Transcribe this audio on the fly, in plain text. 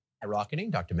Rocketing.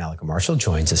 Dr. Malika Marshall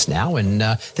joins us now, and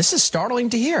this is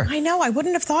startling to hear. I know. I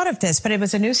wouldn't have thought of this, but it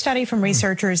was a new study from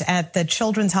researchers at the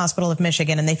Children's Hospital of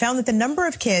Michigan, and they found that the number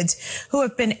of kids who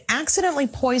have been accidentally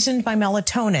poisoned by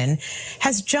melatonin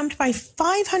has jumped by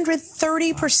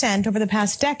 530% over the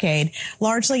past decade,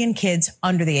 largely in kids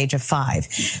under the age of 5.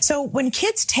 So when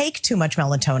kids take too much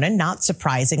melatonin, not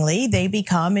surprisingly, they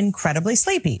become incredibly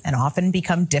sleepy and often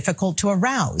become difficult to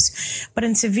arouse. But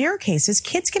in severe cases,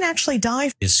 kids can actually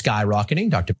die. Is skyrocketing,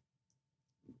 Dr.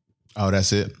 Oh,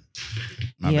 that's it.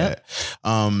 My bad.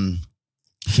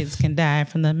 Kids can die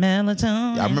from the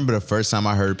melatonin. I remember the first time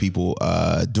I heard people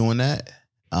doing that.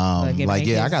 I'll be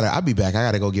back. I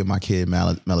gotta go get my kid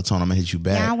melatonin. I'm gonna hit you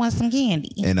back. Yeah, I want some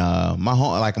candy. And my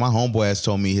homeboy has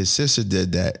told me his sister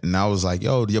did that, and I was like,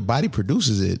 yo, your body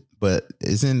produces it, but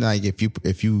isn't like if you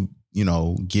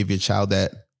give your child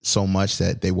that so much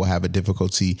that they will have a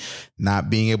difficulty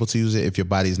not being able to use it if your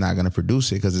body is not going to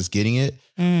produce it because it's getting it.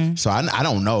 So I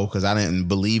don't know because I didn't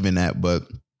believe in that, but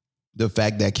the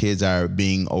fact that kids are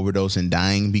being overdosed and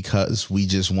dying because we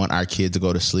just want our kid to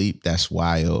go to sleep, that's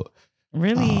wild.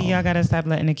 Really, y'all got to stop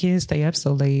letting the kids stay up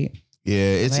so late.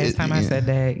 Yeah, Last time I said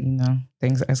that,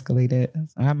 things escalated.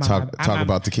 So talk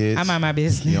about the kids. I mind my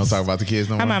business. You don't talk about the kids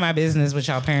no more? I mind my business with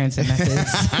y'all parents and my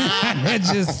kids.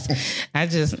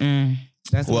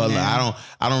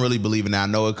 I don't really believe in that. I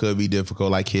know it could be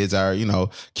difficult. Like kids are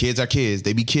kids.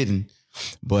 They be kidding.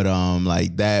 But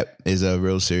like that is a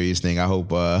real serious thing. I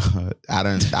hope I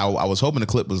was hoping the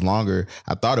clip was longer.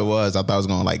 I thought it was. I thought it was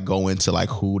gonna like go into like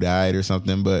who died or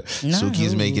something. But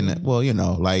Suki's making it. Well,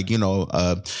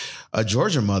 a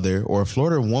Georgia mother or a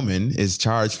Florida woman is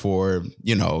charged for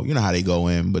you know how they go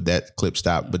in. But that clip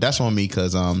stopped. But that's on me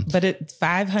because But it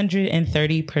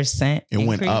 530%. It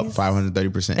went up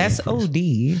 530%. That's OD.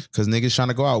 Because niggas trying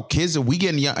to go out. Kids, we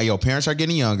getting young. Your parents are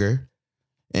getting younger.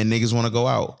 And niggas want to go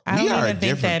out. I don't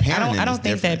think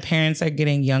that parents are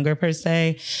getting younger per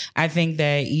se. I think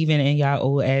that even in y'all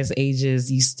old ass ages,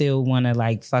 you still want to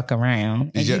like fuck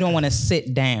around and you don't want to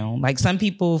sit down. Like some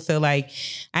people feel like,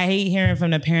 I hate hearing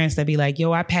from the parents that be like,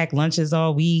 yo, I packed lunches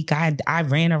all week. I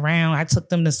ran around. I took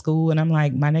them to school. And I'm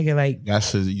like, my nigga, like,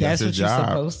 that's what you're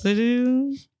supposed to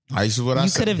do. I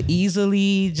could have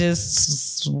easily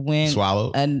just went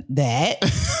swallowed that,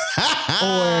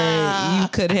 or you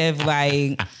could have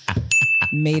like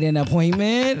made an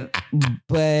appointment.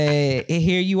 But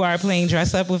here you are playing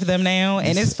dress up with them now,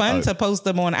 and it's fun to post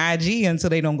them on IG until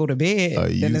they don't go to bed.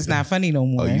 Then it's not funny no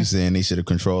more. Are you saying they should have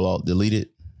Control Alt deleted?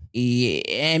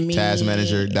 Yeah, I mean, Task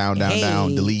Manager down,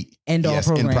 delete. End all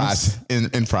programs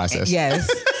in process.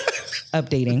 Yes,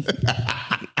 updating.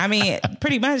 I mean,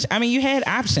 pretty much. I mean, you had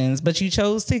options, but you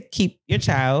chose to keep your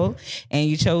child and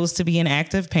you chose to be an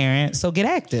active parent. So get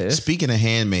active. Speaking of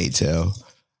Handmaid's Tale,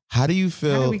 how do you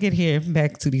feel? How do we get here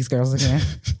back to these girls again?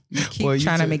 You keep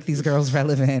trying to make these girls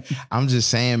relevant. I'm just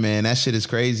saying, man, that shit is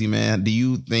crazy, man. Do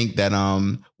you think that,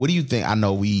 what do you think? I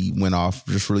know we went off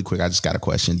just really quick. I just got a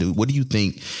question, dude. What do you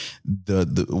think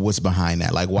the what's behind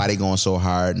that? Like, why they going so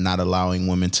hard, not allowing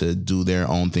women to do their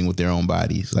own thing with their own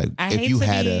bodies? Like, I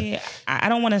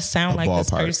don't want to sound like this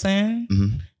person.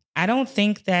 Mm-hmm. I don't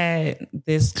think that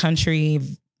this country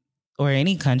or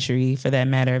any country for that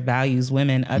matter values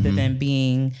women other than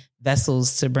being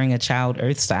vessels to bring a child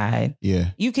earthside.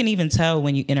 Yeah. You can even tell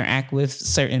when you interact with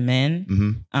certain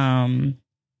men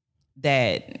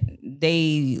that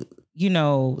they,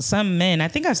 some men, I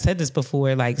think I've said this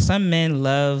before, like some men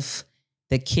love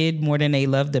the kid more than they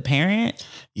love the parent.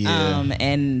 Yeah.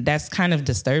 And that's kind of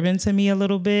disturbing to me a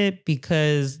little bit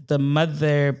because the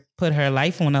mother put her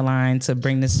life on the line to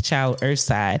bring this child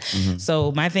earthside. Mm-hmm.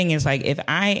 So my thing is like, if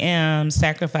I am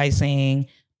sacrificing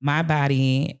my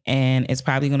body and it's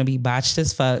probably going to be botched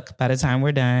as fuck by the time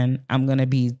we're done, I'm going to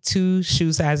be 2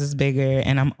 shoe sizes bigger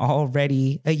and I'm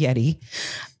already a Yeti.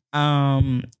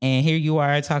 And here you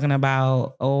are talking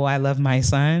about, oh, I love my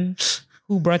son.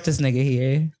 Who brought this nigga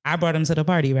here? I brought him to the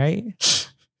party, right?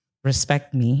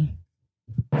 Respect me.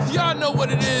 Y'all know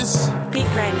what it is. Big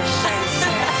Red Man.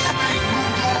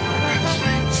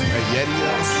 A Yeti,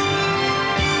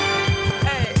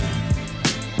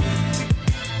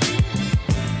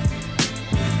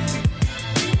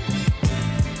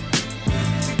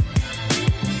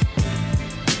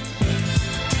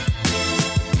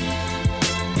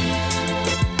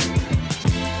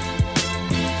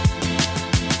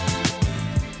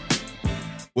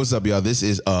 What's up, y'all? This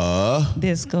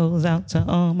goes out to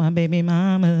all my baby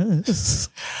mamas.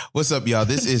 What's up, y'all?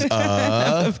 This is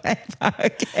I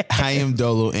am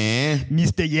Dolo and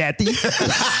Mr. Yeti.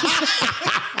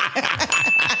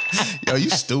 Yo, you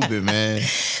stupid, man.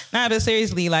 Nah, but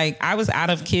seriously, like I was out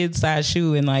of kid size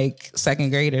shoe in like second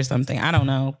grade or something. I don't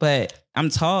know, but I'm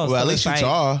tall. Well, so at least you're like,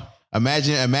 tall.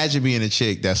 Imagine being a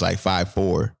chick that's like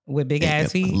 5'4" with big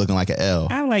ass feet, looking like an L.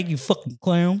 I'm like, you fucking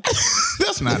clown.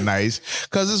 That's not nice.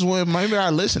 Because it's when maybe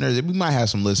our listeners, we might have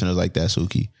some listeners like that,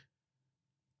 Suki.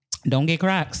 Don't get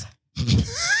Crocs.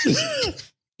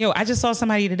 Yo, I just saw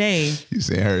somebody today. You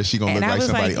saying her? She gonna And look I like was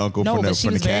somebody like, uncle no, from but she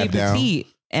the was very cab down. petite.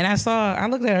 And I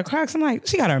looked at her Crocs. I'm like,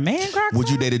 she got her man Crocs. Would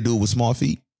you on? date a dude with small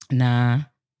feet? Nah.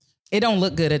 It don't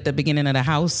look good at the beginning of the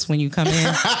house when you come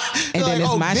in. And then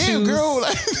it's my shoes. Girl.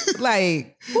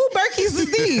 Like, who Berkeys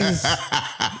is these?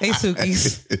 Hey,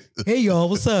 Sukies. Hey, y'all.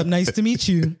 What's up? Nice to meet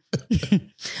you.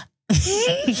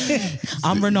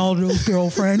 I'm Ronaldo's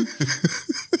girlfriend.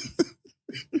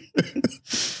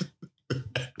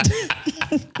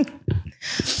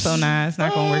 So nah, it's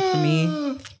not gonna work for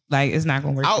me. Like, it's not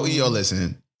gonna work for me. Yo,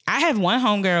 listen. I have one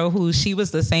homegirl who she was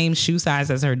the same shoe size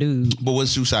as her dude. But what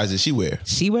shoe size did she wear?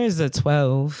 She wears a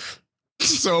 12.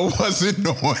 So it wasn't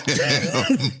on him.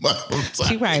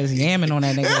 She probably was yamming on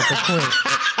that nigga at the court.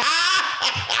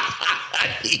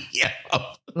 Yeah.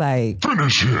 Like,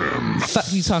 finish him.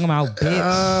 Fuck you talking about,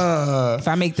 bitch. If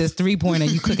I make this 3-pointer,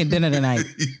 you cooking dinner tonight.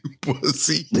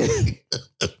 Pussy.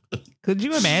 Could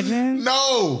you imagine?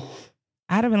 No.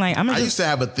 I'd have been like, I used to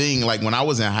have a thing, like when I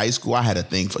was in high school, I had a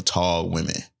thing for tall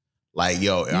women. Like,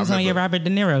 yo. You was on your Robert De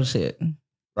Niro shit.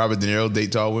 Robert De Niro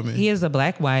date tall women? He is a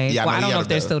black wife. Yeah, well, I don't know if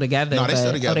they're still together. No, they're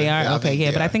still together. Oh, they are? Yeah, okay,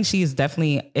 yeah. But I think she's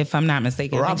definitely, if I'm not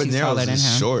mistaken, I Robert think De she's taller Niro than him.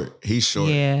 is short. He's short.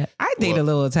 Yeah. I date a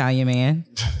little Italian man.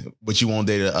 But you won't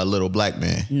date a little black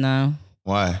man? No.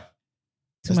 Why?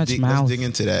 Too much mouth. Let's dig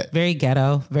into that. Very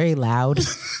ghetto. Very loud.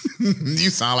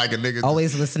 You sound like a nigga.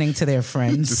 Always listening to their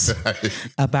friends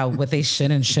about what they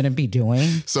should and shouldn't be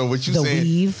doing. So what you the saying?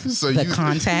 Weave, So the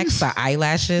contacts, the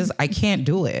eyelashes. I can't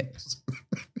do it.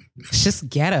 It's just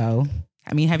ghetto.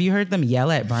 I mean, have you heard them yell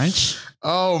at brunch?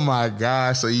 Oh my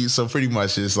gosh. So pretty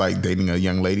much it's like dating a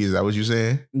young lady. Is that what you're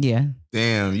saying? Yeah.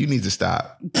 Damn, you need to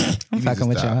stop. I'm fucking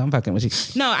with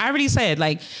you. No, I already said,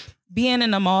 like, being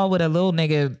in the mall with a little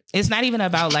nigga, it's not even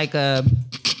about like a,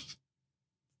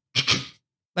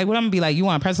 like what I'm gonna be like, you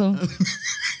want pretzel?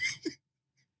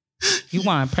 You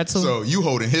want pretzel? So you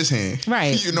holding his hand.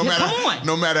 Right. No matter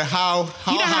how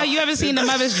you know how you ever seen the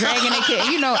mothers dragging their kid?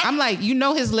 You know, I'm like,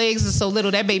 his legs are so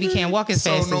little that baby can't walk as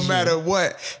fast as you. So no matter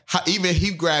what, even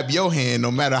he grab your hand,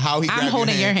 no matter how he grab I'm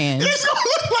holding your hand. It's gonna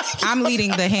look like I'm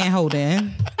leading the hand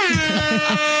holding.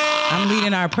 I'm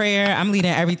leading our prayer. I'm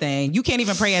leading everything. You can't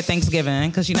even pray at Thanksgiving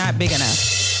because you're not big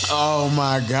enough. Oh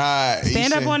my God.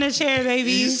 Stand up on the chair, baby.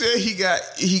 He said he got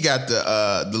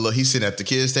the little, he's sitting at the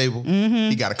kids' table.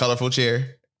 Mm-hmm. He got a colorful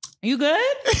chair. You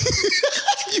good?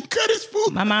 You cut his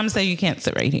food. My mom said you can't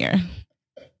sit right here.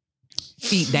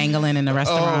 Feet dangling in the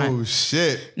restaurant. Oh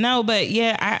shit. No, but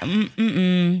yeah,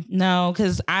 no,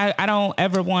 because I don't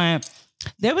ever want.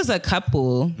 There was a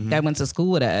couple that went to school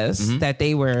with us that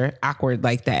they were awkward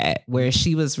like that, where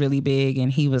she was really big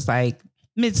and he was like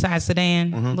mid-sized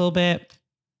sedan, a little bit,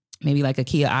 maybe like a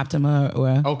Kia Optima or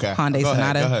a Hyundai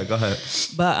Sonata. Go ahead.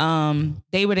 But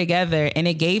they were together and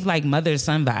it gave like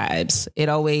mother-son vibes. It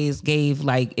always gave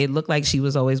like, it looked like she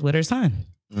was always with her son.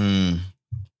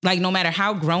 Like no matter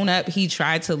how grown up he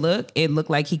tried to look, it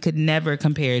looked like he could never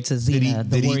compare to Xena,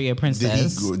 the warrior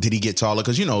princess. Did he get taller?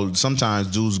 Because sometimes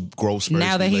dudes grow spurs.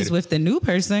 Now that he's with the new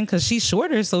person, because she's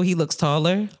shorter, so he looks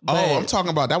taller. Oh, I'm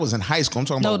talking about that was in high school. I'm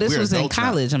talking about this was in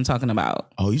college. I'm talking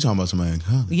about. Oh, you talking about somebody in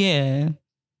college? Yeah.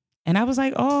 And I was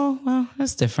like, oh, well,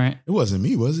 that's different. It wasn't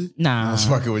me, was it? Nah. I was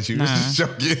fucking with you. Nah.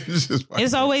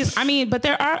 It's always, but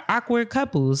there are awkward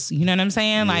couples. You know what I'm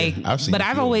saying? Yeah,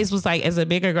 I've always was like, as a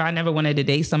bigger girl, I never wanted to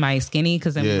date somebody skinny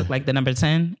because then we look like the number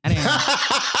 10. I didn't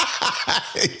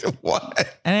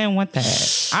What? I didn't want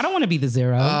that. I don't want to be the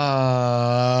 0. Oh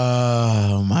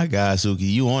my God, Suki,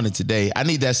 you on it today. I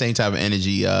need that same type of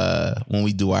energy when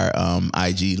we do our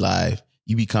IG live.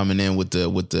 You be coming in with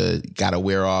the gotta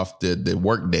wear off the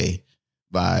work day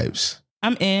vibes.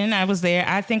 I'm in. I was there.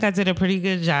 I think I did a pretty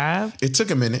good job. It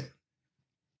took a minute.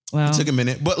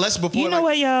 But you know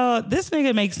what, y'all? This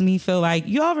nigga makes me feel like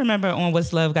y'all remember on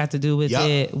What's Love Got to Do with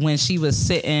It when she was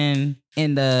sitting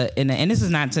in the and this is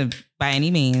not to by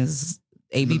any means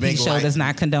ABP show does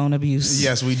not condone abuse.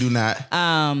 Yes, we do not.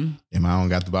 I don't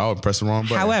got the ball. Press the wrong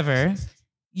button. However,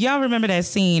 y'all remember that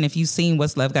scene if you've seen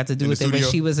What's Love Got to Do with It when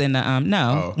she was in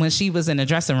the when she was in the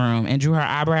dressing room and drew her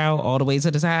eyebrow all the way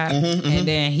to the top and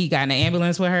then he got in the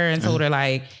ambulance with her and told her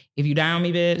like, if you die on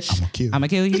me, bitch, I'm gonna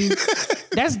kill you.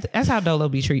 That's how Dolo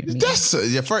be treating me. That's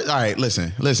your first. All right,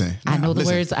 listen. I know the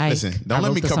words. Listen, don't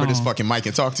let me cover this fucking mic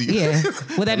and talk to you. Yeah,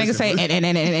 what that nigga say,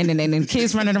 and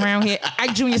kids running around here.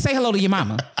 Ike Jr., say hello to your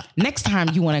mama. Next time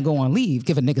you want to go on leave,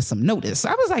 give a nigga some notice.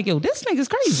 I was like, yo, this nigga's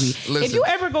crazy. Listen, if you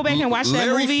ever go back and watch that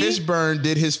Larry movie, Fishburne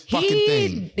did his fucking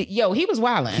thing. Yo, he was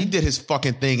wilding. He did his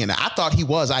fucking thing, and I thought he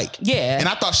was Ike. Yeah, and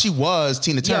I thought she was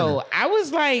Tina Turner. Yo, I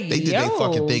was like, they did their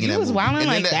fucking thing in that movie. Wilding And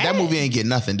like that movie ain't get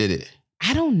nothing, did it?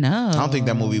 I don't know. I don't think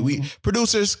that movie. We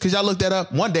producers, cause y'all look that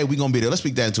up. One day we gonna be there. Let's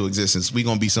speak that into existence. We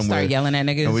gonna be somewhere. Start yelling at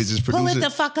niggas. And we just pull it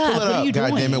the fuck up. What are you doing?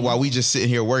 God damn it! While we just sitting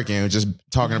here working and just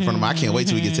talking in front of them. I can't wait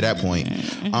till we get to that point.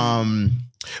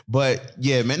 But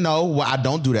yeah, man. No, well, I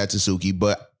don't do that to Suki.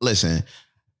 But listen,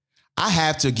 I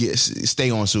have to stay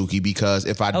on Suki because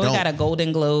if I don't, we got a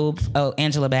Golden Globe. Oh,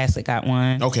 Angela Bassett got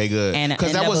one. Okay, good.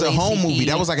 Because that was a home movie.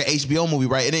 That was like an HBO movie,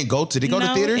 right? It didn't go to. Did it go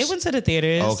to theaters? It went to the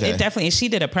theaters. Okay. It definitely. She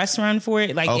did a press run for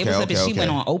it. Like it was. She went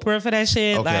on Oprah for that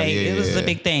shit. Okay, like it was a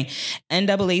big thing.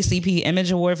 NAACP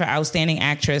Image Award for Outstanding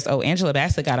Actress. Oh, Angela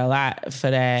Bassett got a lot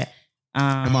for that.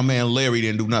 And my man Larry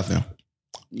didn't do nothing.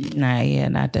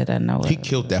 Not that I know. He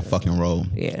killed that fucking role.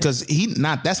 Yeah, because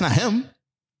that's not him.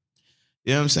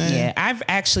 You know what I'm saying? Yeah, I've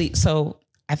actually. So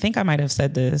I think I might have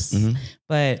said this,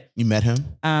 but you met him?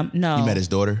 No, you met his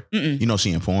daughter. You know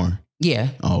she in porn. Yeah.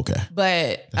 Oh, okay.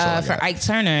 But for Ike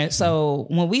Turner, so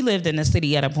when we lived in the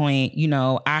city at a point,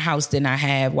 our house did not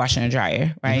have washer and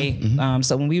dryer, right?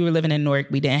 So when we were living in Newark,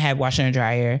 we didn't have washer and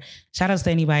dryer. Shout out to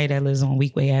anybody that lives on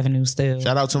Weekway Avenue still.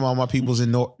 Shout out to all my peoples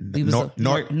in Newark,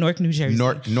 New Jersey.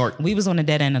 Newark. We was on the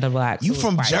dead end of the block. You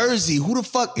from Jersey? Who the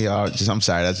fuck? Yeah, I'm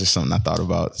sorry. That's just something I thought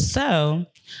about. So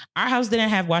our house didn't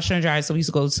have washer and dryer, so we used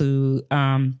to go to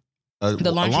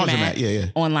the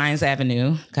laundromat on Lyons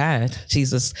Avenue. God,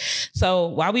 Jesus. So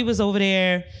while we was over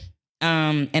there,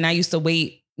 and I used to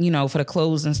wait, for the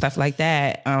clothes and stuff like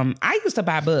that, I used to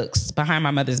buy books behind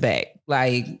my mother's back.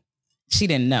 Like, she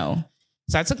didn't know.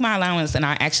 So I took my allowance and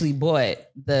I actually bought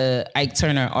the Ike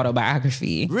Turner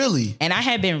autobiography. Really? And I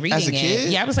had been reading As a kid? it.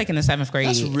 Yeah, I was like in the 7th grade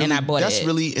and I bought it. That's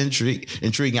really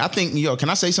intriguing. I think, can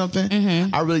I say something?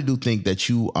 I really do think that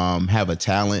you have a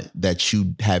talent that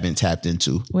you haven't tapped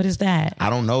into. What is that? I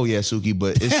don't know yet, Suki,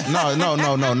 but it's no,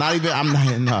 not even. I'm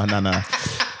not. No.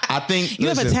 I think you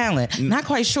have a talent. Not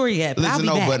quite sure yet. But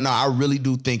I really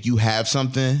do think you have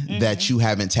something that you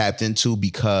haven't tapped into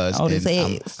because I'm gonna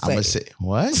say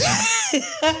what?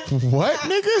 What,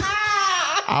 nigga?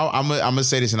 I'm gonna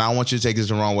say this, and I don't want you to take this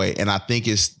the wrong way. And I think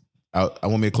it's. I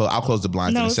want me to close. I'll close the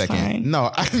blinds in a second. Fine.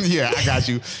 No, I got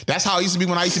you. That's how it used to be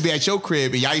when I used to be at your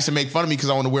crib, and y'all used to make fun of me because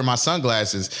I want to wear my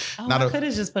sunglasses. Oh, I could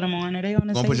have just put them on. Are they on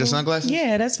the table? Put your sunglasses?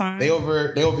 Yeah, that's fine. They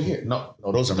over here. No,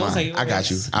 those are mine. I got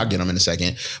you. I'll get them in a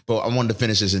second. But I wanted to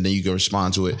finish this, and then you can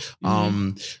respond to it.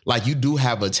 Like you do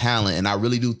have a talent, and I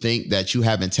really do think that you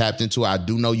haven't tapped into it. I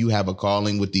do know you have a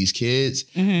calling with these kids,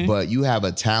 but you have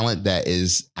a talent that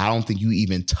I don't think you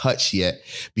even touch yet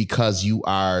because you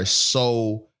are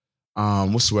so.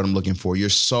 What's the word I'm looking for? You're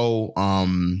so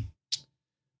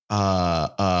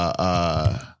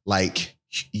like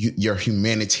your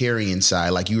humanitarian side,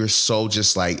 like you are so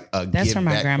just like a give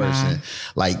back person,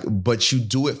 like, but you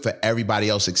do it for everybody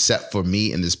else except for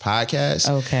me in this podcast.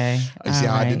 Okay, see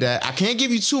how I did that? I can't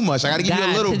give you too much. I got to give you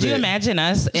a little bit. Could you imagine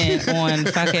us on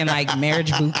fucking like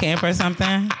marriage boot camp or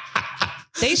something?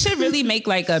 They should really make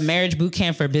like a marriage boot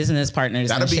camp for business partners.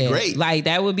 That'd be great. Like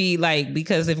that would be like,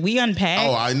 because if we unpack.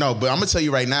 Oh, I know, but I'm gonna tell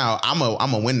you right now, I'm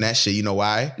gonna win that shit. You know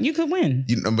why? You could win.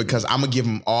 Because I'm gonna give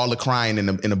them all the crying in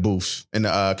the booth in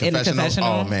the confessional.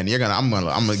 Oh man, I'm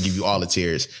gonna give you all the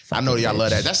tears. I know y'all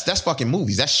love that. That's fucking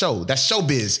movies. That's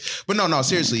showbiz. But no,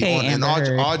 seriously.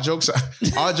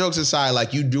 All jokes aside,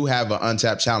 like you do have an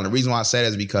untapped talent. The reason why I say that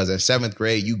is because at 7th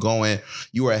grade, you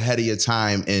were ahead of your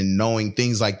time, and knowing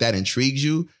things like that intrigues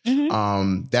you.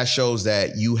 That shows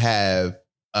that you have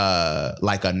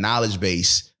like a knowledge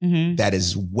base that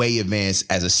is way advanced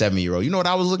as a 7-year-old. You know what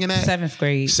I was looking at? 7th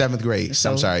grade.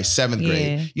 I'm sorry, 7th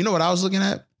grade. You know what I was looking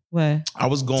at? What? I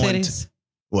was going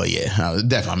well, yeah,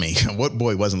 definitely. I mean, what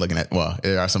boy wasn't looking at? Well,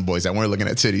 there are some boys that weren't looking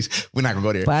at titties. We're not gonna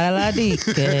go there.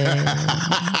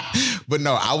 But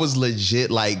no, I was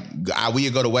legit like, we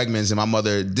would go to Wegmans and my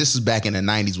mother, this is back in the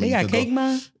 90s. When they got cake,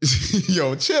 Mom?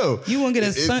 Yo, chill. You want to get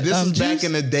a son? This is back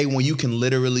in the day when you can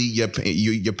literally, your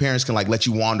parents can like let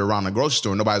you wander around the grocery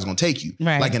store and nobody's going to take you.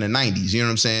 Right. Like in the 90s, you know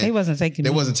what I'm saying? They wasn't taking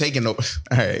no.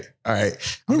 All right.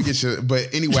 I'm gonna get you.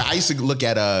 But anyway, I used to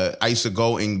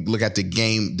go and look at the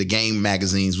game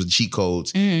magazines with cheat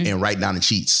codes and write down the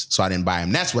cheats so I didn't buy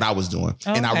them. That's what I was doing.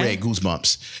 Okay. And I read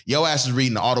Goosebumps. Your ass is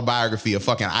reading the autobiography of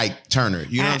fucking Ike Turner. Turner.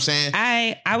 You know what I'm saying?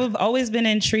 I've always been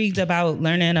intrigued about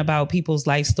learning about people's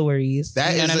life stories.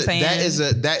 That you know is what I'm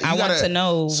saying? I want to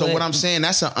know. So what I'm saying,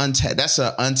 that's an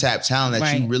untapped talent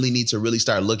that you really need to really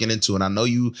start looking into. And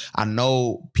I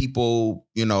know people,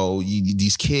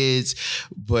 these kids,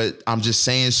 but I'm just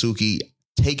saying, Suki,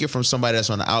 take it from somebody that's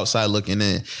on the outside looking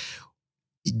in.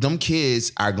 Them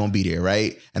kids are gonna be there,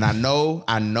 right? And I know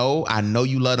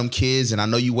you love them kids, and I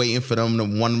know you waiting for them to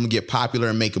want them to get popular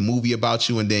and make a movie about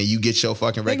you, and then you get your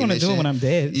fucking recognition. They're gonna do it when I'm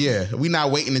dead. Yeah, we not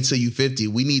waiting until you 50.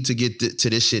 We need to get to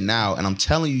this shit now. And I'm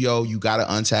telling you, you got an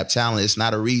untapped talent. It's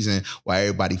not a reason why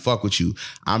everybody fuck with you.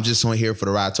 I'm just on here for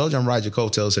the ride. I told you I'm riding your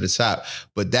coattails to the top.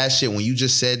 But that shit, when you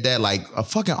just said that, like a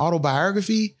fucking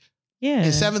autobiography. Yeah.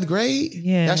 In 7th grade?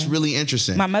 Yeah. That's really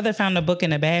interesting. My mother found a book in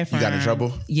the bathroom. You got in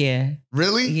trouble? Yeah.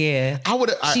 Really? Yeah.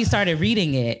 She started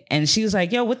reading it and she was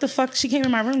like, yo, what the fuck? She came in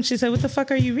my room. She said, what the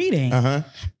fuck are you reading? Uh-huh.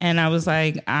 And I was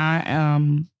like,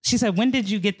 she said, when did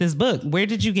you get this book? Where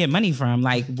did you get money from?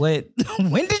 Like, what?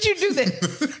 When did you do this?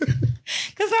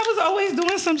 Because I was always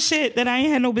doing some shit that I ain't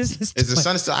had no business doing. Is the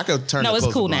sun still? I could turn. No,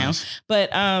 it's cool now.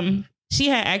 But she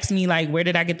had asked me like, where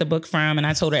did I get the book from? And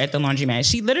I told her at the laundromat.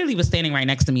 She literally was standing right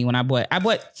next to me when I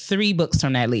bought 3 books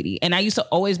from that lady. And I used to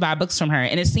always buy books from her.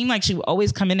 And it seemed like she would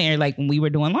always come in there like when we were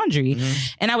doing laundry.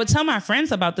 Mm-hmm. And I would tell my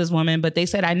friends about this woman, but they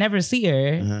said I never see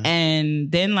her. Mm-hmm.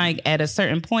 And then like at a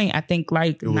certain point, I think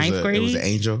like 9th grade. It was an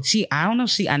angel.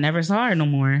 I never saw her no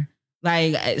more.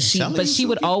 Like she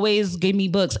would always give me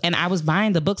books, and I was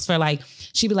buying the books for like,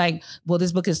 she'd be like, well,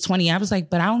 this book is $20. I was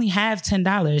like, but I only have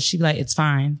 $10. She'd be like, it's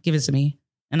fine. Give it to me.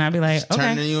 And I'd be like, okay.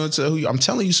 Turning you into who I'm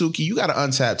telling you, Suki, you got an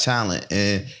untapped talent,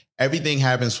 and everything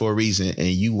happens for a reason, and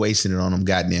you wasting it on them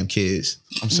goddamn kids.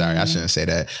 I'm sorry, I shouldn't say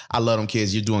that. I love them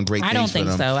kids. You're doing great things for them. I don't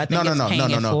think so. I think it's paying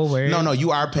it forward. No,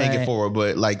 you are paying it forward,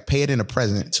 but like pay it in the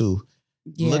present too.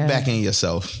 Yeah. Look back in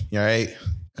yourself. All right.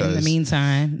 In the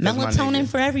meantime, melatonin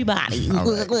for everybody.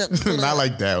 Right. Not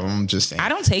like that. I'm just saying. I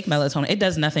don't take melatonin. It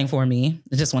does nothing for me.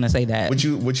 I just want to say that.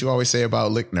 What you always say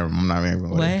about liquor? Never, I'm not even.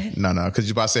 What? No. Because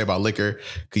you about to say about liquor.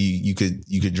 Cause you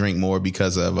could drink more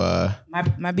because of my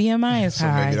BMI is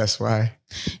high. Maybe that's why.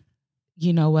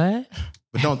 You know what?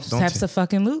 But don't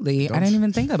absolutely. I didn't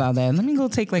even think about that. Let me go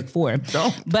take like 4.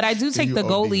 But I do take the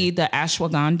Goli, the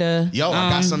ashwagandha. Yo,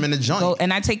 I got some in the joint.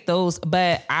 And I take those.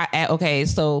 But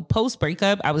so post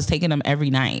breakup, I was taking them every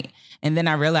night. And then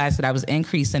I realized that I was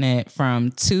increasing it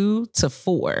from 2 to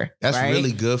 4. That's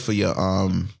really good for your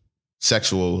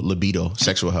sexual libido,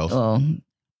 sexual health. Oh.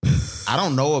 I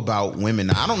don't know about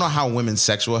women. I don't know how women's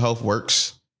sexual health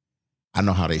works. I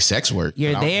know how they sex work.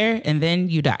 You're there and then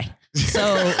you die.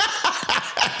 So...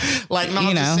 Like, no,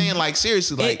 I'm just saying, like,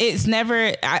 seriously, like it's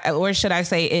never, or should I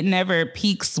say, it never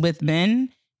peaks with men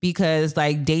because,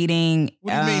 like, dating.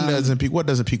 What do you mean doesn't peak? What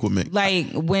doesn't peak with men? Like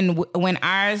when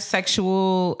our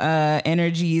sexual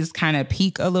energies kind of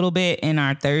peak a little bit in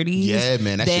our 30s. Yeah,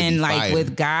 man. That then, be like fire.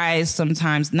 with guys,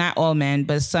 sometimes not all men,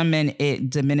 but some men, it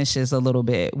diminishes a little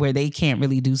bit where they can't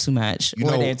really do too much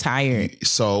or they're tired.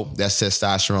 So that's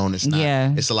testosterone. It's not.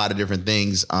 Yeah. It's a lot of different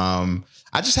things.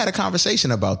 I just had a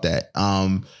conversation about that.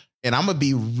 And I'm going to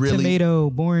be really...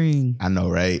 Tomato, boring. I know,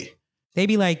 right? They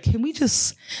be like, can we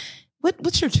just...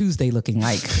 What's your Tuesday looking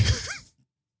like?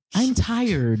 I'm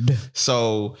tired.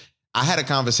 So I had a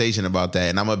conversation about that,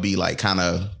 and I'm going to be like kind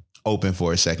of open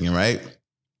for a second, right?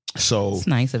 So it's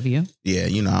nice of you. Yeah, I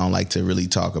don't like to really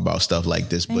talk about stuff like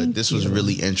this, but this was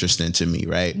really interesting to me,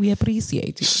 right? We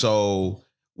appreciate you. So...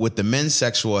 with the men's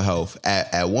sexual health,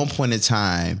 at one point in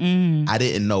time, I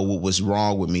didn't know what was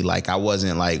wrong with me. Like, I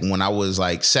wasn't like, when I was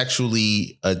like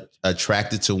sexually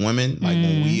attracted to women, like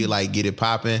when we like get it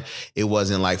popping, it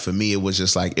wasn't like, for me, it was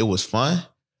just like, it was fun,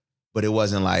 but it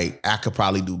wasn't like, I could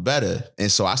probably do better.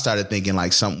 And so I started thinking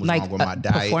like something was wrong with my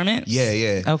diet. Performance?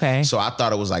 Yeah. Okay. So I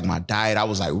thought it was like my diet. I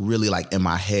was like really like in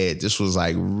my head. This was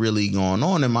like really going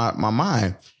on in my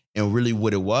mind. And really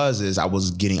what it was is I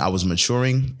was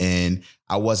maturing, and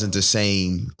I wasn't the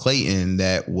same Clayton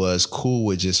that was cool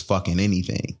with just fucking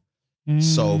anything.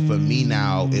 So for me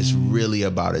now, it's really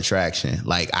about attraction.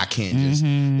 Like, I can't just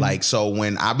like, so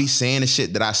when I be saying the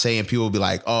shit that I say and people be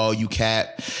like, oh, you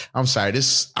cat. I'm sorry,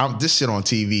 this shit on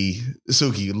TV.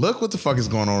 Suki, look what the fuck is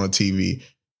going on TV.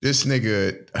 This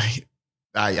nigga,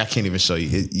 I can't even show you.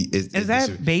 Is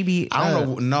that baby? I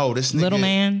don't know. No, this nigga, little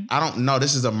man. I don't know.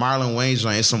 This is a Marlon Wayans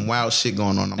joint. It's some wild shit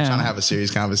going on. I'm trying to have a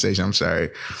serious conversation. I'm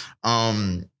sorry.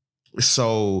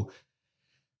 So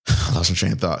I lost my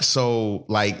train of thought. So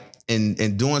like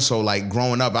in doing so, like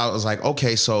growing up, I was like,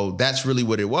 okay, so that's really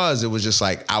what it was. It was just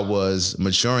like I was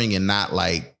maturing and not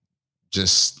like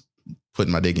just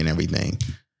putting my dick in everything.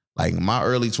 Like my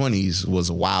early 20s was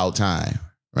a wild time.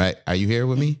 right? Are you here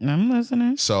with me? I'm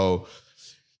listening. So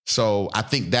I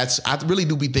think I really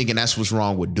do be thinking that's what's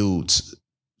wrong with dudes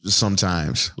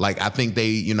sometimes. Like, I think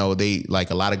they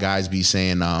like a lot of guys be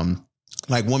saying,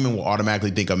 like women will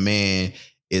automatically think a man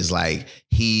is like,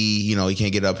 he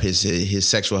can't get up, his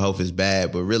sexual health is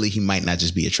bad, but really he might not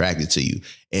just be attracted to you.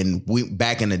 And we,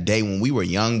 back in the day when we were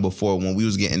young, before when we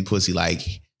was getting pussy, like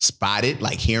spotted,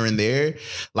 like here and there,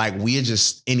 like we are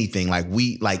just anything,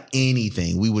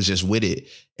 anything, we was just with it.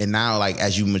 And now, like,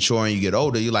 as you mature and you get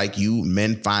older,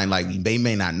 men find, like, they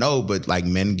may not know, but like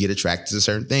men get attracted to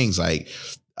certain things, like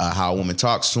how a woman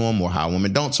talks to them or how a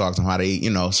woman don't talk to them, how they,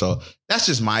 so that's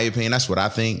just my opinion. That's what I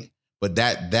think. But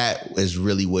that is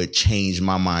really what changed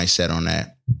my mindset on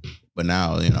that. But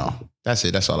now, that's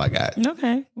it. That's all I got.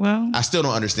 Okay. Well, I still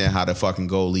don't understand how the fucking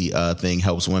goalie thing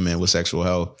helps women with sexual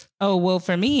health. Oh, well,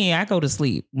 for me, I go to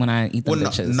sleep when I eat the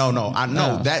bitches. No. I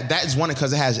know that is one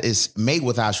because it's made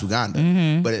with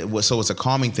ashwagandha, but so it's a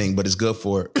calming thing, but it's good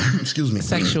for excuse me,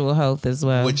 sexual health as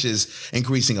well, which is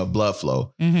increasing of blood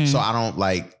flow. So I don't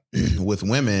like with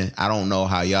women. I don't know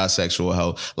how y'all sexual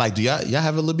health. Like, do y'all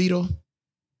have a libido?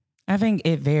 I think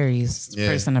it varies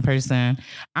person to person.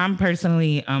 I'm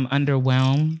personally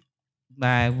underwhelmed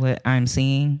by what I'm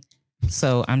seeing,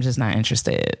 so I'm just not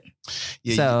interested.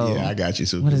 Yeah, I got you.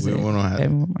 So what is it? What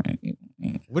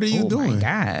are you doing? Oh my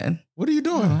God. What are you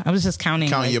doing? Oh, I was just counting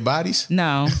your bodies?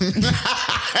 No.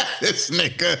 This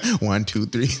nigga. 1, 2,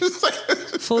 3.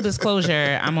 Full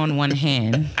disclosure, I'm on one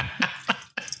hand.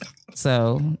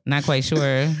 So not quite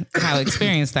sure how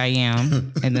experienced I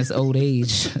am in this old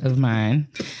age of mine.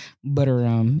 But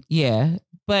yeah.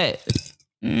 But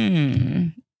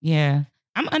yeah.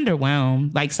 I'm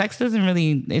underwhelmed. Like, sex doesn't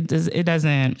really, it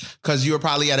doesn't. Because you're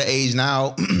probably at an age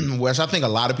now, which I think a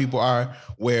lot of people are,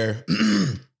 where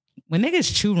when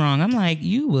niggas chew wrong, I'm like,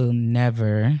 you will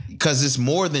never. Because it's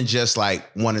more than just like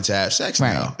wanting to have sex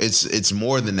now. It's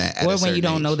more than that. Or when you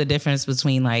don't know the difference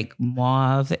between like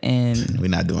mauve and we're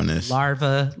not doing this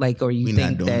larva, like, or you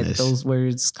think that those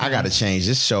words. I gotta change.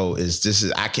 This show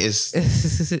is I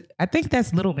think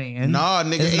that's Little Man. No,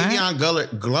 nigga,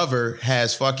 Avion Glover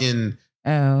has fucking.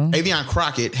 Oh, Avion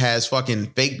Crockett has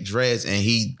fucking fake dreads and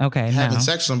he having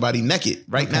sex with somebody naked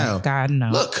now. God, no.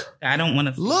 Look. I don't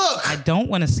want to. Look. I don't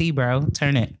want to see, bro.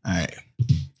 Turn it. All right.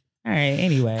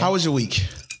 Anyway. How was your week?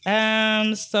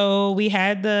 So we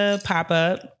had the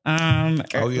pop-up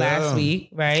last week,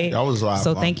 right? That was live.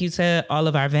 So thank you to all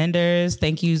of our vendors.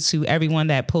 Thank you to everyone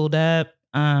that pulled up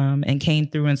and came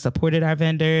through and supported our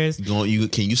vendors. Can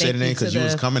you say the name? Because you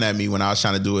was coming at me when I was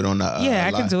trying to do it on the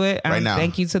I can do it right now.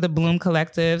 Thank you to the Bloom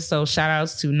Collective. So shout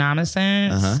outs to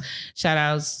Namasense. Shout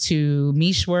outs to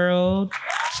Mish World.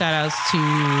 Shout outs to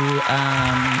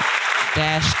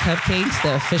Dash Cupcakes,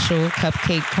 the official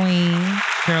cupcake queen.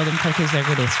 Girl, them cupcakes are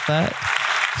good as fuck.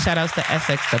 Shout outs to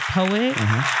Essex the Poet.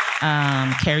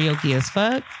 Karaoke as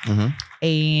fuck.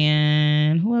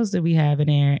 And who else did we have in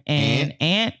there? And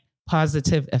Ant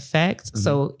Positive Effect.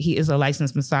 So he is a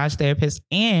licensed massage therapist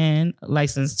and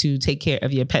licensed to take care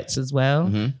of your pets as well,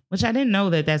 which I didn't know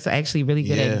that's actually really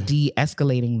good at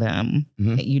de-escalating them,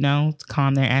 to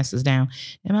calm their asses down.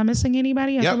 Am I missing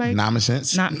anybody? Yep.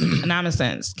 Namasense.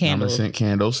 Namasense candles. Namasense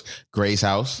candles. Gray's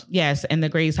House. Yes. And the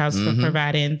Gray's House for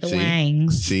providing the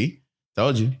wangs. See?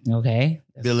 Told you. Okay.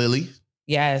 Be Lily.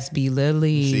 Yes. Be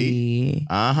Lily. See?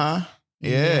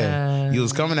 Yeah. You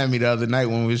was coming at me the other night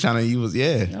when we were trying to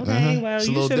Okay, well,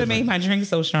 you should have made my drink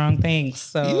so strong. Thanks.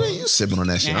 So you sipping on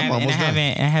that shit. I'm almost done.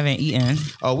 I haven't eaten.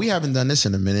 Oh, we haven't done this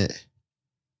in a minute.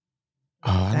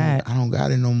 Oh, I don't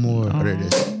got it no more. Oh, there it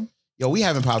is. Yo, we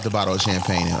haven't popped a bottle of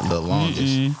champagne in the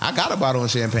longest. I got a bottle of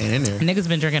champagne in there. Niggas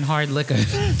been drinking hard liquor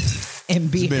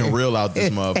and beer. It's been real out this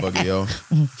motherfucker, yo.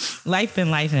 Life been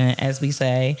lifing, as we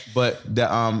say. But the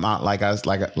like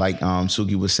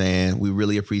Suki was saying, we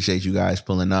really appreciate you guys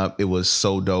pulling up. It was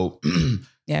so dope.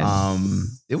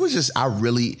 Yes. It was just, I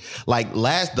really like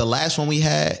the last one we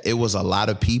had, it was a lot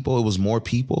of people. It was more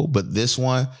people, but this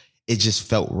one, it just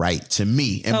felt right to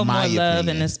me. In my opinion, love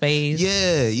in the space.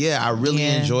 Yeah. I really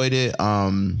enjoyed it.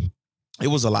 It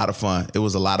was a lot of fun. A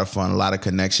lot of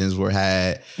connections were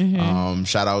had.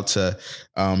 Shout out to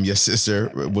your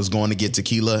sister was going to get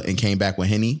tequila and came back with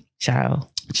Henny. Ciao.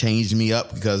 Changed me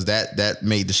up because that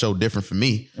made the show different for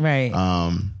me. Right.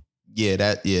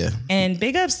 And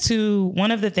big ups to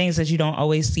one of the things that you don't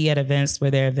always see at events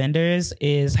where there are vendors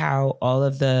is how all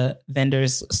of the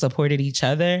vendors supported each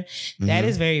other. That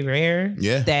is very rare.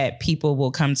 That people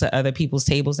will come to other people's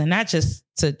tables and not just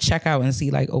to check out and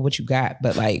see like, oh, what you got,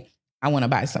 but like, I want to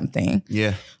buy something.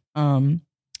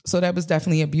 So that was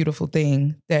definitely a beautiful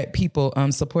thing that people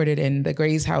supported. And the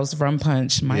Gray's House rum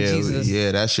punch, Jesus.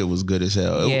 Yeah, that shit was good as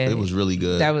hell. It was really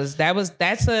good.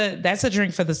 That's a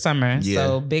drink for the summer. Yeah.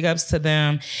 So big ups to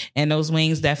them. And those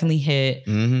wings definitely hit.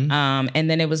 Mm-hmm. And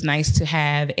then it was nice to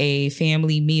have a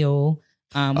family meal.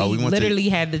 We literally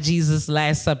had the Jesus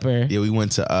Last Supper. Yeah, we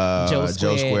went to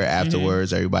Joe Square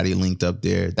afterwards. Everybody linked up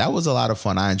there. That was a lot of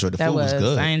fun. I enjoyed. The food was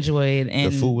good. I enjoyed,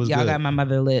 and the food was y'all good. got my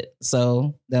mother lit,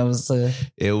 so that was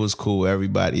it was cool.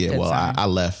 Everybody. Yeah. Well, I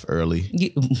left early.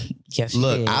 Yes.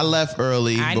 Look, I left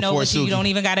early. I before know, but Suki. You don't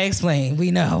even gotta explain.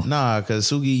 We know. Nah,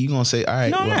 because Suki, you gonna say, all right.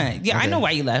 No, I'm not. Yeah, okay. I know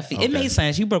why you left. Okay. It made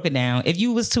sense. You broke it down. If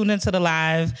you was tuned into the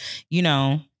live, you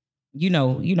know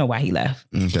why he left.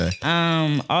 Okay.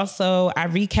 Also, I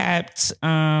recapped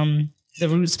the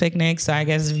Roots picnic. So I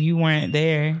guess if you weren't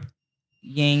there,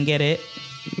 you ain't get it.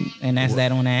 And that's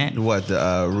that on that. What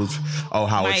the Roots? Oh,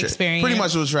 how my experience. Pretty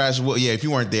much was trash. Well, yeah, if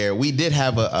you weren't there, we did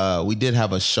have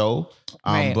a show,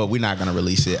 right. But we're not gonna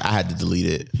release it. I had to delete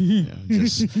it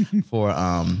just for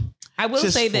I will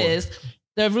say this.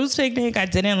 The Roots picnic, I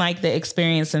didn't like the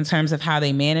experience in terms of how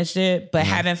they managed it, but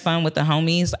having fun with the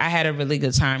homies, I had a really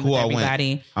good time with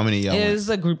everybody. Went? How many of y'all It was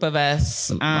a group of us.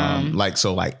 Like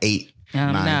 8,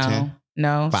 9, 10?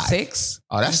 No, 5. 6.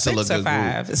 Oh, that's still a good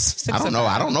 5. group. It's 6 I don't know.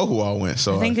 I don't know who all went.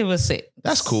 So I think it was 6.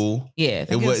 That's cool. Yeah,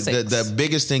 it was the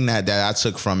biggest thing that I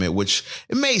took from it, which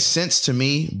it made sense to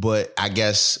me, but I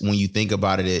guess when you think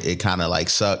about it, it kind of like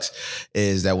sucks.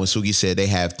 Is that when Suki said they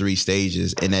have 3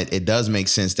 stages, and that it does make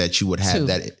sense that you would have 2.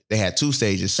 that they had 2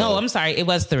 stages. So no, I'm sorry, it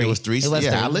was 3. It was 3. It was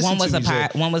 3. One was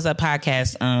one was a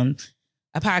podcast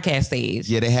stage.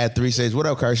 Yeah, they had 3 stages. What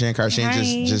up, Karshan?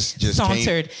 Karshan just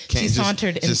sauntered. She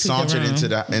sauntered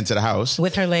into the house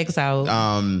with her legs out,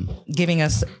 giving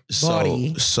us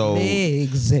body,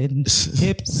 legs and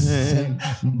hips, and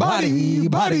body.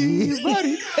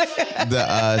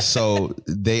 So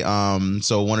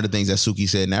one of the things that Suki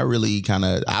said, and that really kind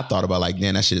of I thought about, like,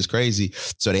 damn, that shit is crazy.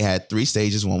 So they had 3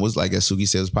 stages. One was, like, as Suki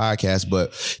said, was podcast,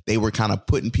 but they were kind of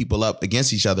putting people up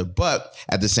against each other. But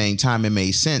at the same time, it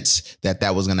made sense that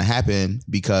was going to happen,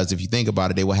 because if you think about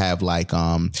it, they would have like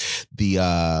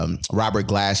the Robert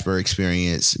Glasper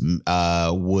experience would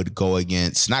not go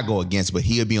against, but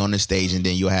he would be on the stage, and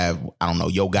then you'll have, I don't know,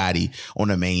 Yo Gotti on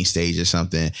the main stage or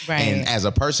something. Right. And as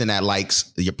a person that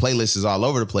likes your playlist is all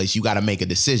over the place, you got to make a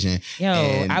decision.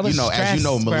 I was stressed, as you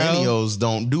know, millennials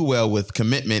don't do well with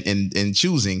commitment and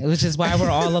choosing, which is why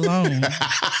we're all alone.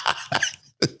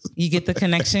 You get the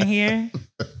connection here.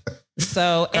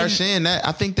 So, Karshan,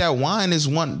 I think that wine is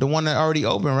the one that already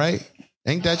opened, right?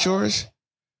 Ain't that yours?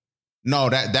 No,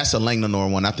 that's a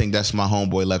Langnor one. I think that's my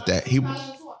homeboy left that.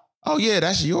 Oh yeah,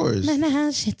 that's yours.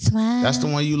 That's the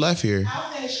one you left here.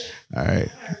 All right.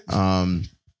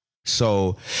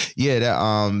 So yeah,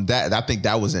 that I think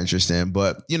that was interesting.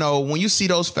 But when you see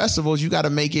those festivals, you got to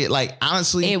make it, like,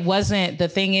 honestly. It wasn't. The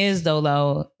thing is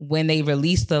though, when they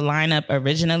released the lineup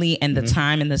originally and the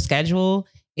time and the schedule,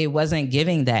 it wasn't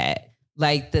giving that.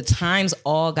 Like, the times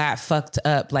all got fucked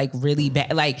up, like, really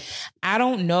bad. Like, I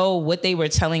don't know what they were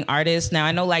telling artists. Now,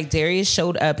 I know, like, Darius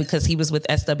showed up because he was with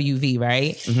SWV,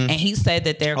 right? Mm-hmm. And he said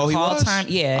that their call time,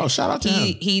 Oh, shout out to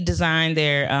him. He designed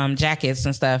their jackets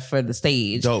and stuff for the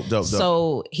stage. Dope.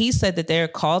 So he said that their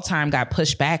call time got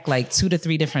pushed back like 2 to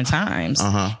 3 different times.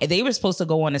 And they were supposed to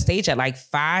go on the stage at like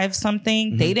 5 something.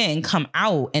 Mm-hmm. They didn't come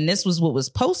out, and this was what was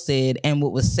posted and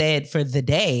what was said for the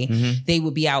day. Mm-hmm. They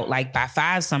would be out like by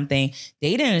 5 something.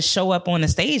 They didn't show up on the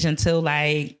stage until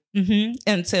like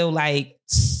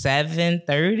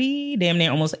 7:30, damn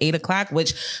near almost 8 o'clock,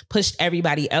 which pushed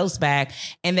everybody else back.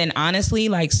 And then honestly,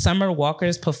 like, Summer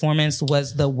Walker's performance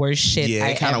was the worst shit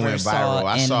I ever went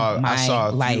viral. saw in my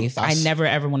life. I never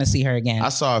ever want to see her again. I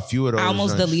saw a few of those. I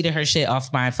almost deleted her shit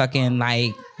off my fucking,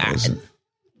 like,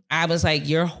 I was like,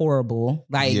 you're horrible.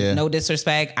 Like, no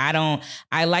disrespect.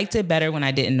 I liked it better when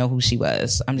I didn't know who she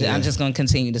was. I'm just going to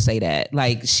continue to say that.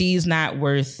 Like, she's not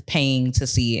worth paying to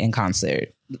see in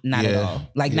concert. Not at all.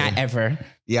 Like, not ever.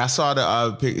 Yeah, I saw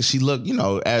the pic. She looked,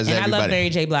 as and everybody. I love Mary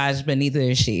J. Blige, but neither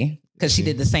is she. Because she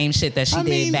did the same shit that she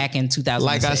did back in 2006.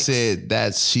 Like I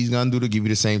said, she's going to give you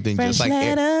the same thing. Fresh just like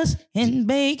lettuce and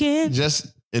bacon.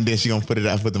 And then she going to put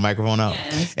the microphone out.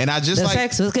 Yes. And I just the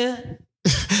sex was good.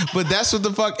 But that's what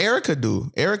the fuck Erica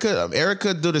do.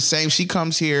 Erica do the same. She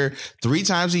comes here 3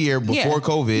 times a year before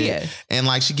COVID, and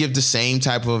like she gives the same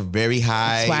type of very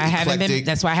high.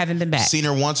 That's why I haven't been back. Seen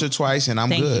her once or twice, and I'm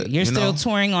good. You're still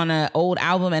touring on an old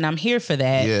album, and I'm here for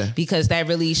that because that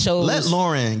really shows. Let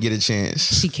Lauren get a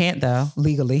chance. She can't though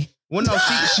legally. Well, no,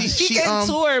 she can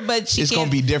tour, but it's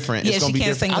gonna be different. Yeah, it's gonna she be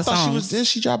can't different. sing the I thought songs.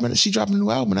 she dropping a new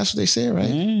album. That's what they said, right?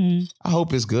 Mm. I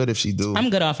hope it's good if she do. I'm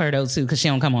good off her though too, because she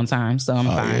don't come on time, so I'm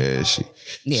fine.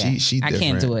 Yeah, she I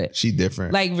can't do it. She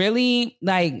different. Like really,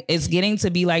 like it's getting to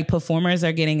be like performers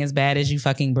are getting as bad as you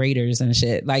fucking braiders and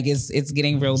shit. Like it's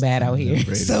getting real bad out here.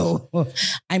 So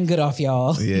I'm good off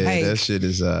y'all. Yeah, like, that shit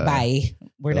is bye.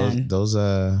 We're done. Those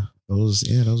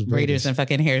braiders and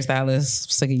fucking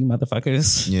hairstylists. Sick of you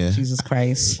motherfuckers. Yeah. Jesus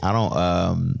Christ. I don't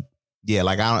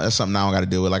that's something I don't gotta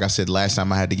deal with. Like I said, last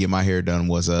time I had to get my hair done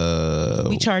was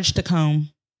we charged to comb.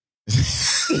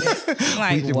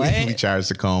 Like what? We charge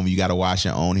to comb. You got to wash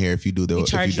your own hair if you do the. We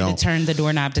charge if you don't to turn the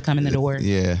doorknob to come in the door.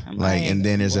 Yeah, like and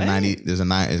then there's what?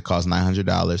 it costs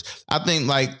 $900. I think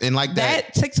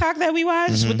that TikTok that we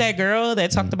watched with that girl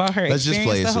that talked about her Let's just experience.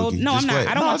 play it, The whole Suki. no, Just I'm play not. it.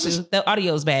 I don't No, want to. The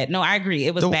audio's bad. No, I agree.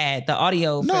 It was bad. The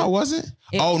audio. No, it wasn't.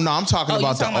 I'm talking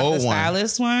about the old one.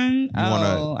 Stylist one.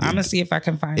 I'm gonna see if I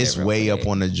can find it. It's way up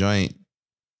on the joint.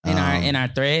 In our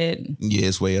thread. Yeah,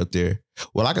 it's way up there.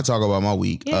 Well, I could talk about my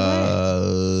week.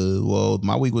 Well,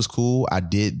 my week was cool. I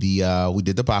did we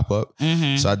did the pop-up.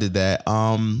 Mm-hmm. So I did that.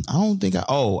 I'm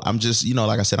just,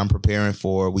 like I said, I'm preparing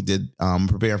for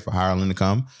Hireland to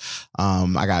come.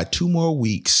 I got 2 more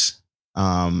weeks.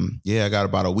 I got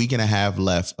about a week and a half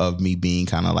left of me being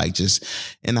kind of like just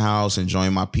in the house,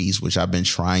 enjoying my peace, which I've been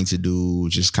trying to do,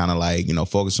 just kind of like,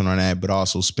 focusing on that, but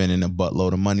also spending a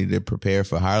buttload of money to prepare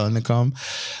for Hireland to come.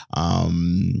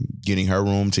 Getting her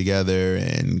room together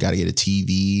and got to get a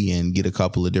TV and get a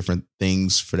couple of different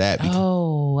things for that.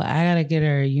 I gotta get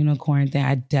her a unicorn thing.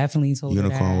 I definitely told her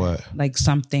Unicorn that. what? Like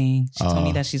something. She told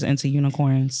me that she's into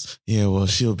unicorns. Yeah, well,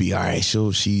 she'll be all right.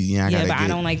 I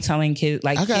don't like telling kids.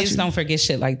 Like kids don't forget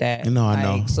shit like that. No, I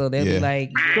know. So they'll be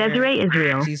like, Desiree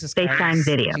Israel, FaceTime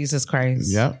video. Jesus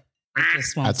Christ. Yep.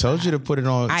 I told you to put it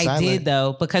on silent. I did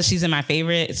though, because she's in my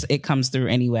favorites. It comes through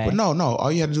anyway. But no. All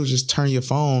you had to do is just turn your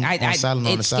phone on silent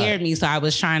on the side. It scared me, so I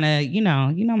was trying to,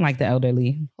 I'm like the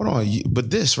elderly. Hold on, but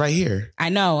this right here. I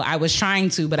know. I was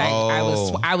trying to, but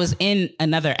I was in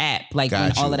another app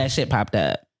when all of that shit popped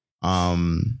up.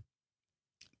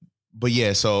 But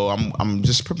yeah, so I'm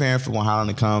just preparing for when Hireland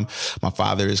to come. My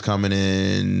father is coming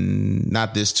in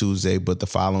not this Tuesday, but the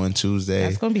following Tuesday.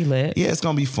 That's gonna be lit. Yeah, it's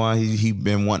gonna be fun. He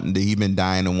been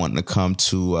dying and wanting to come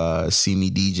to see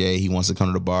me DJ. He wants to come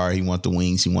to the bar. He wants the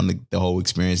wings. He wants the whole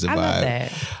experience, the vibe. Love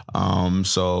that.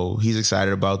 So he's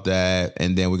excited about that.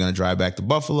 And then we're gonna drive back to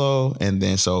Buffalo, and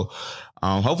then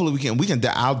hopefully we can.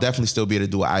 I'll definitely still be able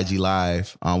to do an IG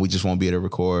live. We just won't be able to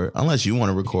record unless you want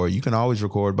to record. You can always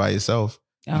record by yourself.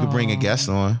 You could bring a guest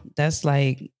on. That's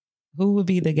like, who would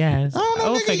be the guest? I don't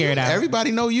know. We'll figure it out. Everybody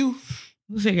know you.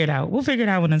 We'll figure it out. We'll figure it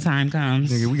out when the time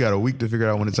comes. Nigga, we got a week to figure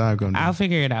out when the time comes. I'll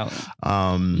figure it out.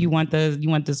 You want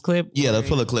this clip? Yeah, let's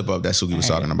pull a clip up. That's what we was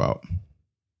talking about.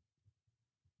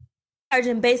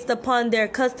 Charging based upon their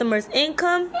customers'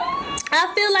 income.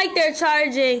 I feel like they're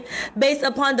charging based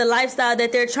upon the lifestyle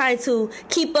that they're trying to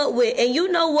keep up with. And you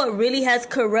know what really has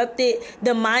corrupted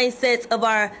the mindsets of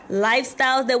our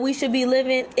lifestyles that we should be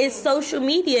living? It's social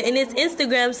media and it's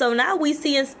Instagram. So now we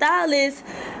seeing stylists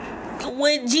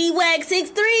with G-Wag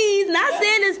 6'3s. Not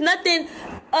saying there's nothing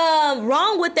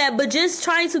wrong with that, but just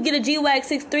trying to get a G-Wag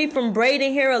 6'3 from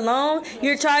braiding hair alone,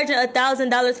 you're charging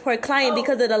 $1,000 per client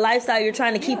because of the lifestyle you're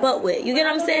trying to keep up with. You get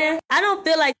what I'm saying? I don't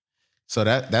feel like. So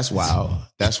that's wild.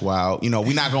 That's wild.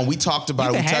 We talked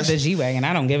about you it. We have the G-Wagon.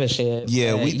 I don't give a shit.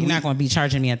 Yeah, you're not going to be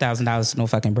charging me $1,000 for no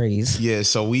fucking braids. Yeah,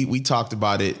 so we talked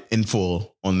about it in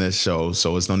full on this show,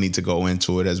 so it's no need to go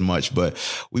into it as much. But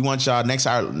we want y'all next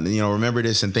hour, remember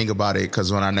this and think about it,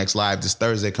 because on our next live this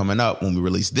Thursday coming up, when we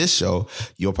release this show,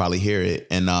 you'll probably hear it.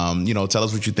 And tell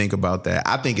us what you think about that.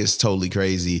 I think it's totally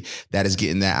crazy that it's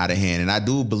getting that out of hand. And I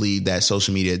do believe that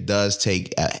social media does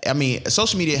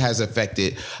social media has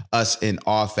affected us in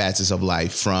all facets of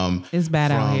life, it's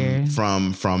bad out here.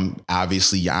 From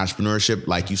obviously your entrepreneurship,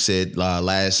 like you said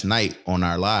last night on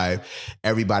our live.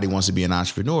 Everybody wants to be an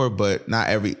entrepreneur, but not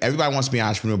everybody wants to be an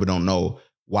entrepreneur, but don't know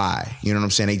why. You know what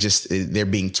I'm saying? They're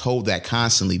being told that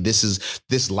constantly.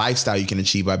 This lifestyle you can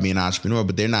achieve by being an entrepreneur,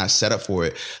 but they're not set up for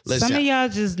it. Some of y'all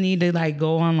just need to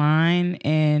go online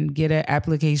and get an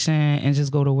application and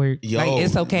just go to work.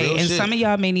 It's okay. And some of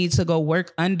y'all may need to go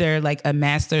work under a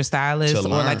master stylist or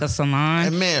a salon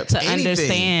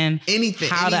understand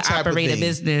how to operate a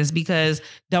business. Because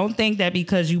don't think that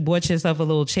because you bought yourself a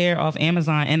little chair off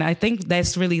Amazon, and I think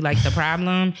that's really the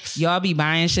problem. Y'all be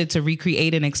buying shit to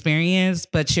recreate an experience,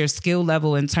 but your skill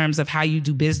level in terms of how you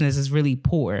do business is really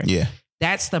poor. Yeah.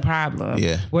 That's the problem.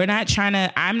 Yeah.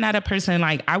 I'm not a person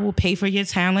like, I will pay for your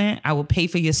talent. I will pay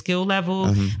for your skill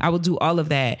level. I will do all of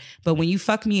that. But when you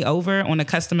fuck me over on a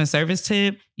customer service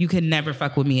tip, you can never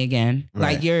fuck with me again.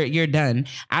 Right. Like you're done.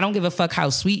 I don't give a fuck how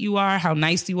sweet you are, how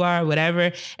nice you are,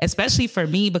 whatever, especially for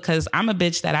me, because I'm a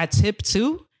bitch that I tip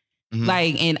too.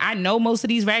 Like, and I know most of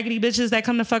these raggedy bitches that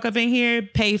come to fuck up in here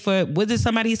pay for, what did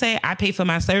somebody say? I pay for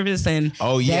my service and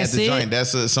oh yeah, that's at the it. joint.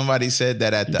 That's somebody said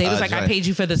that at the they was like, joint. I paid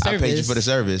you for the service. I paid you for the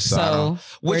service. So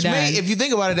which if you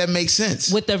think about it, that makes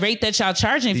sense. With the rate that y'all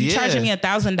charging, if you charging me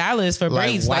 $1,000 for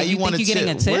braids, why like you think you're getting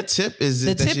a tip? What tip is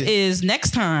it? The tip is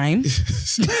next time.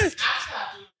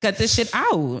 Cut this shit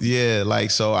out. Yeah, like,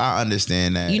 so I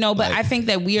understand that. You know, but like, I think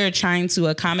that we are trying to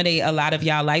accommodate a lot of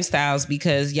y'all lifestyles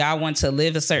because y'all want to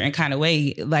live a certain kind of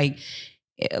way. Like,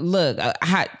 look,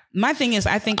 my thing is,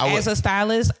 I think as a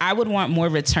stylist, I would want more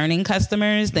returning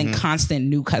customers than constant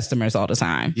new customers all the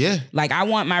time. Yeah. Like, I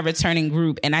want my returning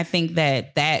group. And I think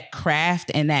that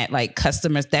craft and that like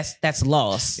customers, that's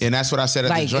lost. And that's what I said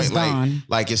at the joint. It's gone.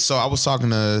 So I was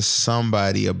talking to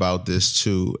somebody about this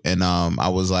too. And I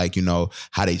was like, you know,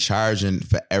 how they charging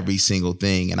for every single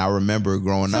thing. And I remember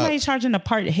growing up. Somebody charging a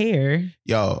part hair.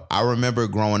 Yo, I remember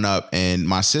growing up and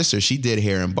my sister, she did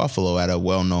hair in Buffalo at a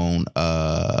well-known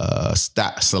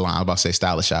salon. I'm about to say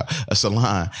stylish shop, a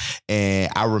salon.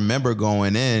 And I remember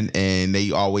going in and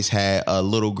they always had a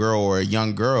little girl or a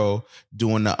young girl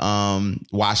doing the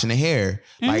washing the hair.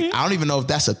 Like, I don't even know if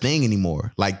that's a thing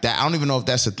anymore. Like that, I don't even know if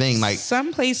that's a thing. Like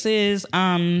some places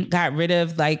got rid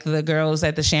of like the girls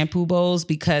at the shampoo bowls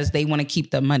because they want to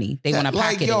keep the money. They want to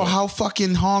pocket yo, it. how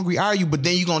fucking hungry are you? But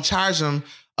then you gonna charge them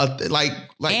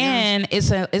and it's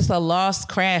a lost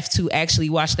craft to actually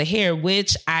wash the hair,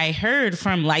 which I heard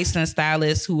from licensed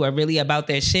stylists who are really about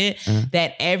their shit,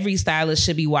 that every stylist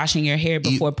should be washing your hair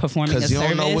before performing a service. Because you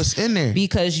don't know what's in there.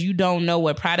 Because you don't know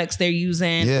what products they're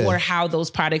using or how those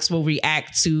products will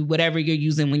react to whatever you're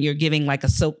using when you're giving like a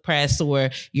silk press or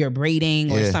you're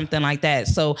braiding or something like that.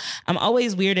 So I'm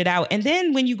always weirded out. And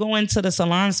then when you go into the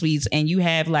salon suites and you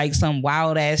have like some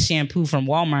wild ass shampoo from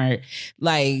Walmart,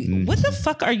 like what the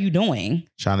fuck are you doing?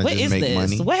 Trying to just make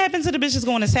money. What happens to the bitches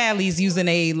going to Sally's using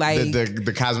a like they're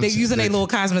using a little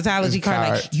cosmetology card?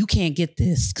 Like, you can't get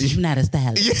this because you're not a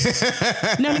stylist.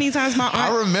 You know how many times my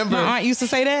aunt used to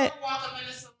say that? Walk up in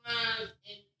the salon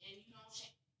and you know,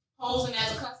 posing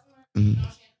as a customer. You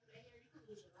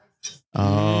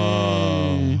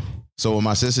know, so what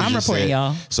my sister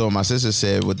y'all. So what my sister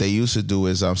said, what they used to do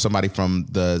is somebody from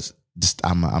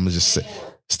I'm gonna just say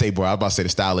State Board. I was about to say the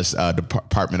stylist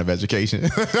Department of Education.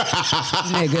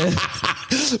 Nigga.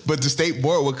 But the State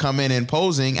Board would come in and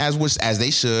posing as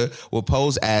they should, will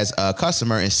pose as a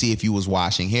customer and see if you was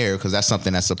washing hair, because that's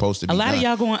something that's supposed to be a lot done. of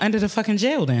y'all going under the fucking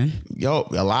jail then. Yo,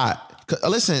 a lot.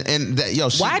 Listen, and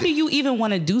why do you even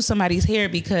want to do somebody's hair?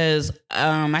 Because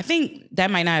I think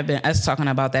that might not have been us talking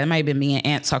about that. It might have been me and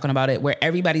Aunt talking about it, where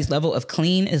everybody's level of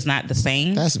clean is not the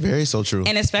same. That's very so true.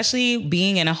 And especially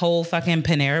being in a whole fucking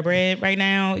Panera Bread right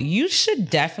now, you should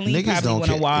definitely probably want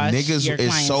to wash niggas your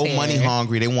is so hair. money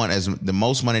hungry. They want the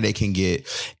most money they can get,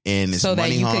 and it's so that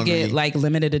money you hungry. could get like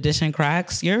limited edition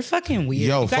Crocs. You're fucking weird.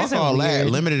 Yo, you fuck all that.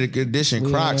 Limited edition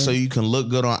Crocs, so you can look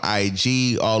good on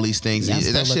IG. All these things.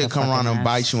 That shit come around and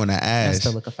bite you in the ass. That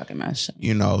still look a fucking mess.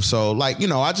 You know, so like, you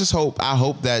know, I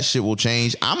hope that shit will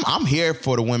change. I'm here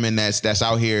for the women that's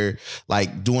out here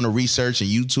like doing the research and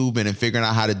YouTubing and figuring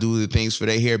out how to do the things for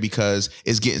their hair, because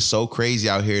it's getting so crazy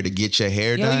out here to get your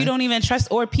hair done. You don't even trust,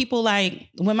 or people like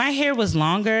when my hair was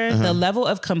longer, the level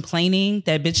of complaining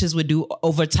that bitches would do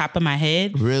over top of my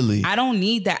head. Really? I don't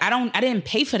need that. I didn't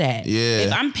pay for that. Yeah.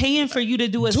 If I'm paying for you to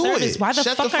do a service, why the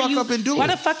fuck are you? Why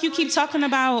the fuck you keep talking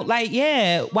about like,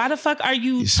 why the fuck are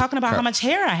you talking about how much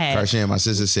hair I had? Karshan, my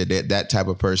sister said that type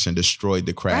of person destroyed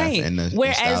the craft. Right. And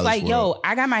whereas like, world.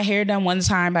 I got my hair done one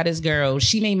time by this girl.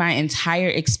 She made my entire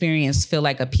experience feel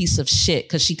like a piece of shit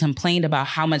because she complained about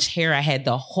how much hair I had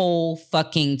the whole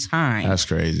fucking time. That's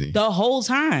crazy. The whole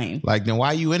time. Like, then why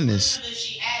are you in this?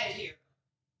 She added hair.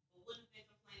 Wouldn't they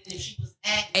complain if she was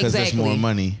because there's more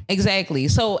money. Exactly.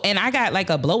 So, and I got like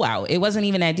a blowout. It wasn't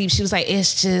even that deep. She was like,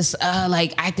 it's just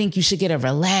like, I think you should get a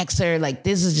relaxer. Like,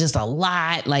 this is just a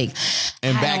lot. Like,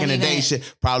 and back in the day,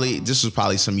 this was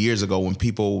probably some years ago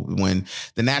when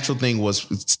the natural thing was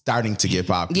starting to get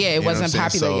popular. Yeah, it wasn't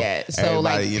popular yet. So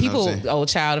like people, oh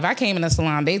child, if I came in a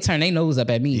salon, they turn their nose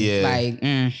up at me. Yeah.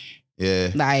 Like,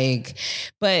 yeah. Like,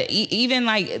 but even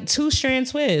like 2-strand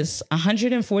twists,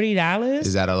 $140.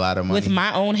 Is that a lot of money? With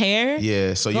my own hair?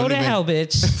 Yeah. So go to hell,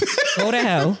 bitch. Go to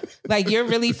hell. Like, you're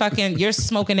really you're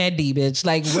smoking that D, bitch.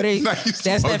 Like, what are you? That's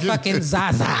that fucking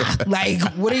Zaza. Like,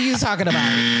 what are you talking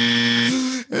about?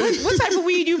 What type of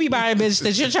weed you be buying, bitch,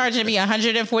 that you're charging me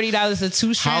 $140 to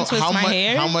 2 strands twist my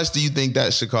hair? How much do you think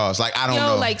that should cost? Like, I don't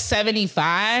know. Like $75.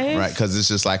 Right, because it's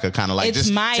just like a kind of like, it's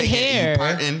just my hair.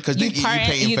 Because you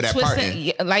paying for that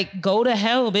parting. Like, go to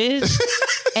hell, bitch.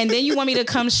 And then you want me to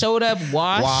come showed up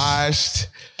washed.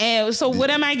 And so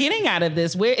what am I getting out of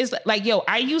this? Where is like, yo,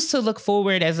 I used to look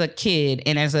forward as a kid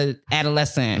and as an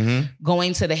adolescent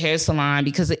going to the hair salon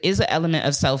because it is an element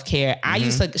of self-care. I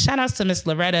used to, shout outs to Miss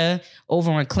Loretta over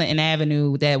on Clinton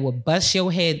Avenue that would bust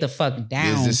your head the fuck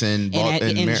down. Is this in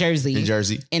Jersey? In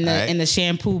Jersey. In the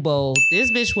shampoo bowl.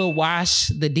 This bitch will wash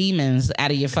the demons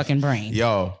out of your fucking brain.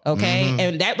 Yo. Okay?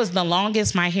 And that was the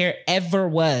longest my hair ever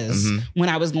was when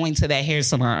I was going to that hair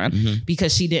salon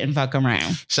because she didn't fuck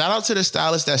around. Shout out to the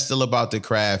stylist that's still about the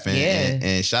craft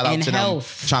and shout out to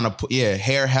health. Them trying to put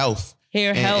hair health.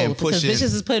 Hair health, because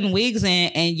bitches is putting wigs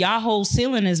in and y'all whole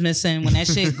ceiling is missing when that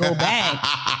shit go back.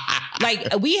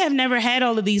 Like, we have never had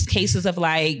all of these cases of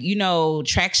like, you know,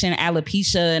 traction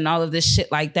alopecia and all of this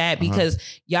shit like that because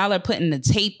y'all are putting the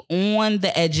tape on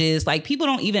the edges. Like, people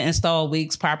don't even install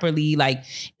wigs properly. Like,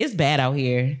 it's bad out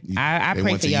here. I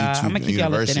pray for y'all. I'm gonna keep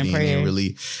y'all lifted in prayer. And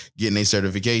really getting their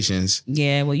certifications.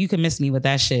 Yeah, well, you can miss me with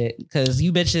that shit because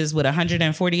you bitches with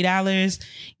 $140,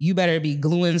 you better be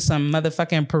gluing some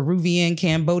motherfucking Peruvian,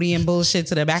 Cambodian bullshit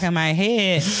to the back of my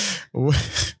head.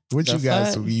 What you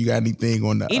got? So you got anything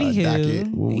on the docket?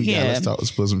 What we got?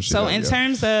 Let's put some shit. So in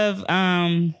terms of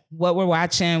what we're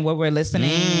watching, what we're listening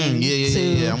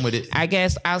to, I'm with it. I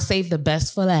guess I'll save the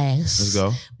best for last. Let's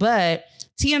go. But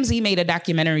TMZ made a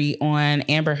documentary on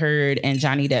Amber Heard and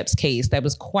Johnny Depp's case that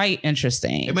was quite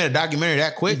interesting. They made a documentary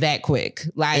that quick? That quick.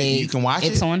 Like, hey, you can watch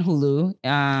it? It's on Hulu. Yo,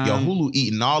 Hulu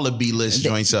eating all the B-list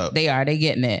joints up. They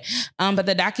getting it. But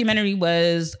the documentary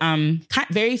was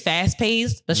very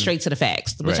fast-paced, but straight to the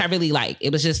facts, which I really like.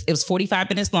 It was 45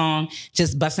 minutes long,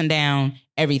 just busting down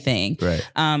everything. Right.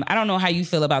 I don't know how you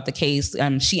feel about the case.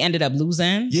 She ended up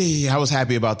losing. Yeah, I was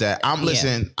happy about that.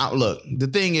 Look, the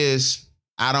thing is,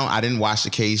 I didn't watch the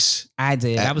case. I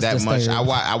did. I was that much.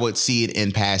 I would see it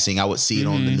in passing. I would see it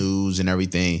on the news and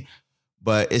everything.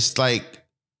 But it's like,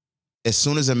 as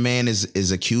soon as a man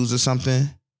is accused of something,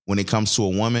 when it comes to a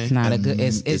woman, it's not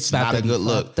a good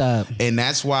look. Up. And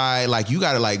that's why, like, you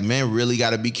gotta, like, men really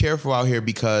gotta be careful out here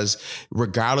because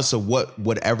regardless of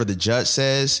whatever the judge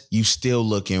says, you still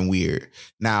looking weird.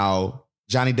 Now,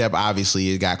 Johnny Depp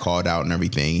obviously got called out and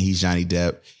everything. He's Johnny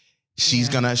Depp. She's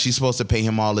supposed to pay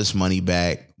him all this money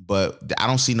back, but I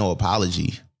don't see no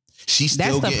apology. That's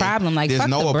the problem. Like, there's fuck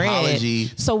no the bread. Apology.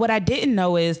 So what I didn't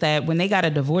know is that when they got a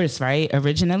divorce, right,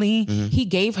 originally, he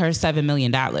gave her $7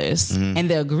 million. And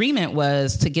the agreement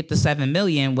was to get the $7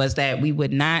 million was that we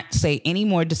would not say any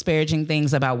more disparaging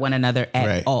things about one another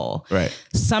at all. Right.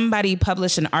 Somebody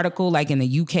published an article like in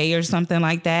the UK or something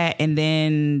like that. And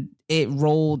then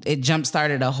it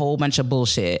jump-started a whole bunch of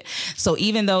bullshit. So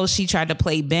even though she tried to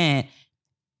play bent,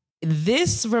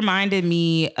 this reminded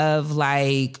me of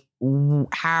like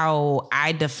how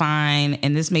I define,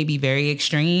 and this may be very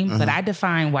extreme, but I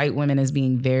define white women as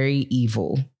being very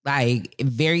evil, like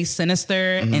very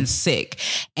sinister and sick.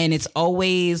 And it's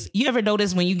always, you ever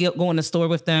notice when you go in the store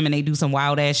with them and they do some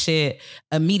wild ass shit,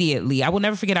 immediately, I will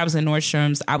never forget, I was in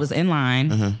Nordstrom's, I was in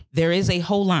line. There is a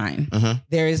whole line.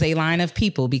 There is a line of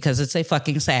people because it's a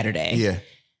fucking Saturday. Yeah.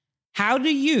 How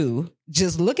do you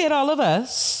just look at all of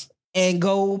us and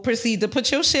go proceed to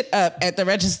put your shit up at the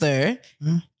register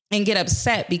and get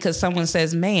upset because someone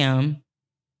says, ma'am,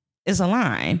 it's a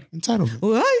line? Entitlement.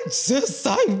 Well, I'm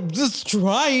just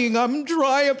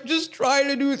trying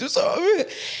to do this.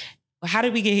 How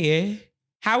did we get here?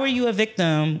 How are you a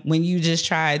victim when you just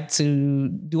tried to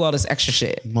do all this extra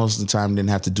shit? Most of the time, didn't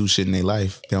have to do shit in their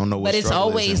life. They don't know what. But it's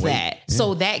always that. Yeah.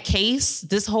 So that case,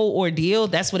 this whole ordeal,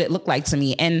 that's what it looked like to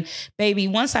me. And baby,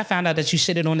 once I found out that you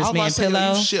shitted on this man's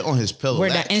pillow, you shit on his pillow,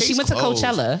 and she went to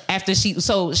Coachella after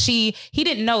he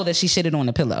didn't know that she shitted on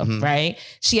the pillow, right?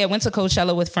 She had went to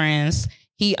Coachella with friends.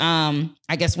 He,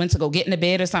 I guess, went to go get in the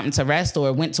bed or something to rest,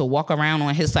 or went to walk around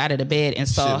on his side of the bed and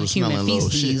saw human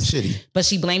feces. But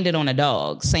she blamed it on a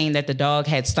dog, saying that the dog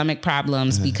had stomach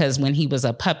problems because when he was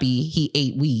a puppy, he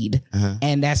ate weed.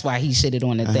 And that's why he shitted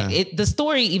on the thing. The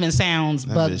story even sounds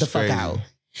bugged the fuck out.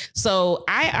 So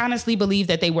I honestly believe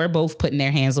that they were both putting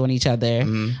their hands on each other.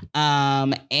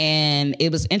 And it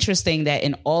was interesting that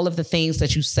in all of the things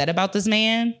that you said about this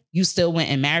man, you still went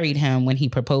and married him when he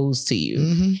proposed to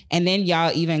you. And then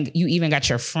you even got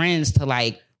your friends to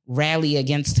like rally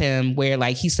against him, where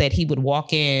like he said he would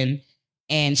walk in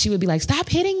and she would be like, stop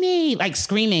hitting me, like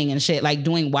screaming and shit, like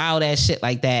doing wild ass shit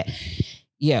like that.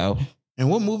 Yo, And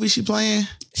what movie she playing?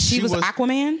 She was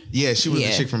Aquaman. Yeah, she was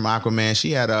the chick from Aquaman.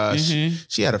 She had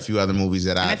she had a few other movies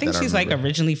that I think she's like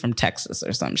originally from Texas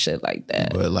or some shit like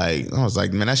that. But like I was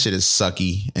like, man, that shit is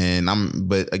sucky. And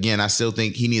but again, I still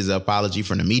think he needs an apology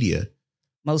from the media.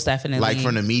 Most definitely. Like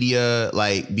from the media,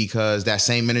 like because that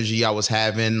same energy I was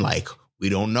having, like we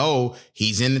don't know,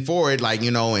 he's in for it, like, you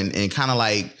know, and kind of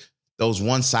like those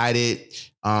one-sided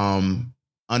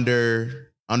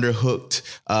underhooked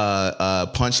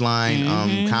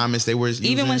punchline comments they were using.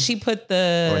 Even when she put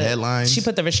the headlines, she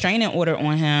put the restraining order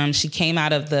on him. She came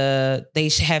out of they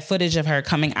had footage of her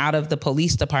coming out of the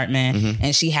police department,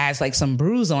 and she has like some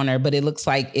bruise on her, but it looks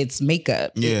like it's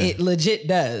makeup. It legit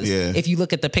does. If you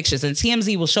look at the pictures, and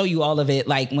TMZ will show you all of it,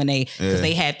 like when because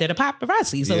they had the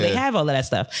paparazzi, so they have all of that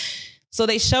stuff. So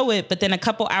they show it, but then a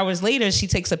couple hours later, she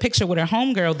takes a picture with her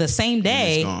homegirl the same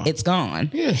day. It's gone.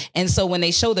 Yeah. And so when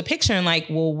they show the picture and like,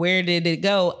 well, where did it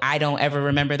go? I don't ever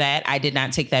remember that. I did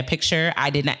not take that picture. I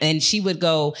did not. And she would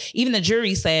go, even the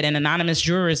jury said, an anonymous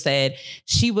juror said,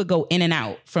 she would go in and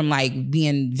out from like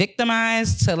being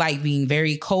victimized to like being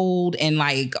very cold and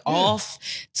like off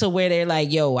to where they're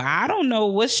like, yo, I don't know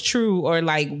what's true or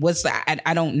like what's,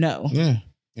 I don't know. Yeah.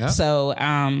 Yeah. So,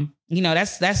 you know,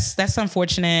 that's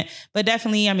unfortunate, but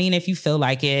definitely, I mean, if you feel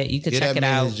like it, you could check it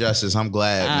out. Justice. I'm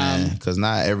glad, man, because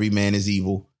not every man is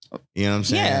evil. You know what I'm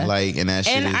saying? Yeah. Like, and that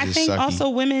shit is just I think sucky. also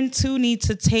women too need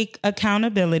to take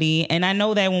accountability. And I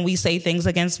know that when we say things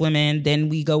against women, then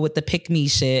we go with the pick me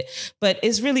shit, but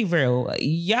it's really real.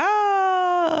 Because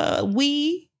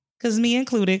me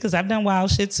included, because I've done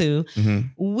wild shit too.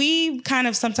 We kind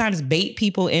of sometimes bait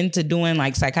people into doing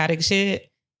like psychotic shit,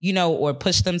 you know, or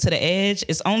push them to the edge.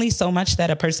 It's only so much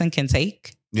that a person can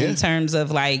take in terms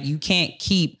of like, you can't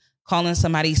keep calling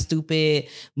somebody stupid,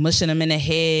 mushing them in the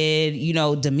head, you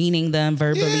know, demeaning them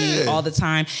verbally all the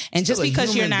time. And just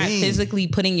because you're not physically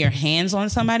putting your hands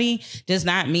on somebody does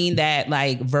not mean that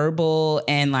like verbal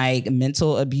and like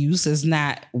mental abuse is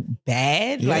not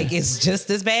bad. Like it's just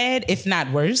as bad, if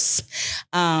not worse.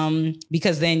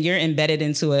 Because then you're embedded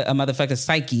into a motherfucker's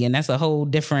psyche, and that's a whole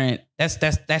different, that's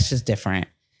just different.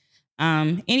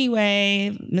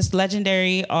 Anyway, Miss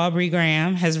Legendary Aubrey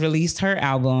Graham has released her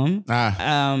album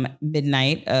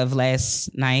midnight of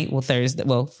last night.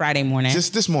 Friday morning.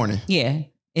 Just this morning. Yeah.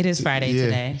 It is Friday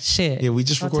today. Shit. Yeah, we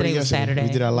just recorded yesterday. Saturday. We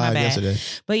did our live yesterday.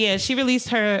 But yeah, she released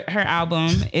her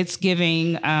album. It's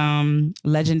giving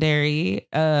legendary.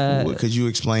 Could you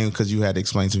explain, because you had to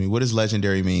explain to me, what does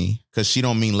legendary mean? Because she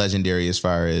don't mean legendary as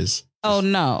far as... Oh,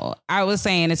 no. I was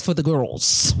saying it's for the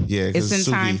girls. Yeah. It's in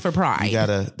time for Pride.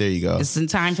 There you go. It's in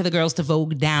time for the girls to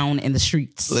vogue down in the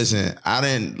streets. Listen, I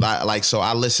didn't so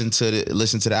I listened to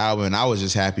the album, and I was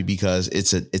just happy because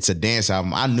it's a dance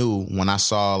album. I knew when I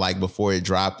saw, like, before it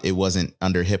dropped, it wasn't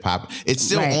under hip hop. It's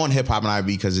still on Hip Hop and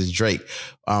R&B because it's Drake,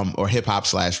 or hip hop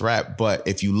 / rap. But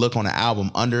if you look on the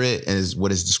album, under it is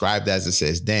what is described as, it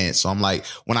says dance. So I'm like,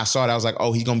 when I saw it, I was like,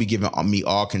 oh, he's gonna be giving me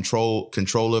all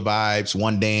controller vibes,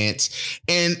 one dance.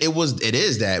 And it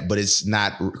is that, but it's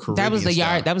not Caribbean That was the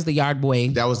style. That was the Yard Boy.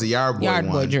 That was the Yard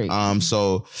Boy Drake.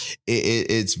 So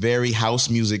it's very house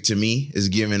music to me. It's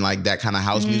giving like that kind of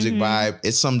house music vibe.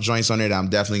 It's some joints on there that I'm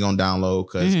definitely gonna download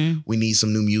because we need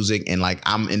some new music. And like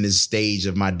I'm in this stage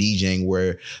of my DJing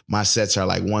where my sets are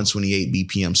like 128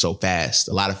 BPM, so fast,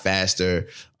 a lot of faster.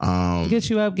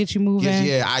 Get you up, get you moving.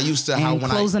 I used to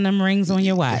closing them rings on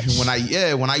your watch. When I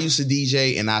used to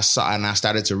DJ and I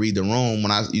started to read the room.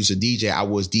 When I used to DJ, I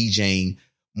was DJing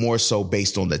more so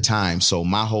based on the time. So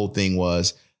my whole thing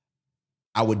was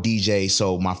I would DJ.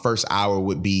 So my first hour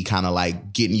would be kind of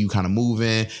like getting you kind of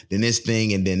moving, then this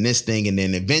thing, and then this thing. And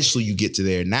then eventually you get to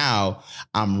there. Now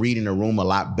I'm reading the room a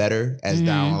lot better as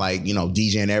down, like, you know,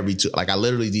 DJing I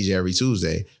literally DJ every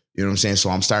Tuesday. You know what I'm saying? So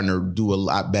I'm starting to do a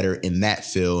lot better in that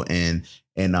field and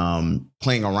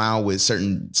playing around with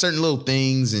certain little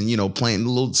things and, you know, playing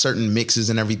little certain mixes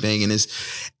and everything. And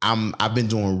I've been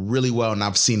doing really well, and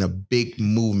I've seen a big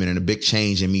movement and a big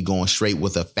change in me going straight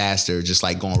with a faster, just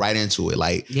like going right into it,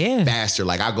 like faster.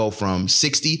 Like I go from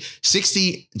 60,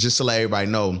 just to let everybody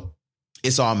know,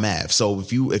 it's all math. So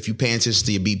if you pay attention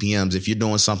to your BPMs, if you're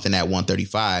doing something at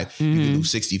 135, you can do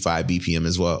 65 BPM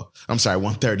as well. I'm sorry,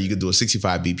 130, you can do a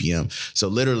 65 BPM. So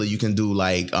literally you can do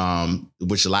like,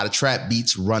 which a lot of trap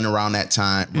beats run around that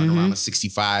time, run around a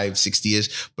 65,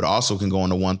 60-ish, but also can go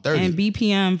into 130. And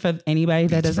BPM, for anybody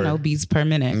that doesn't know, beats per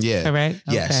minute. Yeah. Correct?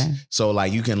 Yes. Okay. So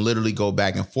like you can literally go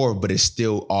back and forth, but it's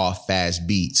still all fast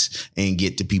beats and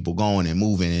get the people going and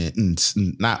moving and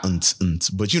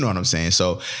but you know what I'm saying?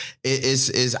 So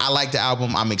I like the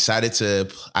album. I'm excited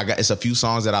it's a few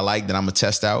songs that I like that I'm gonna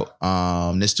test out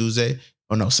this Tuesday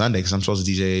Oh no, Sunday, because I'm supposed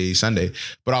to DJ Sunday,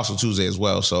 but also Tuesday as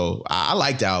well. So I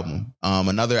like the album.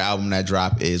 Another album that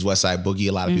dropped is Westside Boogie.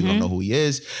 A lot of people don't know who he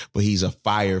is, but he's a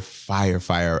fire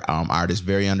artist,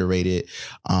 very underrated.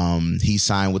 He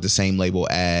signed with the same label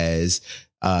as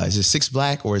is it Six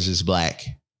Black or is this Black?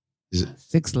 Is it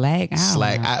Six Black?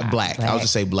 Black. I'll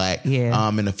just say Black. Yeah.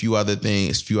 And a few other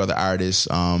things, a few other artists.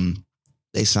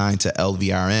 They signed to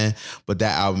LVRN, but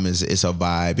that album it's a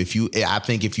vibe. I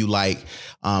think if you like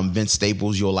Vince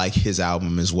Staples, you'll like his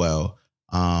album as well.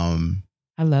 I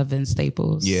love Vince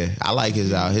Staples. Yeah, I like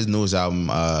his newest album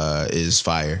is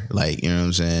fire. Like, you know what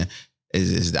I'm saying?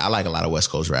 I like a lot of West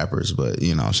Coast rappers, but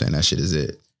you know what I'm saying, that shit is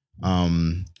it.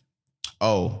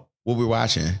 What we're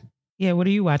watching? Yeah, what are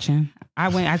you watching?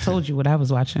 I told you what I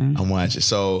was watching. I'm watching.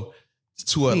 So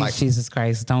Please, Jesus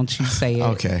Christ, don't you say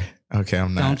it. Okay,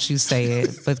 I'm not. Don't you say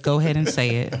it, but go ahead and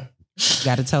say it. You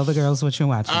got to tell the girls what you're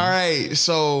watching. All right,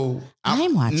 so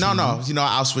I'm watching. No, you know,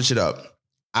 I'll switch it up.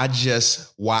 I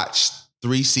just watched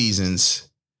 3 seasons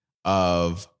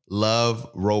of Love,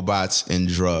 Robots, and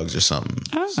Drugs or something.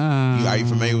 Are you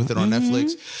familiar with it on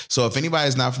Netflix? So if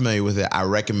anybody's not familiar with it, I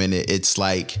recommend it. It's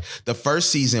like the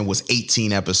first season was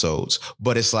 18 episodes,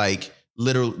 but it's like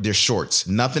literally they're shorts.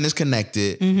 Nothing is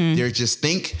connected. They're just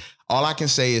all I can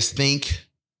say is think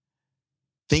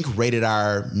Rated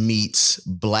R meets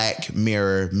Black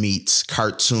Mirror meets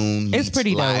cartoon meets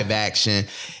pretty live dope. action.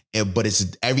 But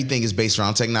everything is based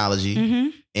around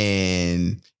technology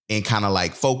and kind of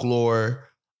like folklore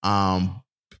and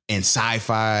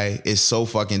sci-fi. Is so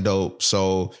fucking dope.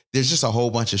 So there's just a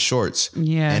whole bunch of shorts.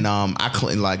 Yeah. And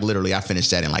I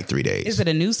finished that in like 3 days. Is it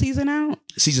a new season out?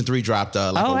 Season 3 dropped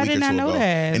like a week I did or not two know ago.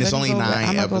 that. And it's only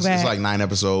 9 episodes. It's like 9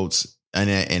 episodes.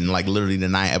 And like literally the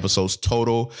 9 episodes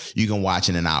total, you can watch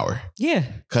in an hour. Yeah.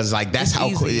 Cause like that's how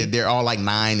easy. They're all like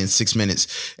 9 and 6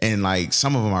 minutes. And like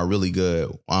some of them are really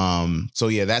good. So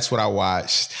yeah, that's what I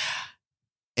watched.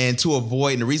 And to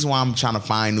avoid, and the reason why I'm trying to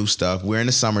find new stuff, we're in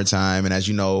the summertime. And as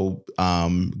you know,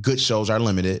 good shows are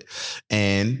limited.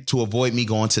 And to avoid me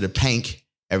going to the Pank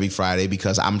every Friday,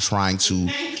 because I'm trying to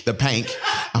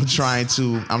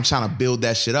build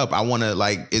that shit up. I want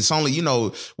to it's only, you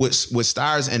know, with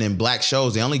Stars and in Black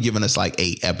shows, they only giving us like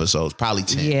 8 episodes, probably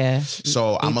 10. Yeah.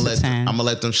 So I'm gonna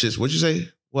let them shits. What'd you say?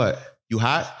 What? You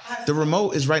hot? The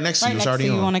remote is right next to you. It's already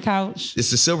on the couch.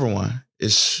 It's the silver one.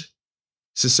 It's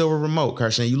a silver remote,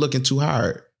 Carson. You looking too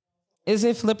hard. Is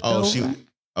it flipped over?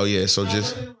 Oh yeah. So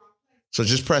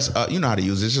just press. You know how to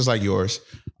use it. It's just like yours.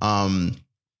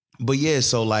 But yeah,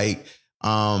 so like,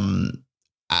 to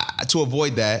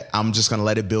avoid that, I'm just gonna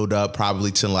let it build up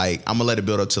probably to like, I'm gonna let it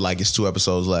build up to like it's 2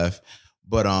 episodes left.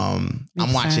 But I'm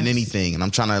watching anything and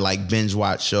I'm trying to like binge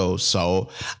watch shows. So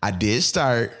I did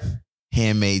start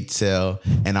Handmaid's Tale,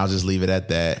 and I'll just leave it at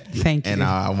that. Thank you. And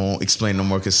I won't explain no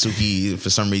more because Suki,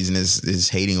 for some reason, is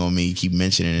hating on me. Keep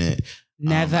mentioning it.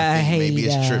 Never hate. Maybe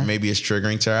it's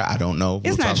triggering to her. I don't know.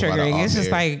 It's not triggering. It's just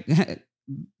like.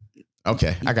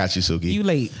 Okay, I got you, Suki. You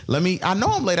late. I know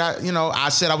I'm late. I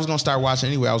said I was going to start watching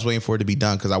anyway. I was waiting for it to be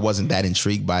done because I wasn't that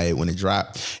intrigued by it when it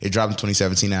dropped. It dropped in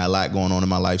 2017. I had a lot going on in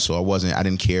my life, so I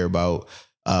didn't care about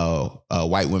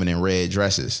white women in red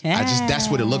dresses. That's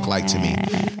what it looked like to me.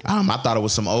 I thought it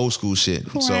was some old school shit.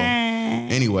 So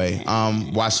anyway,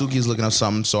 Wasuki is looking up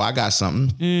something, so I got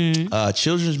something.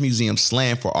 Children's Museum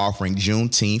slammed for offering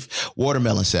Juneteenth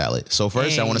watermelon salad. So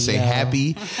first, I want to say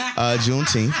happy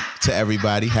Juneteenth to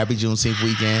everybody. Happy Juneteenth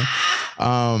weekend.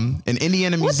 An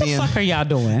Indiana museum. What the fuck are y'all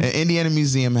doing? An Indiana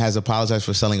museum has apologized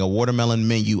for selling a watermelon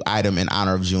menu item in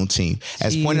honor of Juneteenth.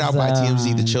 As pointed out by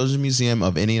TMZ, the Children's Museum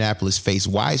of Indianapolis faced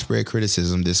widespread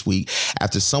criticism this week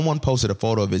after someone posted a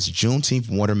photo of its Juneteenth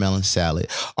watermelon salad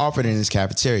offered in its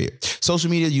cafeteria.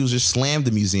 Social media users slammed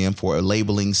the museum for a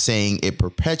labeling, saying it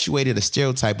perpetuated a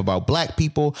stereotype about Black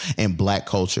people and Black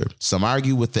culture. Some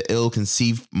argue with the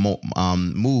ill-conceived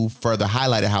move further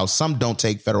highlighted how some don't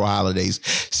take federal holidays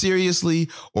seriously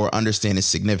or understand its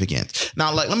significance.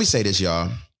 Now, let me say this,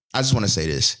 y'all. I just want to say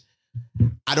this.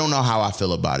 I don't know how I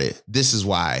feel about it. This is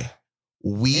why.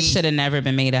 It should have never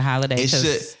been made a holiday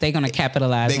because they're going to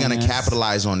capitalize on it. They're going to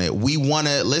capitalize on it. We want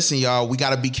to, listen, y'all, we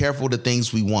got to be careful of the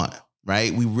things we want,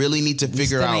 right? We really need to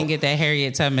figure out. We ain't get that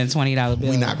Harriet Tubman $20 bill.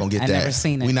 We're not going to get that. I never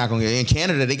seen it. We're not going to get it. In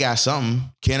Canada, they got something.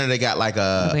 Canada got like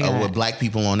with Black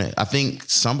people on it. I think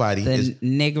somebody. The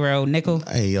Negro nickel.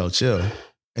 Hey, yo, chill.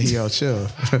 Chill.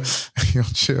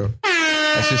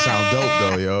 That shit sound dope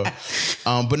though, yo.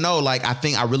 But no,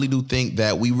 I really do think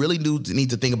that we really do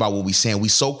need to think about what we're saying. We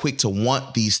so quick to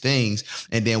want these things,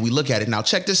 and then we look at it. Now,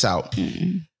 check this out.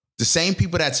 The same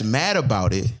people that's mad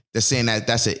about it, that's saying that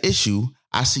that's an issue.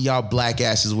 I see y'all Black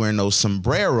asses wearing those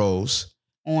sombreros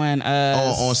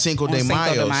on Cinco de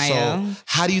Mayo. So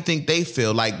how do you think they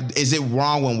feel? Like, is it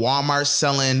wrong when Walmart's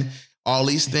selling all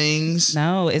these things?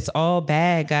 No, it's all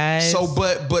bad, guys. So,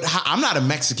 but I'm not a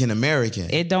Mexican American.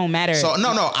 It don't matter. So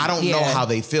no, I don't know how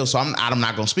they feel. So I'm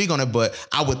not gonna speak on it. But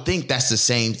I would think that's the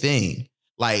same thing.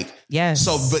 Like, yes.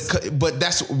 So, but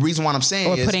that's the reason why I'm saying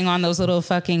or putting on those little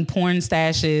fucking porn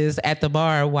stashes at the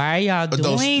bar. Why are y'all doing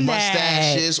those that?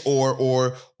 Mustaches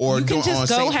or you can just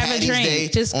go have a drink. Day,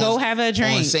 just go have a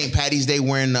drink on St. Patty's Day,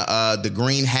 wearing the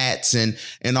green hats and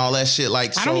all that shit.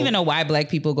 Like, I don't even know why black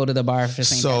people go to the bar for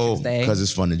St. Patrick's Day. Because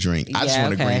it's fun to drink. I just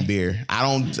want a green beer. I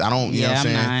don't. You know what I'm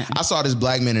saying? Not. I saw this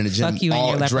black man in the gym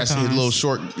all dressed in his little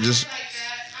short, just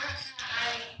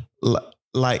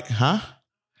like, huh?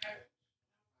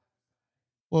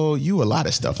 Well, you a lot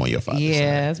of stuff on your father's side.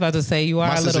 I was about to say you are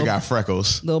My a sister little got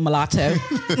freckles. Little mulatto.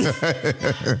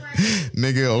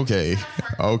 Nigga,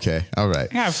 okay. All right.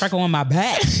 I got a freckle on my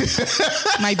back.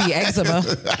 Might be eczema.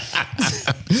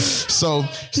 So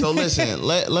listen,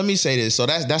 let me say this. So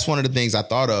that's one of the things I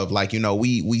thought of. Like, you know,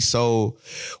 we're so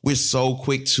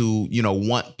quick to, you know,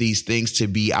 want these things to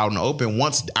be out in the open.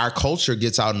 Once our culture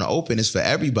gets out in the open, it's for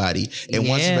everybody. And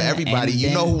once it's for everybody, you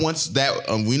know, once that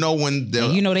we know when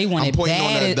you know they want it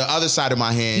bad. The other side of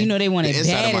my hand. You know they want it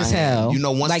bad as hell. You know,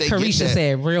 once like they Carisha get that,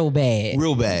 said, real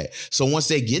bad. So once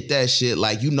they get that shit,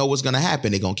 like, you know what's gonna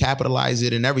happen. They're gonna capitalize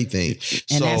it and everything.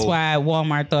 And that's why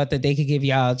Walmart thought that they could give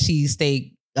y'all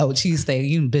cheesesteak. Oh, cheesesteak.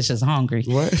 You bitches hungry.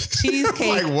 What?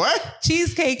 Cheesecake. Like what?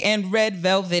 Cheesecake and red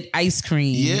velvet ice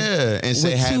cream. Yeah. And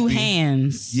say with two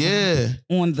hands. Yeah.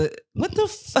 On the, what the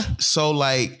fuck? So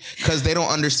like, because they don't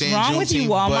understand. What's wrong with you,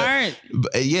 Walmart?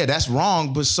 But yeah, that's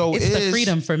wrong. But so it's the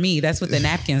freedom for me. That's what the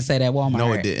napkin said at Walmart.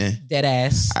 No, it didn't. Dead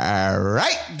ass. All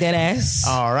right. Dead ass.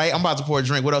 All right. I'm about to pour a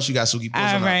drink. What else you got, Suki?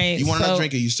 All right. You want another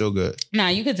drink or you still good? Nah,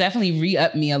 you could definitely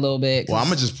re-up me a little bit. Well, I'm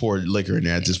going to just pour liquor in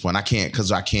there at this point. I can't.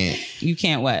 You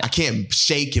can't what? I can't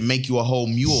shake and make you a whole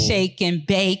mule. Shake and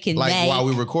bake and like bake. While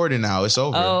we're recording now. It's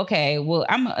over. Oh, okay. Well,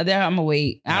 I'm gonna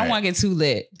wait. I don't want to get too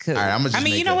lit. All right, I'm gonna just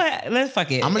you know what? Let's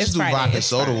fuck it. I'm gonna just do vodka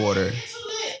soda water.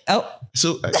 Oh.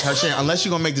 So unless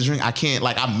you're gonna make the drink, I can't.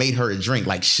 Like, I made her a drink,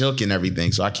 like shook and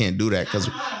everything, so I can't do that because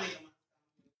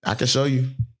I can show you.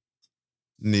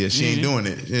 Yeah, she ain't doing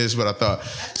it. That's what I thought.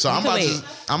 So I'm about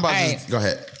to go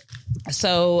ahead.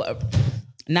 So,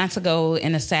 not to go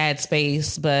in a sad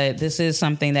space, but this is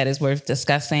something that is worth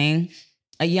discussing.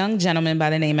 A young gentleman by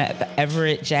the name of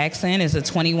Everett Jackson is a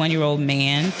 21-year-old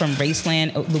man from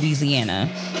Raceland,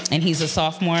 Louisiana, and he's a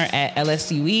sophomore at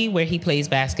LSUE where he plays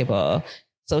basketball.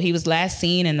 So he was last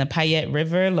seen in the Payette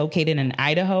River, located in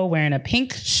Idaho, wearing a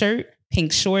pink shirt,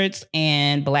 pink shorts,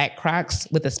 and black Crocs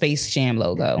with a Space Jam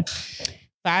logo.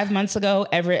 5 months ago,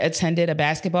 Everett attended a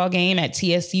basketball game at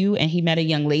TSU, and he met a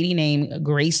young lady named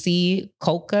Gracie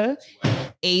Kolka,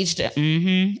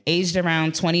 aged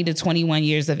around 20 to 21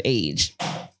 years of age.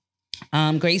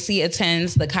 Gracie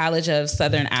attends the College of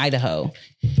Southern Idaho.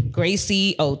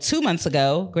 2 months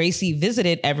ago, Gracie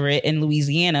visited Everett in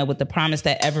Louisiana with the promise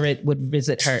that Everett would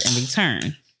visit her in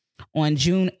return. On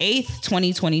June 8th,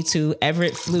 2022,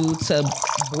 Everett flew to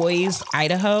Boise,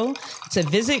 Idaho to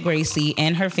visit Gracie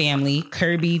and her family,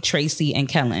 Kirby, Tracy, and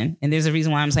Kellen. And there's a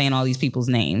reason why I'm saying all these people's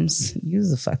names.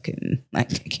 Use a fucking, I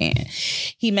can't.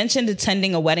 He mentioned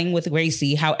attending a wedding with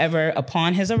Gracie. However,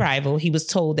 upon his arrival, he was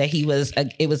told that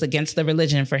it was against the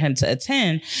religion for him to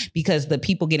attend because the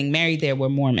people getting married there were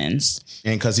Mormons.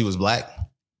 And because he was black?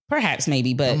 Perhaps,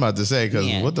 maybe, but... I'm about to say,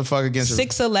 because what the fuck against...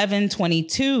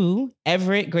 6/11/22,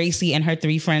 Everett, Gracie, and her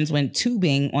three friends went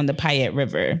tubing on the Payette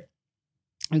River.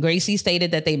 Gracie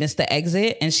stated that they missed the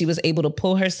exit, and she was able to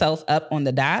pull herself up on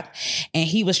the dock, and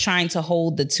he was trying to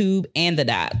hold the tube and the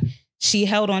dock. She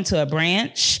held onto a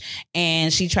branch,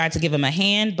 and she tried to give him a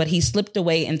hand, but he slipped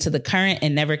away into the current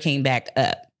and never came back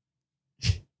up.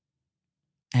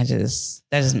 That just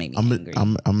made me angry.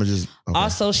 I'm gonna just. Okay.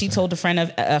 Also, she told a friend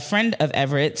of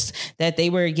Everett's that they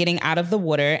were getting out of the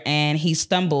water and he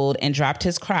stumbled and dropped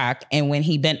his Croc. And when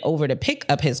he bent over to pick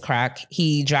up his Croc,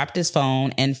 he dropped his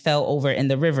phone and fell over in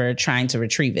the river trying to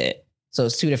retrieve it. So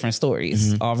it's two different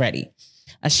stories already.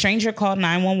 A stranger called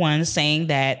 911 saying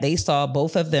that they saw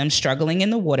both of them struggling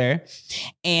in the water,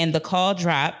 and the call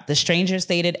dropped. The stranger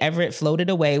stated Everett floated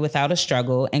away without a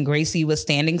struggle and Gracie was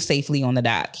standing safely on the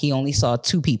dock. He only saw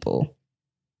two people.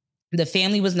 The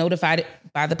family was notified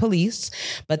by the police,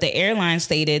 but the airline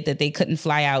stated that they couldn't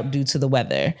fly out due to the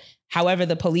weather. However,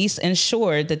 the police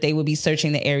ensured that they would be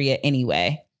searching the area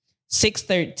anyway.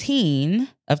 6/13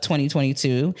 of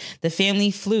 2022, the family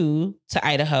flew to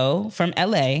Idaho from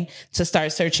LA to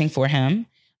start searching for him.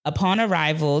 Upon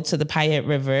arrival to the Payette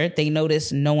River, they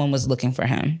noticed no one was looking for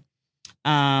him.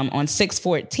 On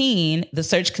 6/14, the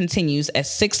search continues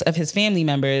as 6 of his family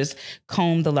members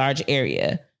comb the large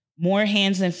area. More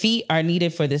hands and feet are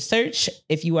needed for this search.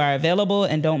 If you are available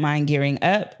and don't mind gearing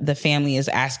up, the family is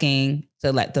asking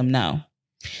to let them know.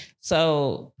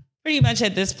 So pretty much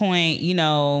at this point, you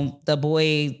know, the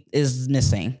boy is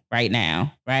missing right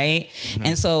now, right? Mm-hmm.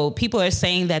 And so people are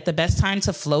saying that the best time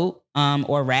to float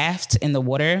or raft in the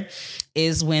water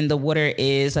is when the water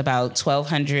is about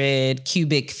 1,200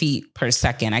 cubic feet per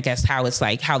second. I guess how it's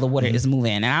like how the water is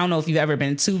moving. And I don't know if you've ever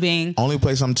been tubing. Only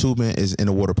place I'm tubing is in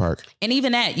a water park. And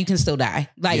even that, you can still die.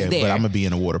 Like yeah, there. But I'm going to be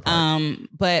in a water park.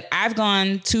 But I've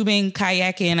gone tubing,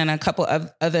 kayaking, and a couple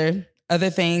of other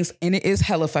things, and it is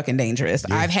hella fucking dangerous.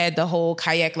 Yeah. I've had the whole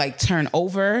kayak like turn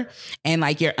over and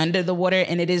like you're under the water,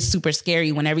 and it is super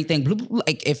scary when everything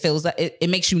like it feels like it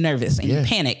makes you nervous and you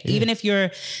panic. Yeah. Even if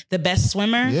you're the best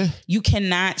swimmer, you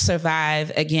cannot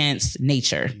survive against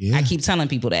nature. Yeah. I keep telling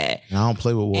people that. I don't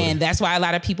play with water. And that's why a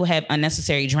lot of people have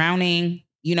unnecessary drowning.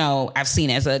 You know, I've seen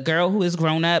as a girl who has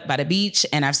grown up by the beach,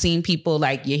 and I've seen people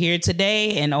like, you're here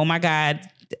today and oh my God,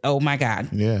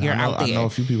 yeah, you're out there. I know a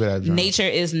few people that drown. Nature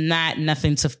is not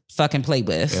nothing to fucking play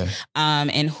with. Yeah.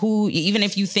 And who, even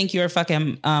if you think you're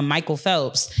fucking Michael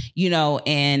Phelps, you know,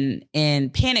 in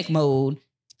panic mode,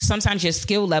 sometimes your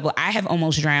skill level, I have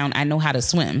almost drowned. I know how to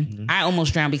swim. Mm-hmm. I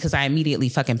almost drowned because I immediately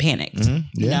fucking panicked,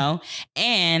 you know?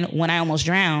 And when I almost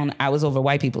drowned, I was over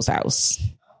white people's house.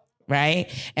 Right.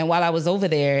 And while I was over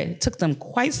there, it took them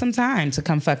quite some time to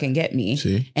come fucking get me.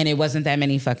 See? And it wasn't that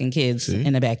many fucking kids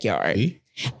in the backyard. See?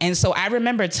 And so I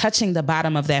remember touching the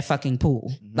bottom of that fucking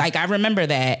pool. Mm-hmm. Like, I remember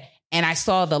that. And I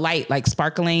saw the light like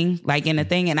sparkling like in a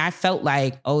thing. And I felt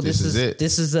like, oh, this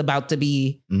is about to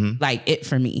be like it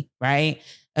for me. Right.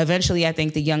 Eventually, I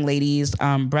think the young lady's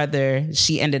brother,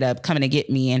 she ended up coming to get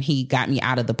me and he got me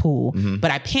out of the pool. Mm-hmm.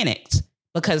 But I panicked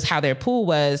because how their pool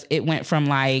was, it went from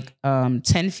like 10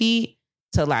 feet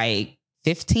to like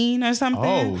 15 or something.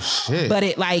 Oh shit! But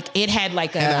it had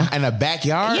like a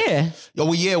backyard. Yeah. Oh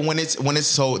well, yeah. When it's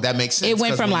so that makes sense. It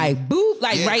went from like boop,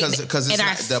 like right, because and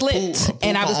I slipped,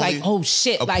 and I was like, oh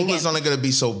shit! A like pool is only going to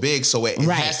be so big, so it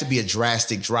has to be a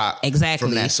drastic drop. Exactly.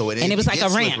 From that, so and it was like a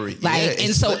ramp, slippery. like,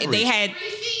 and so slippery.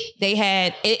 They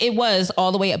had it was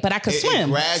all the way up, but I could swim.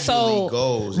 It gradually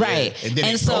goes right, and then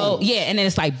and then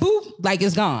it's like boop, like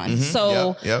it's gone. Mm-hmm.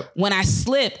 So when I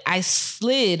slipped, I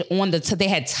slid on they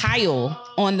had tile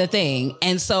on the thing,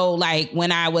 and so like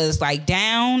when I was like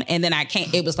down, and then I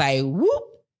can't. It was like whoop.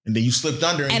 And then you slipped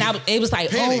under, and it was like,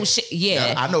 panicked. Oh shit,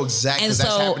 yeah. I know exactly. And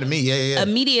that's happened to me. Yeah.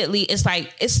 Immediately, it's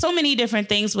like it's so many different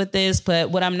things with this, but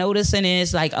what I'm noticing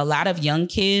is like a lot of young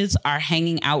kids are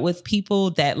hanging out with people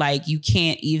that like you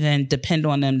can't even depend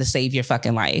on them to save your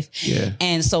fucking life. Yeah.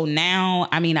 And so now,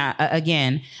 I mean,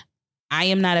 I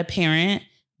am not a parent,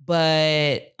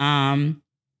 but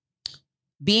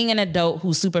being an adult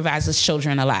who supervises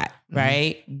children a lot,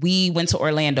 right? We went to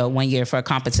Orlando one year for a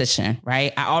competition,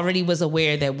 right? I already was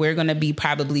aware that we're going to be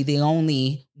probably the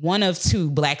only one of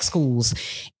 2 Black schools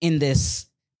in this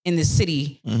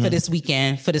city for this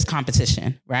weekend, for this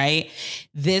competition, right?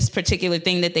 This particular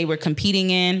thing that they were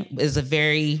competing in is a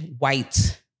very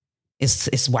white.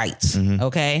 It's white.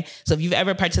 Okay. So if you've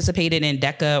ever participated in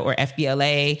DECA or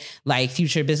FBLA, like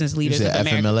Future Business Leaders of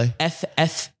America,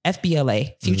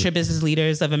 FBLA, Future Business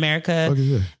Leaders of America. What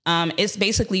is it? It's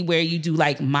basically where you do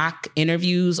like mock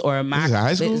interviews or mock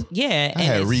high school. Yeah. I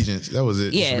had Regents. That was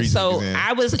it. Yeah. So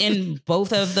I was in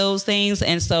both of those things.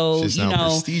 And so, you know,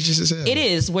 prestigious as hell. It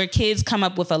is where kids come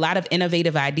up with a lot of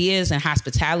innovative ideas in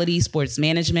hospitality, sports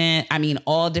management. I mean,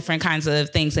 all different kinds of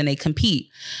things, and they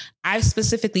compete. I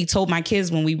specifically told my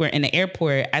kids when we were in the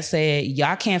airport, I said,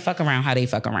 y'all can't fuck around how they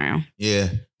fuck around. Yeah.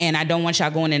 And I don't want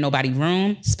y'all going in nobody's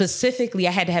room. Specifically,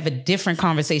 I had to have a different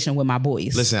conversation with my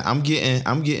boys. Listen, I'm getting,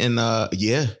 I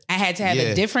had to have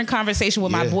a different conversation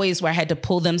with my boys where I had to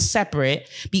pull them separate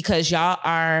because y'all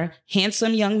are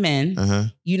handsome young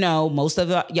men. You know, most of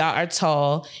y'all are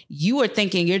tall. You are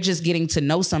thinking you're just getting to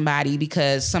know somebody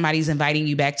because somebody's inviting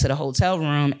you back to the hotel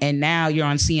room, and now you're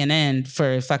on CNN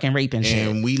for fucking rape and shit.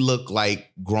 And we look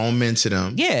like grown men to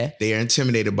them. Yeah. They are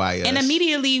intimidated by us. And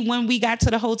immediately when we got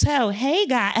to the hotel, hey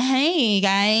guys,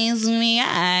 we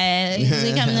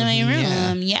come to my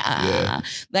room. Yeah.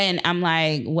 Then I'm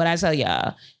like, what I tell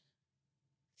y'all?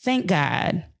 Thank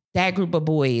God that group of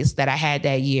boys that I had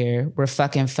that year were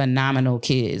fucking phenomenal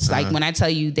kids. Like when I tell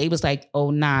you, they was like,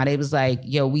 oh nah, they was like,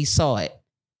 yo, we saw it.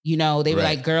 You know, they were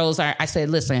like, girls are, I said,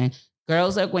 listen,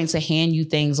 Girls are going to hand you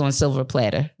things on silver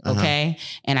platter, okay?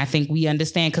 And I think we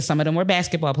understand because some of them were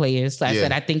basketball players. So I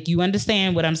said, I think you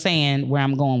understand what I'm saying, where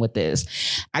I'm going with this.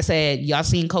 I said, y'all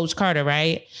seen Coach Carter,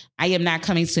 right? I am not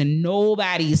coming to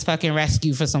nobody's fucking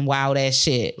rescue for some wild ass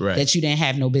shit that you didn't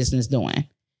have no business doing.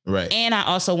 Right. And I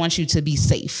also want you to be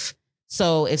safe.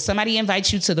 So if somebody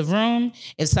invites you to the room,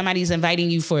 if somebody's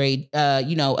inviting you for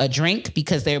a drink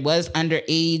because there was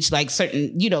underage, like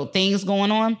certain, things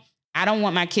going on, I don't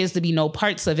want my kids to be no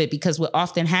parts of it, because what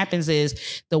often happens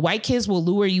is the white kids will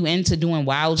lure you into doing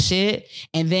wild shit.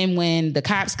 And then when the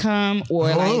cops come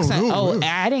or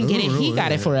I didn't get it. He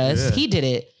got it for us. Yeah. He did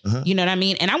it. You know what I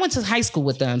mean? And I went to high school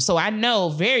with them. So I know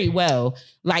very well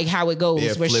like how it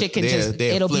goes where shit can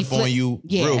it'll be flip on you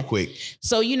real quick.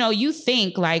 So, you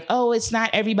think like, oh, it's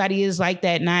not everybody is like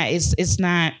that. Nah, it's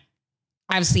not.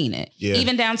 I've seen it. Yeah.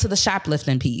 Even down to the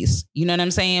shoplifting piece. You know what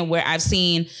I'm saying? Where I've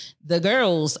seen the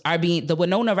girls the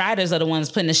Winona Riders are the ones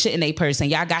putting the shit in their purse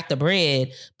and y'all got the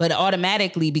bread. But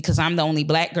automatically, because I'm the only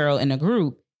black girl in the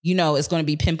group, it's going to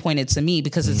be pinpointed to me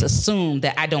because it's assumed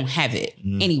that I don't have it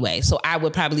anyway. So I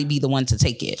would probably be the one to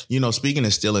take it. Speaking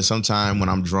of stealing, sometime when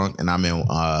I'm drunk and I'm in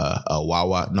a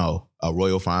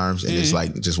Royal Farms and it's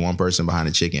like just one person behind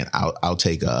the chicken, I'll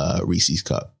take a Reese's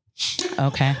cup.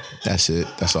 Okay. That's it.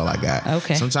 That's all I got.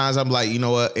 Okay. Sometimes I'm like, you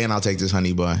know what? And I'll take this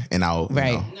honey bun and I'll.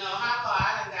 Right. No, how far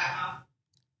I done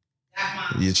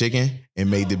got my your chicken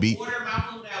and made the beat. Order my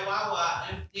food at Wawa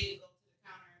and didn't go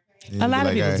to the counter. A lot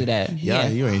of people do that. Yeah,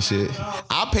 you ain't shit.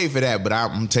 I'll pay for that, but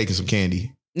I'm taking some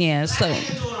candy. Yeah, so. Yeah,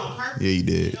 you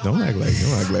did. Don't act like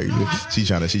she's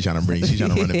trying to run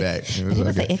it back. It was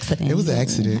an accident. It was an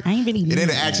accident. I ain't really. It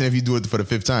ain't an accident if you do it for the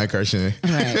 5th time, Karshan.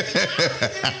 Right.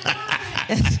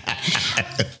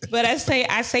 But I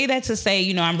say that to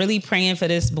say, I'm really praying for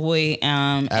this boy.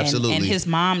 Absolutely. And his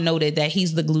mom noted that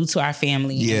he's the glue to our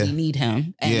family and we need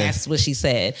him. And that's what she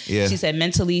said. Yeah. She said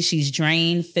mentally she's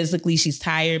drained, physically she's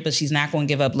tired, but she's not going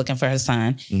to give up looking for her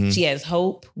son. She has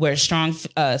hope. We're a strong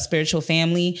spiritual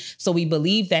family. So we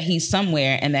believe that he's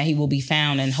somewhere and that he will be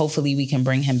found and hopefully we can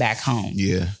bring him back home.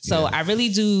 Yeah. So I really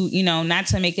do, not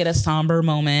to make it a somber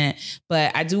moment,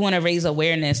 but I do want to raise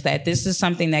awareness that this is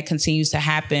something that continues to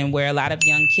happen where a lot of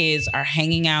young kids are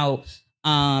hanging out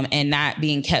and not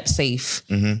being kept safe.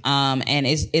 And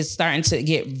it's starting to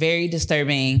get very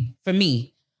disturbing for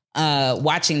me.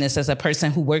 Watching this as a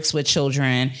person who works with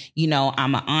children,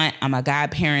 I'm an aunt, I'm a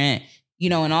godparent,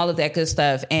 and all of that good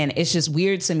stuff. And it's just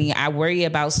weird to me. I worry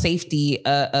about safety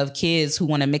of kids who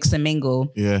want to mix and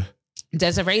mingle. Yeah.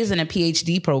 Desiree's in a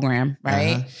PhD program,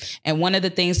 right? And one of the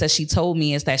things that she told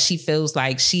me is that she feels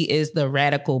like she is the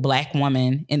radical black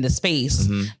woman in the space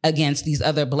against these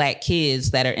other black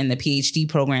kids that are in the PhD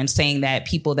program, saying that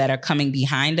people that are coming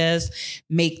behind us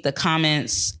make the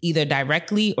comments either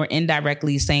directly or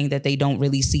indirectly saying that they don't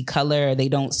really see color, or they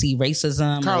don't see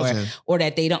racism, or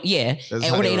that they don't,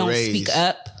 or they don't speak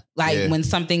up. When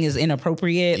something is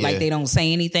inappropriate, like they don't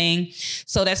say anything.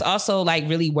 So that's also like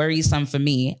really worrisome for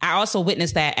me. I also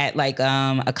witnessed that at like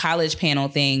a college panel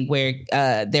thing where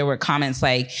there were comments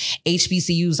like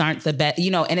HBCUs aren't the best,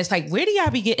 and it's like, where do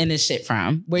y'all be getting this shit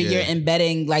from? Where you're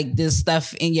embedding like this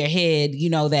stuff in your head,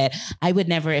 that I would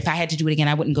never, if I had to do it again,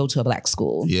 I wouldn't go to a black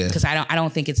school. Yeah. Because I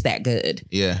don't think it's that good.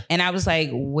 Yeah. And I was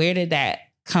like, where did that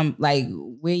come? Like,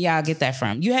 where y'all get that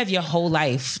from? You have your whole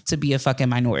life to be a fucking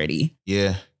minority.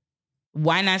 Yeah.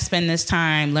 Why not spend this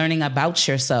time learning about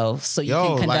yourself so you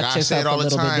can conduct yourself a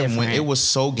little bit different? When it was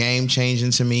so game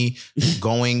changing to me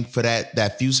going for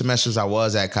that few semesters I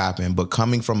was at Coppin, but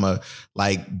coming from a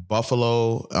like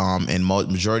Buffalo, and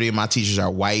majority of my teachers are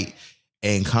white,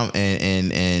 and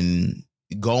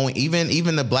going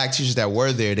even the black teachers that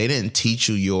were there, they didn't teach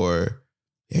you your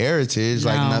heritage,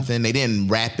 like nothing. They didn't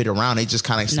wrap it around. They just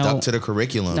kind of stuck to the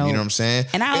curriculum. You know what I'm saying?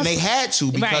 And they had to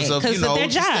because of their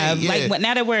job. Like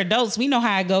now that we're adults, we know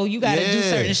how it go. You got to do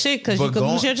certain shit because you could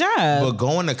lose your job. But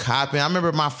going to Coppin, I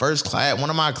remember my first class. One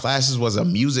of my classes was a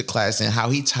music class, and how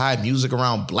he tied music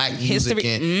around black music.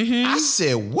 And I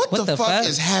said, "What the fuck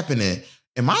is happening?"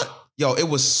 It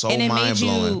was so mind blowing. And it made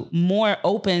you more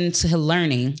open to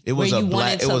learning. It was I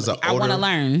want to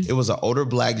learn. It was an older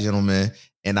black gentleman.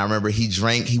 And I remember he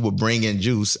would bring in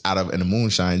juice in a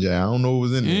moonshine jar. I don't know what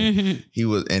was in there.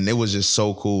 And it was just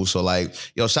so cool. So like,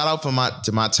 shout out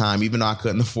to my time, even though I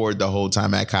couldn't afford the whole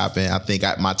time at Coppin. I think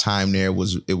my time there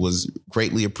was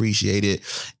greatly appreciated.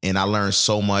 And I learned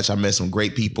so much. I met some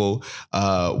great people.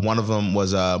 One of them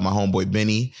was my homeboy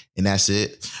Benny, and that's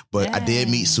it. But I did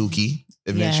meet Suki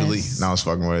eventually. Yes. And I was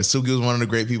fucking with her. Suki was one of the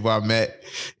great people I met.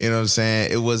 You know what I'm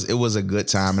saying? It was a good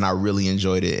time, and I really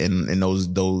enjoyed it. And those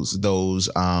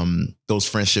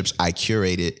friendships I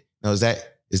curated. Now, is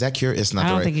that Is that cure? It's not. I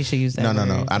don't right. think you should use that.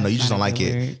 No. I know you just don't like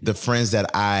it. Word. The friends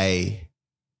that I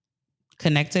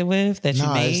connected with that you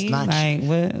made. It's not. Like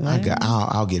what?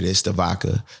 I'll get it. It's the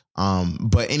vodka.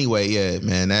 But anyway, yeah,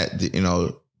 man.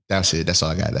 That that's it. That's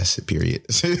all I got. That's it. Period.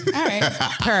 All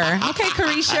right. Okay,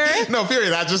 Carisha. No,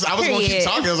 period. I was going to keep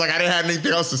talking. I was like, I didn't have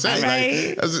anything else to say.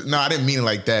 Right. No, I didn't mean it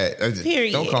like that.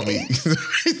 Period. Don't call me.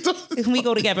 We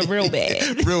go together real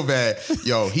bad. Real bad.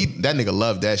 Yo, that nigga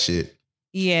loved that shit.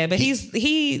 Yeah, but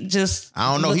he just.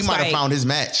 I don't know. He might have found his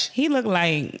match. He looked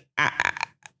like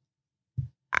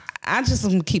I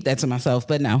just keep that to myself,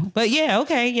 but no. But yeah,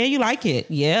 okay. Yeah, you like it.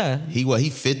 Yeah. He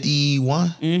 51?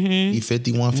 Mm-hmm. He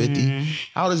 51, 50. Mm-hmm.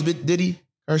 How old is Diddy?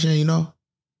 Urshan, you know?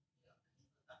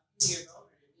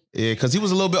 Yeah, because he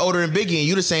was a little bit older than Biggie, and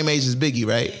you the same age as Biggie,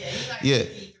 right? Yeah.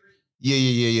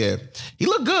 Yeah. He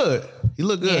looked good.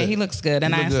 Yeah, he looks good.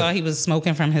 And I saw he was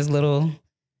smoking from his little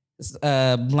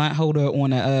blunt holder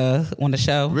on the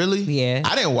show. Really? Yeah.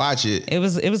 I didn't watch it. It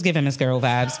was giving Miss Girl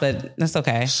vibes, but that's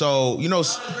okay. So,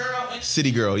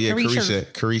 City Girl. Yeah,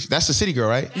 Carisha. That's the City Girl,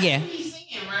 right? Yeah.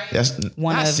 That's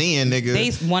seeing nigga. I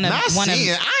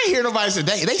ain't hear nobody say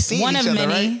they seeing each other,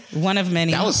 right? One of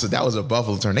many. That was a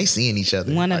Buffalo term. They seeing each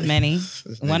other. One of many.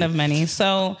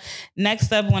 So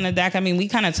next up on the deck, I mean, we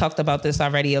kind of talked about this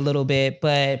already a little bit,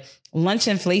 but lunch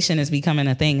inflation is becoming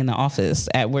a thing in the office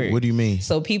at work. What do you mean?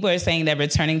 So people are saying that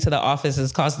returning to the office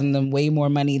is costing them way more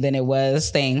money than it was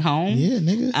staying home. Yeah,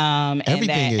 nigga.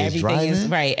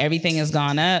 Everything has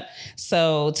gone up.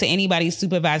 So to anybody's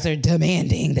supervisor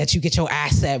demanding that you get your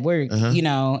ass at work,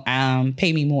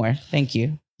 pay me more. Thank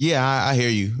you. Yeah, I hear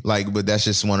you. But that's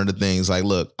just one of the things.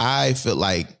 Look, I feel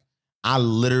like I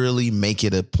literally make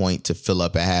it a point to fill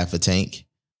up a half a tank.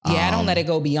 Yeah, I don't let it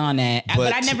go beyond that.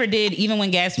 But I never did, even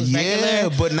when gas was regular. Yeah,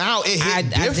 but now it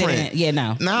hit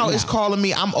different. Now it's calling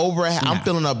me. I'm over. I'm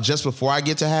filling up just before I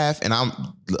get to half, and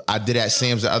I did at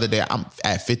Sam's the other day. I'm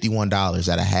at $51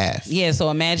 at a half. Yeah, so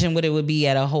imagine what it would be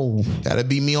at a whole. That'd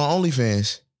be me on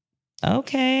OnlyFans.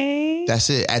 Okay.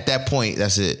 That's it. At that point,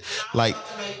 that's it.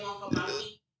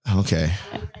 Okay.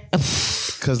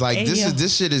 Cause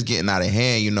this shit is getting out of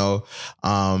hand,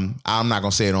 I'm not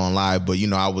gonna say it on live, but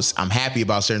I'm happy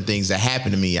about certain things that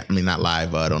happened to me. I mean, not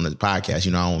live, but on the podcast, I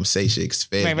don't want to say shit because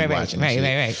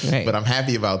right. But I'm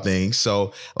happy about things.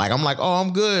 So I'm like, oh,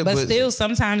 I'm good. But still,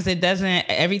 sometimes it doesn't.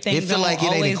 Everything. It feel like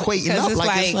it ain't equating up. It's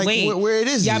like wait, where it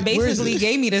is? Y'all basically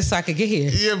gave me this so I could get here.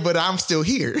 Yeah, but I'm still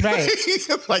here. Right.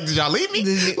 Did y'all leave me?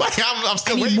 I'm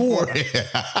still waiting for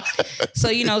it.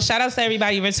 So shout outs to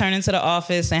everybody returning to the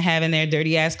office and having their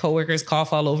dirty ass coworkers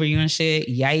cough all over you and shit.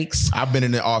 Yikes. I've been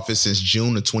in the office since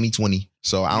June of 2020,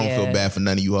 so I don't feel bad for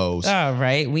none of you hoes. All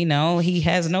right, we know he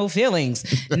has no feelings.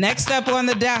 Next up on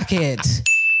the docket,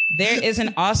 there is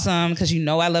an awesome, because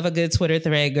I love a good Twitter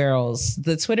thread, girls.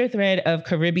 The Twitter thread of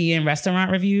Caribbean restaurant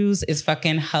reviews is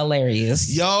fucking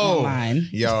hilarious. Online.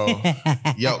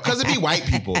 Because it be white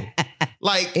people.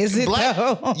 Is it black,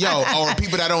 though? or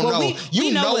people that don't know.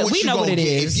 We know what it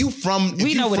is. If you from where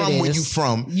you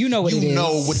from, you know what it is. You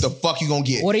know what the fuck you gonna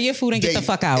get. Order your food and get the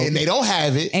fuck out. And they don't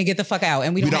have it. And get the fuck out.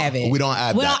 And we don't have it. We don't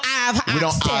have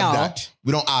that.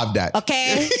 We don't have that.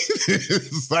 Okay.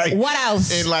 What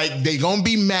else? And they gonna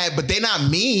be mad, but they not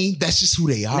mean. That's just who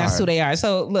they are.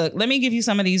 So look, let me give you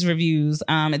some of these reviews.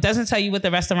 It doesn't tell you what the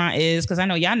restaurant is because I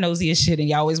know y'all nosy as shit and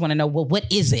y'all always want to know, well, what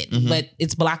is it? Mm-hmm. But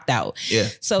it's blocked out. Yeah.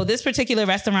 So this particular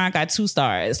restaurant got 2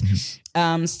 stars.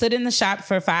 Stood in the shop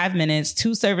for 5 minutes.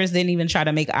 2 servers didn't even try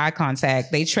to make eye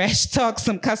contact. They trash talked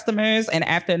some customers, and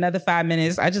after another 5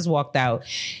 minutes, I just walked out.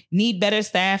 Need better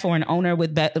staff or an owner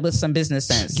with some business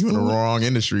sense. You in the wrong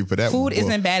industry for that. Food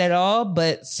isn't bad at all,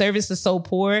 but service is so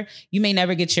poor, you may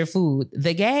never get your food.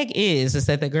 The gag is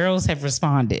that the girls have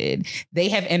responded. They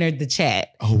have entered the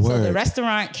chat. Oh, word. So the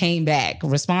restaurant came back.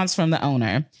 Response from the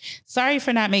owner. Sorry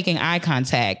for not making eye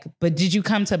contact, but did you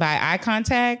come to buy eye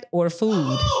contact or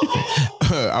food?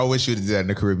 I wish you would have done that in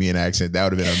a Caribbean accent. That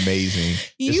would have been amazing.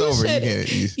 It's over.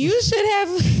 You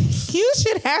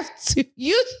should have to.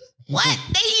 What?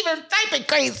 They even typing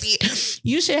crazy.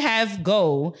 You should have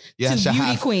go to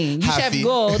Beauty Queen. You should have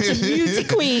go to Beauty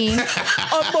Queen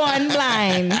or Born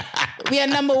Blind. We are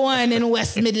number 1 in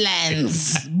West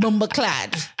Midlands.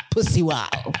 Bumbaclad. Pussy wow.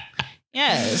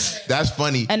 Yes. That's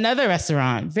funny. Another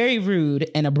restaurant. Very rude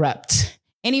and abrupt.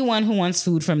 Anyone who wants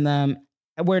food from them,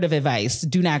 a word of advice,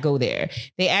 do not go there.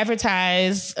 They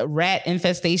advertise rat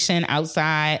infestation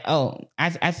outside. Oh,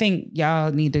 I think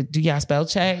y'all need to do y'all spell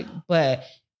check, but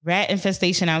rat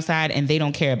infestation outside and they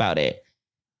don't care about it.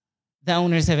 The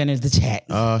owners have entered the chat.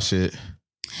 Oh, shit.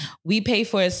 We pay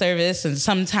for a service and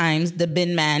sometimes the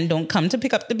bin man don't come to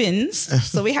pick up the bins.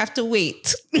 So we have to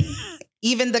wait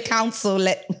Even the council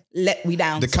let we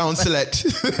down. The consulate.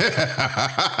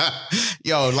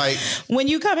 Yo, like when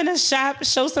you come in a shop,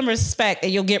 show some respect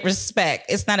and you'll get respect.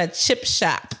 It's not a chip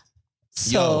shop.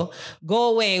 So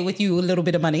go away with you a little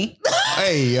bit of money.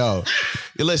 Hey, yo.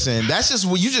 Listen, that's just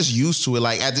what you just used to it.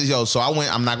 Like so I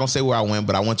went, I'm not gonna say where I went,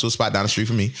 but I went to a spot down the street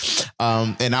from me.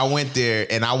 And I went there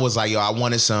and I was like, yo, I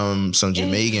wanted some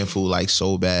Jamaican food like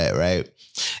so bad, right?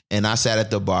 And I sat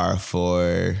at the bar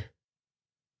for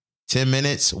 10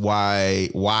 minutes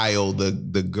while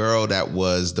the girl that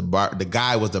was the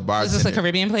guy was the bartender. Is this a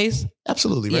Caribbean place?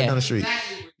 Absolutely, right down the street.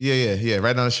 Yeah,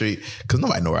 right down the street. Because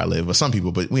nobody know where I live, but some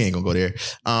people, but we ain't gonna go there.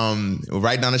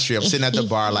 Right down the street, I'm sitting at the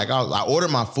bar. Like I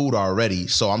ordered my food already,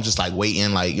 so I'm just like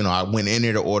waiting. Like, you know, I went in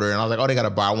there to order, and I was like, oh, they got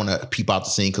a bar. I want to peep out the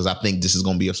scene because I think this is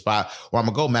gonna be a spot where I'm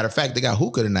gonna go. Matter of fact, they got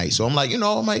hookah tonight, so I'm like,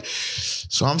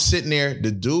 so I'm sitting there.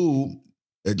 The dude,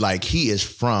 like he's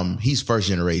first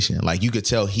generation. Like you could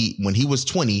tell when he was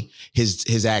 20,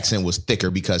 his accent was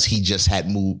thicker because he just had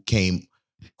came.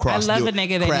 I love a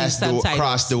nigga that needs subtitles.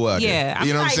 Cross the water. Yeah.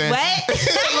 You know what I'm saying? What?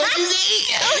 What you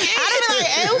see? I'd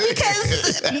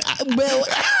be like, well,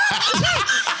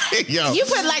 you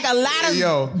put like a lot of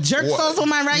jerk sauce on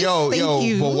my rice. Thank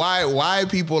you. But why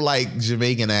people like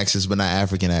Jamaican accents but not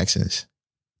African accents?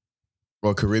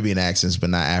 Or Caribbean accents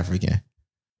but not African?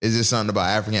 Is there something about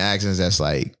African accents that's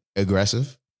like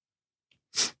aggressive?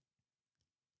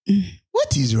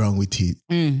 What is wrong with it?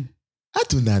 I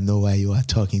do not know why you are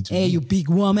talking to me. Hey, you big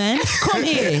woman. Come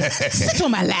here. Sit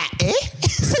on my lap.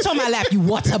 Sit on my lap, you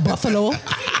water buffalo.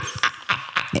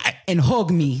 And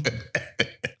hug me.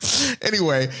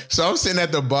 Anyway, so I'm sitting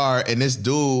at the bar and this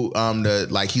dude,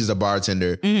 he's the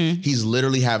bartender. Mm-hmm. He's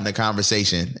literally having a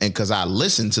conversation. And cause I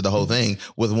listened to the whole thing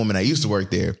with a woman that used to work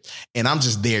there. And I'm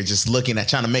just there, just looking at,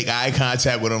 trying to make eye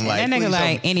contact with him. Like, that nigga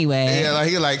like, anyway. Yeah, like,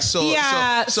 he like, so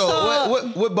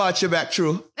what brought you back,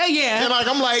 True? Yeah. And like,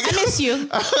 I'm like, I miss you. I'm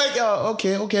like, oh,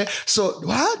 okay. So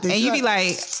what? And you be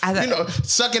like,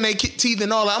 sucking their teeth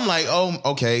and all that. I'm like, oh,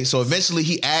 okay. So eventually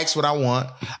he asked what I want.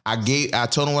 I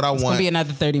told him what I want. It's gonna be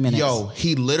another 30 minutes. Yo,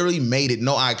 he literally made it,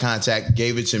 no eye contact,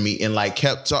 gave it to me and like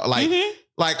kept talking.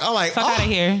 Like, I'm like, fuck out of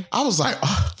here. I was like,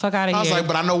 fuck out of here. I was like,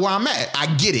 but I know where I'm at. I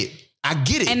get it.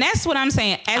 And that's what I'm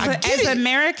saying. As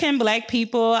American Black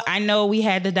people, I know we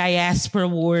had the diaspora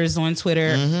wars on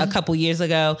Twitter a couple years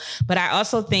ago, but I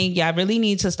also think y'all really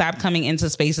need to stop coming into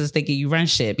spaces thinking you run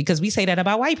shit, because we say that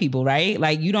about white people, right?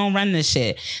 Like, you don't run this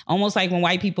shit. Almost like when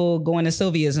white people go into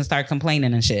Sylvia's and start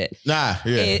complaining and shit. Nah,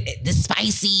 yeah. It's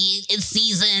spicy, it's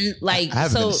seasoned. Like, I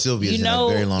haven't been to Sylvia's in a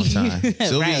very long time.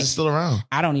 Sylvia's right. is still around.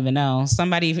 I don't even know.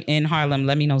 Somebody in Harlem,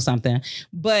 let me know something.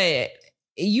 But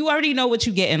you already know what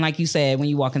you're getting, like you said, when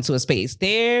you walk into a space.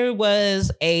 There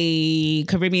was a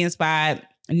Caribbean spot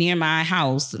near my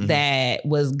house that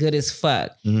was good as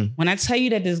fuck. When I tell you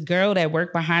that this girl that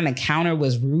worked behind the counter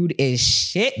was rude as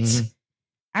shit,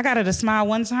 I got her to smile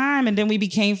one time and then we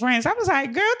became friends. I was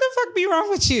like, girl, what the fuck be wrong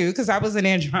with you? Because I was in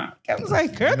there drunk. I was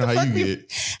like, girl, what the fuck be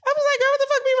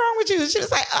wrong with you? She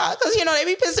was like, because, they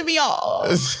be pissing me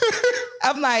off.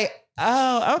 I'm like,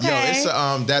 oh, okay.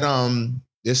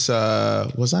 Yo,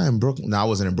 was I in Brooklyn? No, I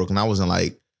wasn't in Brooklyn. I was in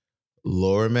like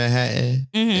Lower Manhattan.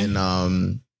 And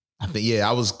I think,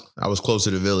 I was close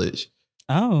to the Village.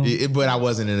 Oh. But I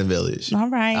wasn't in the Village. All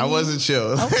right. I wasn't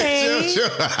chill. Okay.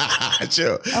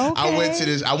 chill. Okay. I went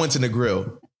to the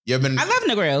Grill. You ever been? I love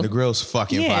Negril. Negrill's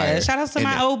fucking fire. Shout out to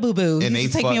my old boo-boo. He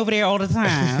used to take me over there all the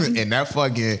time. And that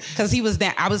fucking... Because he was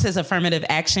that. I was his affirmative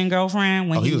action girlfriend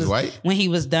when he was white? When he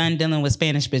was done dealing with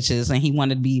Spanish bitches and he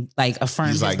wanted to be like affirm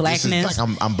his blackness.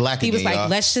 I'm black again, he was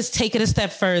like, let's just take it a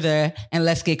step further and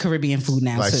let's get Caribbean food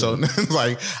now. Like, too. so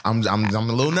like I'm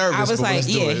a little nervous. I was like,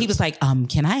 he was like,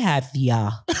 can I have the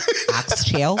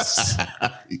oxtails?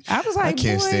 I was like, I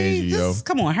can't stand you, yo.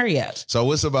 Come on, hurry up. So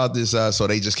what's about this? So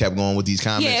they just kept going with these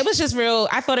comments. Yeah, it was just real.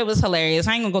 I thought it was hilarious.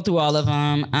 I ain't gonna go through all of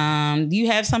them. Do you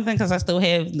have something? Because I still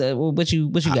have what you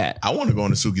got. I want to go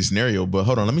into Suki's scenario, but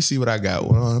hold on, let me see what I got.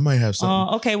 Well, I might have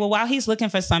something. Okay. Well, while he's looking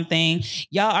for something,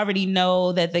 y'all already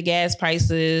know that the gas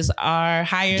prices are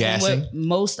higher than what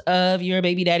most of your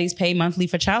baby daddies pay monthly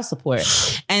for child support.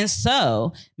 And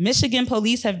so Michigan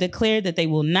police have declared that they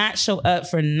will not show up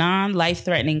for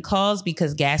non-life-threatening calls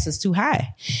because gas is too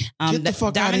high. Get the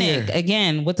fuck Dominic, out of here.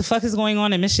 Again, what the fuck is going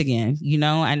on in Michigan?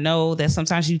 I know that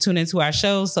sometimes you tune into our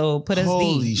show, so put us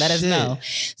let us know.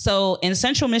 So in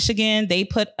Central Michigan, they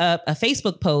put up a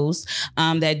Facebook post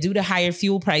that due to higher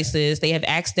fuel prices, they have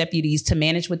asked deputies to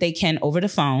manage what they can over the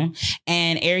phone,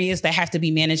 and areas that have to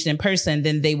be managed in person,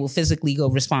 then they will physically go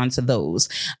respond to those.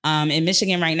 In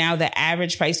Michigan right now, the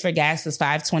average price for gas is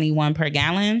 $5.21 per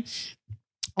gallon.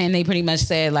 And they pretty much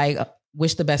said like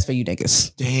Wish the best for you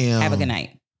niggas. Damn. Have a good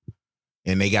night.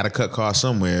 And they got to cut costs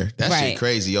somewhere. That shit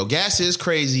crazy. Yo, gas is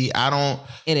crazy. I'm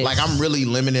really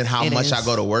limited how much I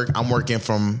go to work. I'm working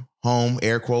from home,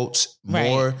 air quotes,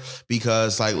 more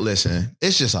because like, listen,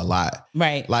 it's just a lot.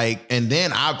 Right. Like, and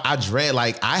then I dread,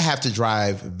 like I have to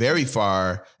drive very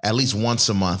far, at least once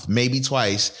a month, maybe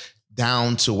twice,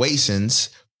 down to Wasons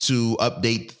to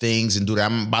update things and do that.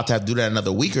 I'm about to have to do that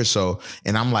another week or so.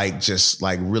 And I'm like, just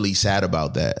like really sad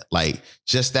about that. Like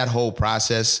just that whole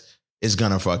process is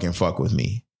gonna fucking fuck with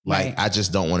me. Like, I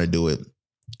just don't want to do it.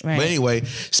 Right. But anyway,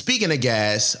 speaking of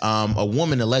gas, a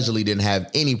woman allegedly didn't have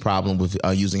any problem with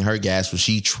using her gas when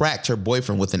she tracked her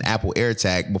boyfriend with an Apple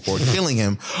AirTag before killing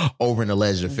him over an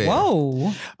alleged affair.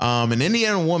 Whoa. An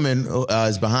Indiana woman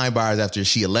is behind bars after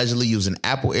she allegedly used an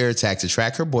Apple AirTag to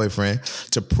track her boyfriend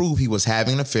to prove he was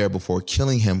having an affair before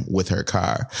killing him with her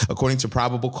car. According to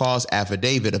probable cause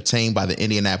affidavit obtained by the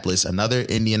Indianapolis,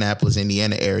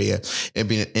 Indiana area,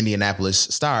 Indianapolis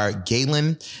Star,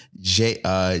 Galen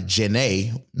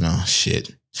Janae. No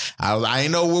shit. I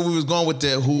didn't know where we was going with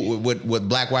with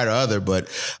black, white, or other, but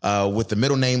with the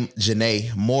middle name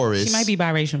Janae Morris. She might be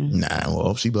biracial. Nah,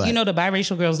 well, she black. You know the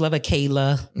biracial girls love a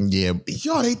Kayla. Yeah,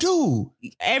 yo, they do.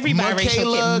 Every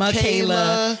biracial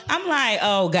Kayla. I'm like,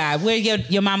 oh God, where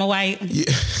your mama white?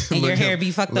 Yeah. And your hair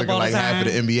be fucked up all the time. Like half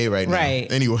of the NBA right now. Right.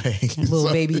 Anyway, little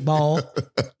baby ball.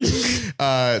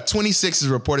 26 is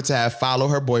reported to have followed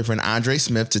her boyfriend Andre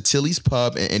Smith to Tilly's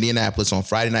Pub in Indianapolis on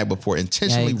Friday night before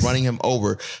intentionally running him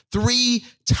over 3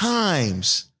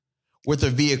 times with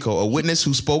a vehicle. A witness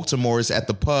who spoke to Morris at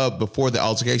the pub before the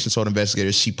altercation told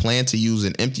investigators she planned to use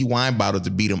an empty wine bottle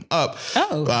to beat him up,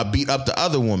 beat up the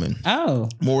other woman.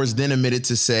 Morris then admitted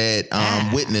to said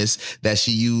witness that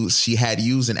she had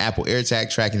used an Apple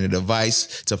AirTag tracking the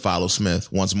device to follow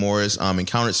Smith. Once Morris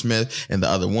encountered Smith and the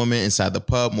other woman inside the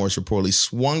pub, Morris reportedly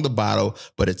swung the bottle,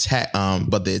 but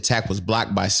the attack was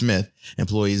blocked by Smith.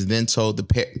 Employees then told the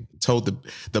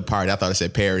party, I thought I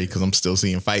said Perry because I'm still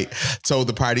seeing fight, told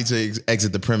the party to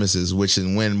exit the premises, which is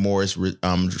when Morris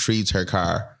retrieves her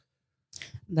car.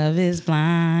 Love is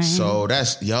blind. So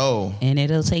that's, and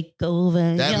it'll take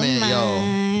over that your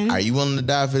mind. Are you willing to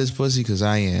die for this pussy? Because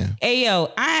I am. Hey, I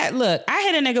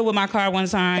hit a nigga with my car one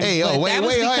time. Hey,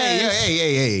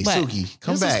 hey, Suki,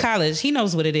 come back. This is college. He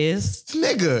knows what it is.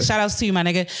 Nigga. Shout outs to you, my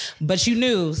nigga. But you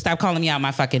knew, stop calling me out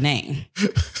my fucking name.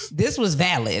 This was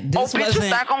valid. This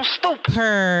wasn't back on stupid.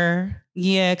 Her.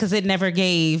 Yeah, because it never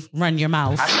gave run your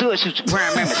mouth. I should shoot your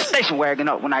grandmama station wagon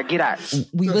up when I get out.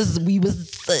 We was,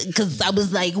 because I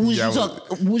was like, you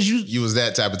was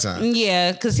that type of time.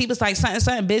 Yeah, because he was like,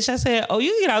 something, bitch. I said, oh,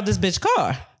 you get out this bitch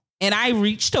car. And I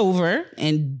reached over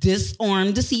and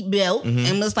disarmed the seatbelt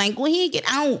and was like, well, he get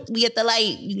out. We at the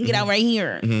light. You can get out right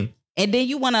here. Mm-hmm. And then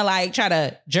you want to like try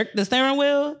to jerk the steering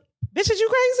wheel? Bitch, is you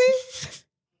crazy?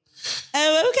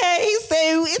 Okay,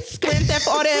 so it's Grand Theft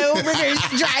Auto, reverse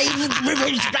drive.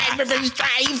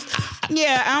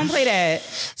 Yeah, I don't play that.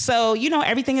 So,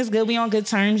 everything is good. We on good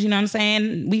terms, you know what I'm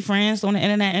saying? We friends on the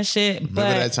internet and shit. Remember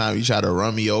that time you tried to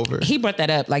run me over? He brought that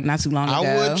up like not too long ago.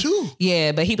 I would too.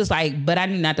 Yeah, but he was like, but I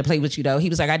knew not to play with you though. He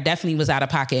was like, I definitely was out of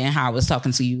pocket in how I was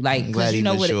talking to you. Like, because you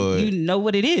know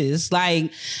what it is.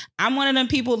 Like, I'm one of them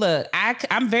people, look,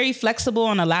 I'm very flexible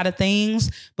on a lot of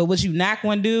things, but what you not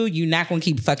going to do, you not going to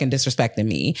keep fucking disrespecting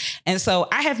me. And so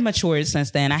I have matured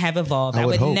since then. I have evolved. I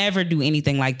would never do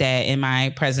anything like that in my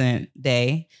present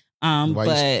day.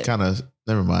 But kind of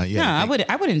never mind. Yeah, no,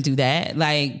 I wouldn't do that.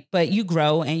 Like, but you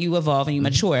grow and you evolve and you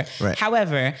mature. Right.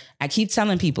 However, I keep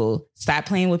telling people, stop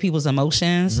playing with people's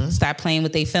emotions. Mm-hmm. Stop playing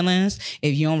with their feelings.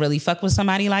 If you don't really fuck with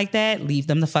somebody like that, leave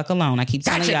them the fuck alone. I keep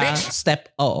telling y'all, step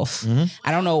off. Mm-hmm.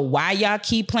 I don't know why y'all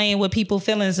keep playing with people's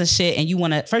feelings and shit. And you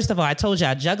want to, first of all, I told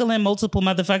y'all, juggling multiple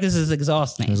motherfuckers is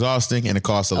exhausting. And it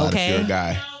costs a lot if you're a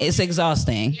guy. It's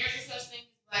exhausting. There's such thing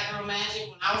as Black Girl Magic.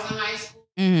 When I was in high school,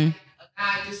 a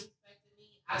guy disrespected me.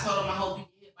 I told him I hope you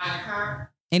get hit by a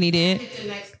car. And he did? The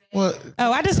next day. What?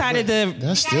 Oh, I decided to.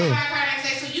 That's still. So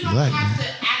you don't have to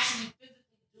actually physically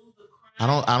do the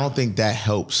crime. I don't think that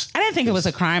helps. I didn't think it was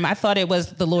a crime. I thought it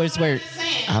was the Lord's work.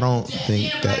 I don't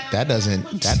think that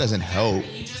doesn't help.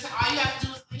 You just all you have to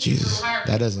do is Jesus,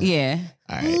 that doesn't. Yeah.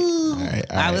 All right.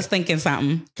 I was thinking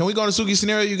something. Can we go to Suki's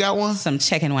scenario? You got one? Some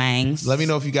chicken wangs. Let me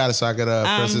know if you got it so I could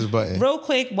press this button. Real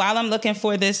quick, while I'm looking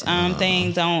for this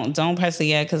thing, don't press it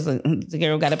yet because the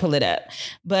girl got to pull it up.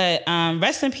 But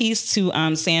rest in peace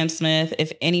to Sam Smith.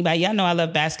 If anybody, y'all know I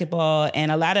love basketball, and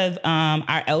a lot of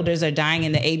our elders are dying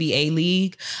in the ABA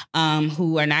league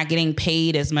who are not getting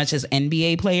paid as much as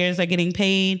NBA players are getting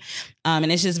paid. And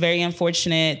it's just very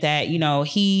unfortunate that,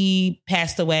 he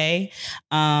passed away.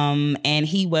 And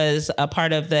he was was a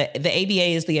part of the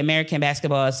ABA is the American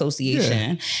Basketball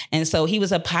Association. Yeah. And so he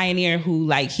was a pioneer who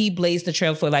like, he blazed the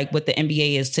trail for like what the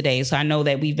NBA is today. So I know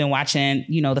that we've been watching,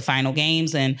 you know, the final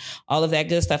games and all of that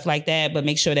good stuff like that, but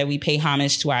make sure that we pay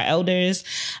homage to our elders.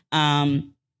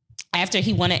 After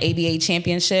he won an ABA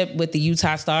championship with the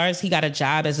Utah Stars, he got a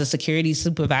job as a security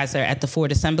supervisor at the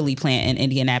Ford Assembly plant in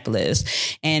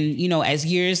Indianapolis. And, you know, as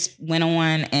years went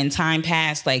on and time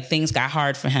passed, like things got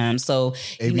hard for him. So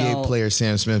ABA player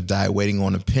Sam Smith died waiting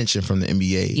on a pension from the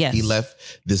NBA. Yes. He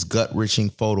left this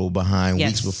gut-wrenching photo behind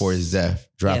weeks before his death,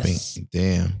 dropping. Yes.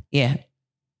 Damn. Yeah.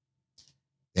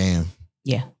 Damn.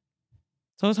 Yeah.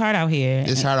 So it's hard out here.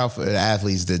 It's hard out for the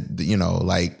athletes that, you know,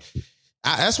 like,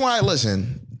 that's why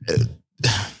listen.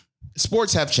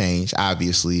 Sports have changed,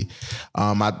 obviously.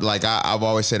 I've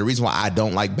always said the reason why I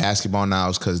don't like basketball now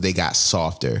is because they got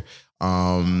softer.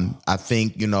 I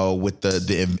think, you know, with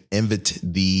the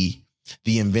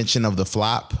invention of the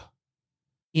flop,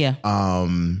 it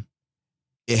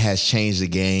has changed the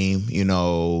game. You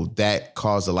know, that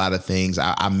caused a lot of things.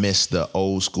 I miss the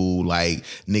old school, like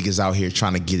niggas out here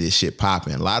trying to get this shit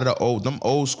popping. A lot of them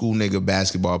old school nigga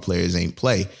basketball players ain't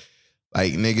play.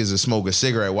 Like niggas that smoke a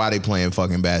cigarette while they playing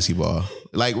fucking basketball.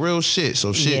 Like real shit.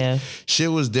 So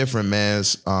shit was different, man.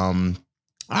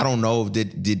 I don't know if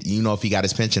did you know if he got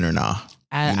his pension or not.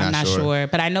 I'm not sure,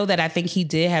 but I know that I think he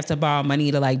did have to borrow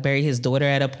money to like bury his daughter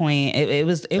at a point. It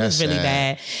was really sad.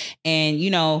 Bad. And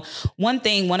you know, one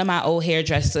of my old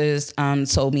hairdressers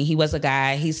told me, he was a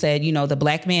guy. He said, you know, the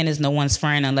black man is no one's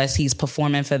friend unless he's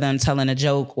performing for them, telling a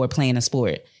joke or playing a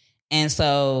sport. And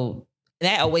so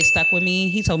that always stuck with me.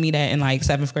 He told me that in like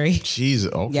 7th grade.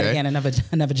 Jesus, okay. Yeah, again,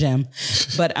 another gem.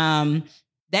 But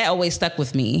that always stuck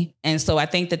with me. And so I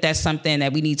think that that's something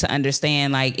that we need to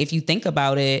understand. Like, if you think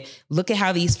about it, look at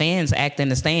how these fans act in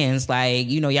the stands. Like,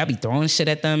 you know, y'all be throwing shit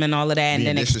at them and all of that, and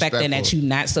then expecting that you're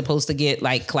not supposed to get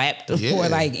like clapped or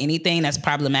like anything. That's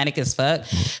problematic as fuck.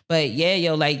 But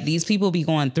yeah, like these people be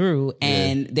going through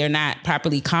and they're not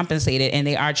properly compensated, and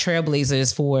they are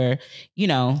trailblazers for, you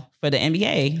know, for the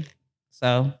NBA.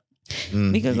 So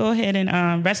we could go ahead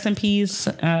and rest in peace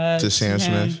to Sam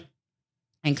Smith.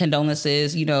 And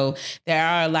condolences. You know, there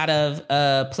are a lot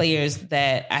of players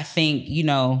that I think, you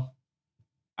know,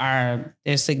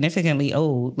 they're significantly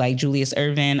old, like Julius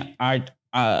Erving,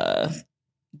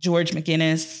 George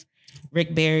McGinnis,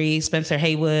 Rick Barry, Spencer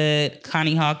Haywood,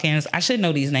 Connie Hawkins. I should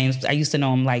know these names. I used to know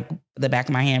them like the back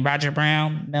of my hand. Roger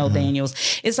Brown, Mel Daniels.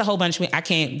 It's a whole bunch. I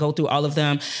can't go through all of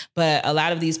them, but a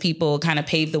lot of these people kind of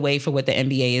paved the way for what the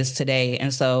NBA is today.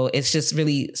 And so it's just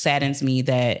really saddens me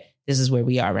that this is where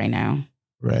we are right now.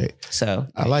 Right. So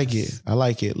I like it.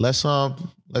 Let's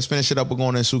finish it up. We're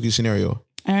going in Suki scenario.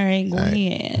 All right, go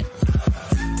ahead.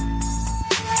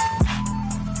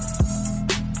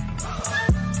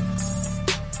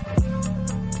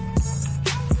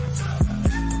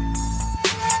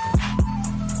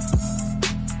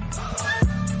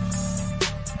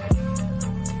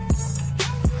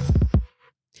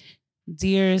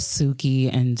 Dear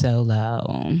Suki and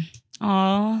Dolo.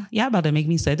 Oh, y'all about to make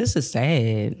me say this is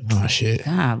sad. Oh, shit.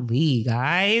 Golly,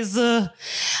 guys.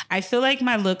 I feel like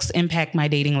my looks impact my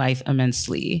dating life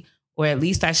immensely, or at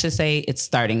least I should say it's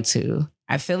starting to.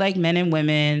 I feel like men and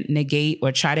women negate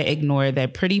or try to ignore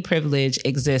that pretty privilege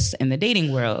exists in the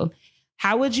dating world.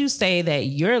 How would you say that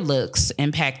your looks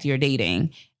impact your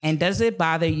dating? And does it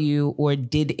bother you, or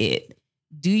did it?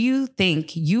 Do you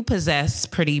think you possess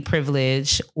pretty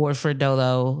privilege, or for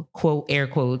Dolo, quote, air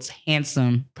quotes,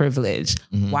 handsome privilege?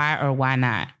 Mm-hmm. Why or why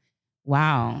not?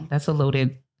 Wow, that's a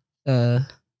loaded... I'll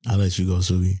let you go,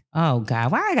 Sugi. Oh,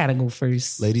 God, why I gotta go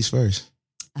first? Ladies first.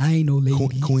 I ain't no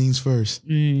lady. Queens first.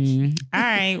 All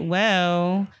right,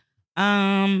 well,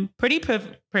 pretty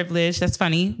privilege. That's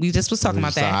funny. We just was talking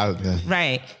about that.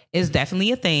 Right. It's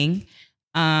definitely a thing.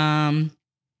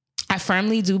 I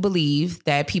firmly do believe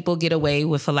that people get away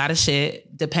with a lot of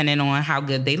shit depending on how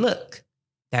good they look.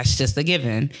 That's just a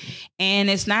given. And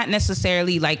it's not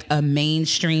necessarily like a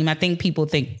mainstream. I think people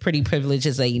think pretty privilege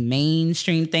is a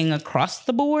mainstream thing across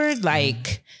the board.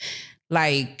 Like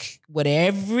what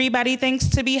everybody thinks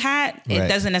to be hot, it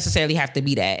doesn't necessarily have to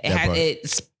be that.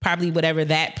 It's probably whatever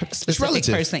that specific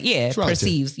person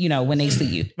perceives, you know, when they see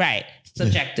you. Right.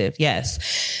 Subjective.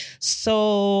 Yes.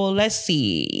 So let's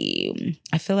see.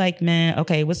 I feel like, man,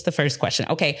 okay, what's the first question?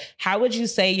 Okay. How would you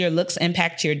say your looks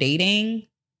impact your dating?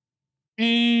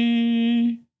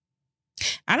 I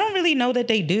don't really know that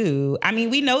they do. I mean,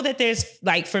 we know that there's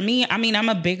like, for me, I mean, I'm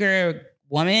a bigger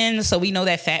woman, so we know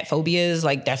that fat phobia is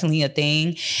like definitely a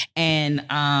thing. And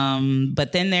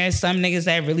but then there's some niggas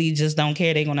that really just don't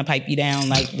care. They're gonna pipe you down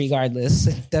like regardless.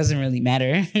 It doesn't really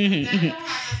matter.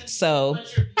 So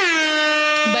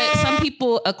but some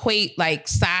people equate like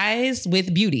size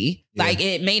with beauty. Yeah. Like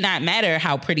it may not matter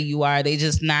how pretty you are. They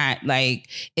just not like,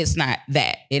 it's not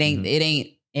that. It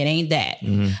ain't that.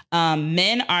 Mm-hmm.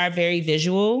 Men are very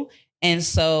visual. And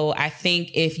so I think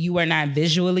if you are not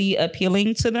visually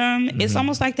appealing to them, it's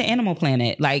almost like the Animal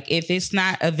Planet. Like if it's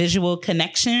not a visual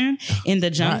connection in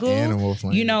the jungle,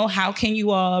 you know, how can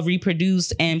you all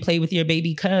reproduce and play with your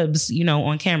baby cubs, you know,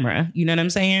 on camera? You know what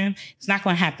I'm saying? It's not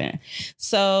going to happen.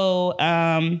 So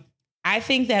I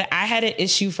think that I had an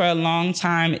issue for a long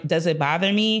time. Does it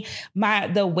bother me?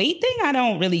 The weight thing, I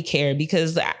don't really care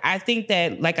because I think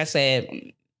that, like I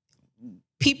said,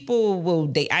 people will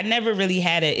date. I never really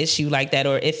had an issue like that.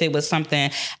 Or if it was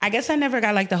something, I guess I never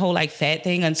got like the whole like fat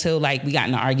thing until like we got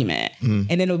in an argument. And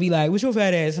then it'll be like, what's your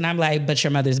fat ass? And I'm like, but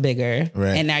your mother's bigger.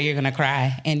 Right. And now you're going to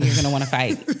cry and you're going to want to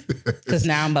fight because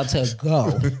now I'm about to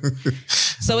go.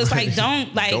 So it's like,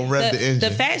 don't rev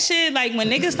the fat shit. Like when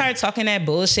niggas start talking that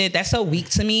bullshit, that's so weak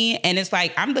to me. And it's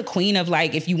like, I'm the queen of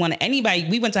like, if you want anybody,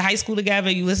 we went to high school together,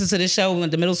 you listen to the show, we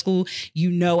went to middle school, you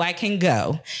know, I can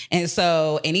go. And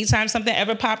so anytime something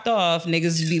ever popped off,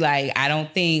 niggas would be like, I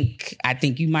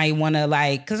think you might want to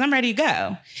like, cause I'm ready to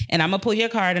go. And I'm gonna pull your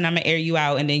card and I'm gonna air you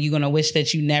out. And then you're gonna wish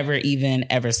that you never even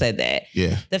ever said that.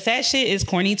 Yeah. The fat shit is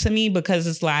corny to me because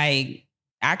it's like,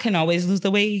 I can always lose the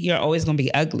weight. You're always going to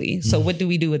be ugly. So what do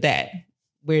we do with that?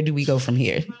 Where do we go from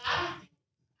here?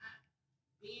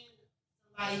 Being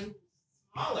somebody who's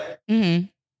smaller, my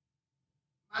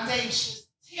date's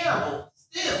terrible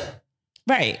still.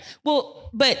 Right. Well,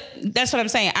 but that's what I'm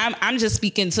saying. I'm just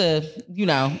speaking to, you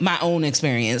know, my own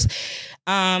experience.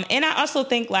 And I also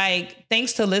think like,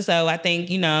 thanks to Lizzo, I think,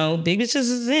 you know, Big Bitches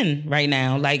is in right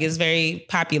now. Like it's very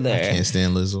popular. I can't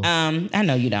stand Lizzo. I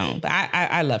know you don't, but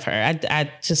I love her.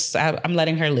 I'm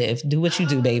letting her live. Do what you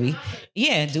do, baby.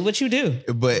 Yeah. Do what you do.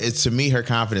 But it's, to me, her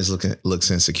confidence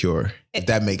looks insecure. If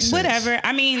that makes sense. Whatever.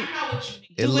 I mean,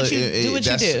 do what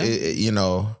you do. You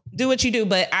know. Do what you do,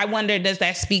 but I wonder, does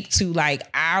that speak to like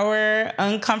our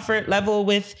uncomfort level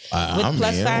with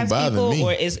plus size people,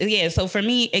 or so for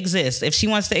me, exists. If she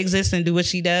wants to exist and do what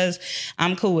she does,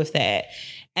 I'm cool with that.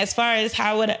 As far as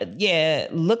how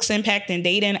it, looks impacting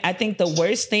dating, I think the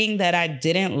worst thing that I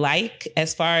didn't like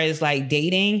as far as like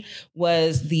dating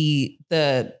was the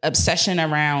obsession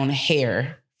around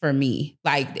hair for me.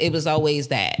 Like it was always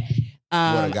that.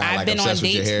 I've been on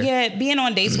dates. Being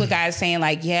on dates with guys saying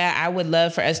like, I would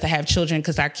love for us to have children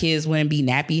because our kids wouldn't be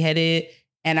nappy headed.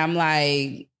 And I'm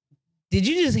like, did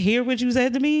you just hear what you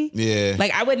said to me? Yeah.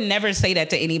 Like I would never say that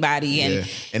to anybody. And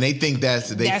they think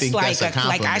that's a compliment.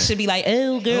 Like I should be like,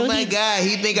 oh girl. Oh my God,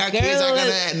 he think our kids are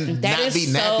gonna not be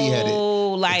nappy headed.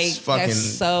 Like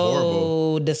that's so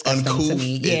horrible. Disgusting Uncouth. To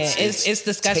me. Yeah, it's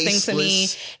disgusting tasteless. To me,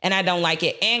 and I don't like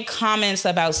it. And comments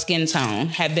about skin tone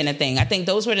have been a thing. I think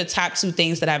those were the top two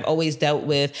things that I've always dealt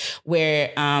with.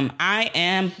 Where I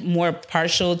am more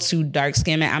partial to dark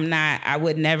skin. I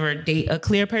would never date a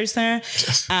clear person.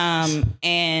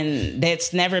 And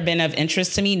that's never been of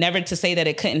interest to me. Never to say that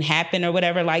it couldn't happen or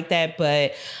whatever like that,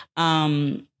 but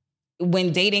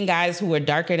when dating guys who were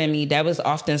darker than me, that was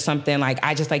often something like,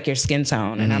 I just like your skin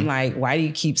tone. And I'm like, why do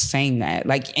you keep saying that?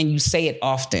 Like, and you say it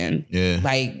often. Yeah.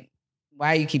 Like,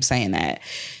 why do you keep saying that?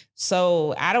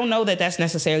 So I don't know that that's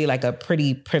necessarily like a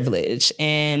pretty privilege.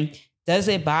 And does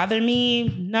it bother me?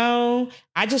 No.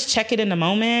 I just check it in the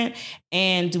moment.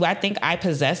 And do I think I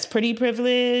possess pretty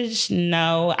privilege?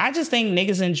 No. I just think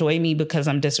niggas enjoy me because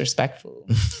I'm disrespectful.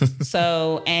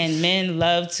 So, and men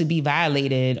love to be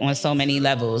violated on so many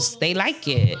levels. They like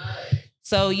it.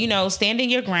 So, you know, standing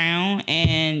your ground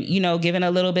and, you know, giving a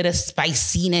little bit of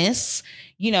spiciness,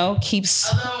 you know, keeps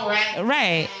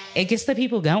right. It gets the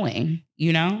people going,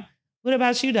 you know? What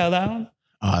about you, Dolo?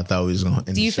 I thought we was going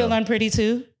to. Do you feel unpretty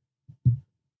too?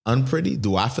 Unpretty?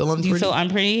 Do I feel unpretty? Do you feel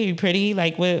unpretty? Are you pretty?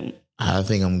 Like what? I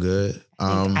think I'm good.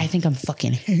 I think I'm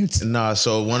fucking handsome. No,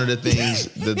 so one of the things,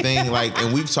 like,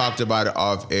 and we've talked about it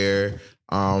off air.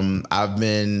 It's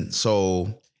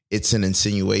an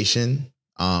insinuation.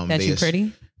 That you're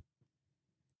pretty?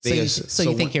 So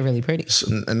you think you're really pretty?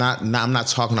 I'm not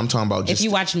talking. I'm talking about just. If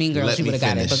you watch Mean Girls, you would have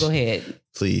got it. But go ahead,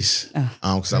 please.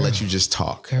 Because I let you just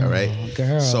talk. Girl, all right,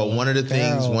 girl. So one of the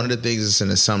things is an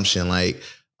assumption. Like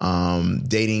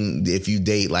dating. If you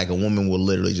date, like a woman will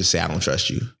literally just say, "I don't trust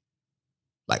you."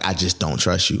 Like I just don't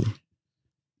trust you.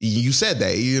 You said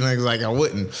that, you know, like I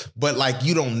wouldn't, but like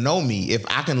you don't know me. If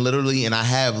I can literally, and I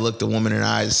have looked a woman in the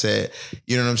eyes and said,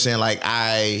 you know what I'm saying, like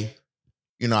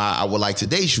you know, I would like to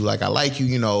date you. Like, I like you,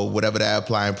 you know, whatever that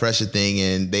applying pressure thing.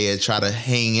 And they try to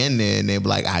hang in there and they'd be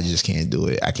like, I just can't do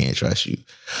it. I can't trust you.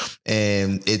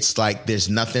 And it's like, there's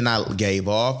nothing I gave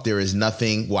off. There is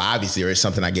nothing. Well, obviously there is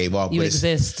something I gave off. You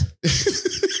exist.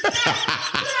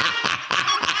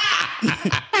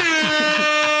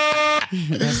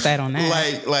 That's that on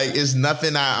that. Like it's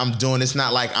nothing I'm doing. It's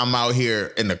not like I'm out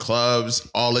here in the clubs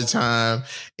all the time,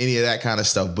 any of that kind of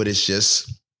stuff. But it's just,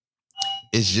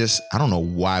 I don't know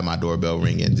why my doorbell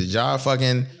ringing. Did y'all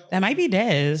fucking... That might be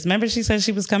Des. Remember she said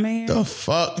she was coming here? The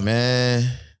fuck, man.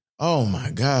 Oh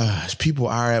my gosh. People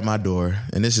are at my door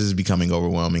and this is becoming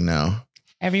overwhelming now.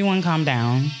 Everyone calm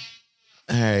down.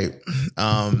 All right.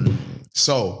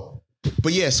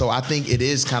 But yeah, so I think it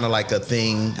is kind of like a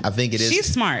thing. I think it is.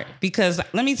 She's smart because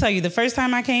let me tell you, the first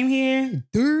time I came here,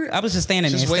 I was just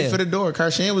standing there. Just wait for the door.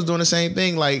 Karshan was doing the same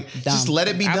thing. Like, just let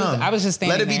it be done. I was just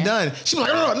standing there. Let it be done. She was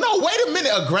like, oh, no, wait a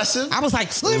minute, aggressive. I was like,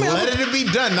 let it be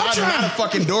done. Now the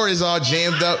fucking door is all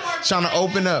jammed up, trying to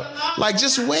open up. Like,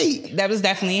 just wait. That was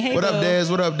definitely, hey, what up, Des?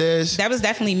 What up, Des? That was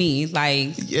definitely me.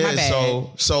 Like, yeah, my bad.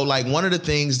 So like one of the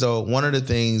things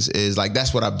is like,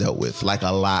 that's what I've dealt with. Like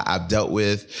a lot. I've dealt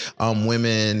with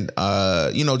women,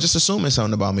 you know, just assuming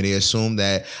something about me. They assume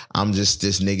that I'm just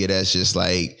this nigga that's just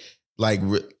like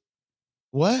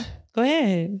what? Go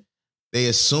ahead. They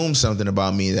assume something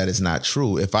about me that is not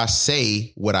true. If I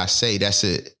say what I say, that's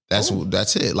it. That's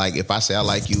it. Like if I say I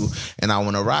like you and I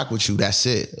want to rock with you, that's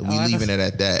it. We leaving it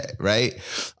at that, right?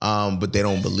 But they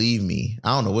don't believe me.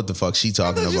 I don't know what the fuck she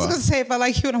talking about. I was just gonna say if I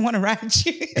like you and I want to ride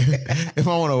you. If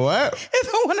I want to what? If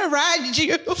I want to ride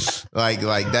you. Like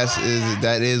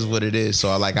that is what it is.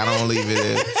 So like I don't leave it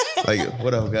in. Like,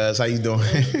 what up, guys? How you doing?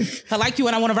 I like you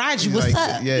and I want to ride you. What's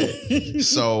up? Yeah.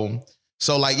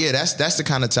 So like, yeah, that's the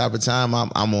kind of type of time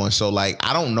I'm on. So like,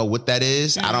 I don't know what that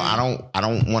is. Mm-hmm. I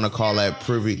don't want to call that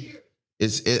privy.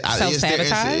 It's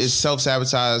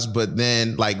self-sabotage, but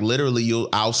then like literally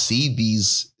I'll see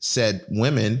these said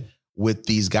women with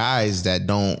these guys that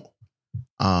don't.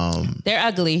 They're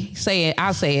ugly. Say it.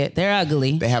 I'll say it. They're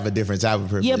ugly. They have a different type of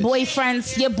privilege. Your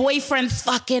boyfriend's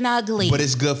fucking ugly. But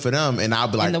it's good for them. And I'll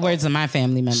be like, in the words of my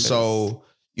family members. So,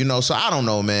 you know, so I don't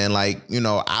know, man. Like, you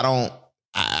know, I don't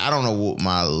know what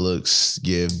my looks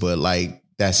give, but like,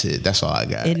 that's it. That's all I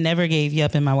got. It never gave you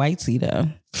up in my white tee though.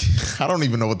 I don't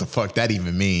even know what the fuck that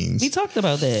even means. We talked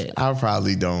about that. I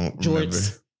probably don't remember.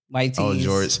 White tees. Oh,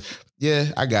 Jorts.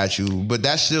 Yeah, I got you. But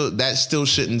that still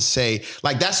shouldn't say,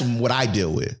 like, that's what I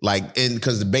deal with. Like,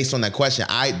 because based on that question,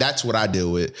 that's what I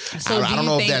deal with. So I don't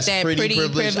know if that's pretty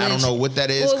privilege. I don't know what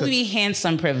that is. Well, it would be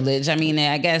handsome privilege. I mean,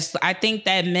 I think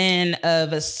that men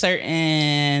of a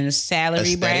certain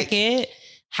salary bracket,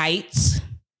 heights,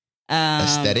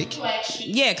 aesthetic,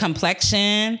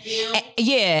 complexion,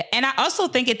 and I also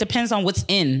think it depends on what's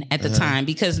in at the time,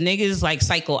 because niggas like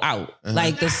cycle out,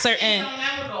 like the certain.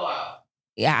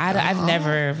 Yeah, I've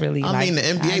never really. I mean, the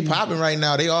NBA popping right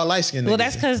now. They all light skinned. Well,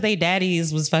 that's because they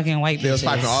daddies was fucking white bitches. They was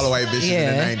popping all the white bitches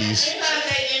in the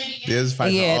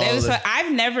 90s.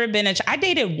 I've never been I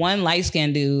dated one light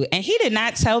skinned dude, and he did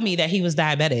not tell me that he was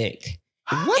diabetic.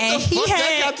 What and the fuck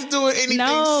that got to do with anything?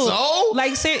 So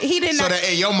like, he did not. So that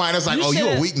in your mind, it's like, you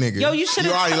a weak nigga. Yo, you should.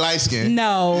 You already light skinned.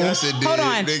 No, yes, it did. Hold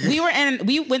on. Nigga.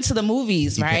 We went to the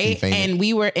movies, right? And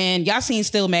we were in. Y'all seen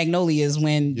Still Magnolias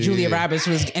when Julia Roberts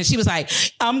was, and she was like,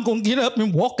 "I'm gonna get up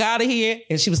and walk out of here,"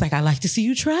 and she was like, "I like to see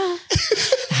you try.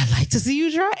 I like to see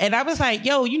you try." And I was like,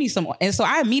 "Yo, you need some." And so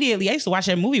I used to watch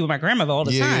that movie with my grandmother all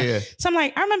the time. Yeah. So I'm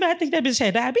like, I think that bitch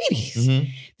had diabetes. Mm-hmm.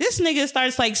 This nigga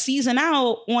starts like seizing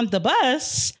out on the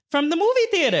bus from the movie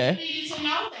theater.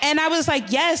 And I was like,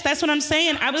 yes, that's what I'm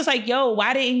saying. I was like, yo,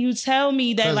 why didn't you tell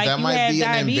me that like you had diabetes, nigga? That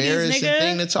might be an embarrassing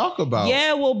thing to talk about.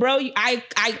 Yeah, well, bro, I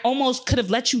almost could have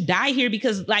let you die here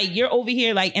because like you're over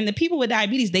here like, and the people with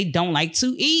diabetes, they don't like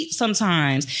to eat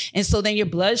sometimes. And so then your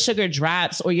blood sugar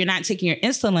drops or you're not taking your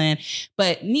insulin.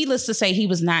 But needless to say, he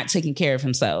was not taking care of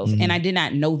himself. Mm-hmm. And I did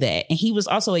not know that. And he was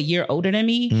also a year older than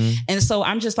me. Mm-hmm. And so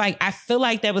I'm just like, I feel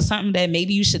like that was something that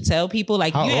maybe you should tell people.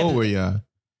 Like, how old were you?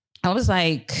 I was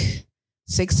like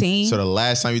 16. So the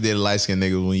last time you did a light skinned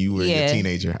nigga was when you were a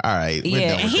teenager. All right. We're done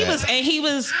with that. And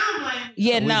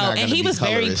he was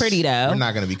very pretty though. We're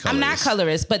not going to be colorist. I'm not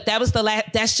colorist, but that was the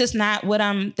last. That's just not what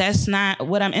I'm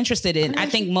interested in. I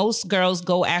think most girls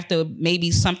go after maybe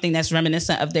something that's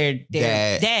reminiscent of their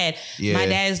dad. Yeah. My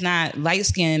dad's not light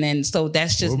skinned. And so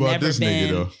that's just never this been.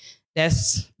 Nigga, though?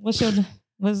 That's why you do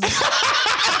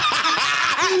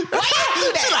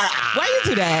that? Why you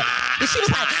do that? And she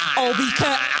was like, oh,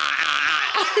 because...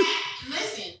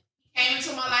 Listen, he came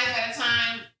into my life at a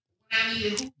time when I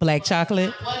needed... Black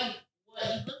chocolate? What he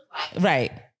looked like.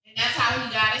 Right. And that's how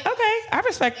he got it. Okay. I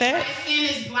respect that. My skin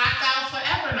is blacked out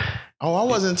forever now. Oh, I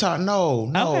wasn't talking.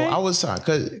 No, Okay. I was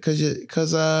talking because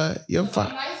your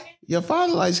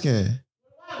father light skin.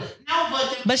 No,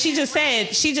 but she just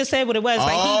said what it was.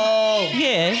 Like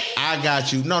yeah. I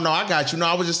got you. No, I got you. No,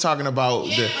 I was just talking about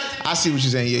I see what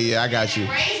you're saying. Yeah, I got you.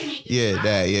 Yeah,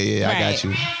 that. Yeah, I got you.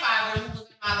 Grandfather who was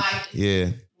in my life. Yeah.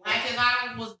 Black as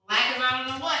I don't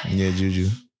know what. Yeah, Juju.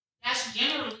 That's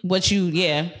generally what you.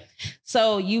 Yeah.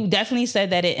 So you definitely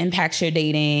said that it impacts your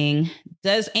dating.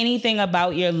 Does anything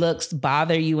about your looks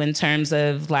bother you in terms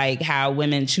of like how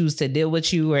women choose to deal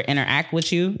with you or interact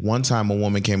with you? One time a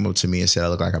woman came up to me and said I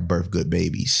look like I birthed good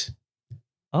babies.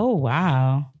 Oh,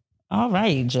 wow. All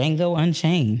right. Django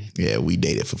Unchained. Yeah, we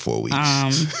dated for 4 weeks.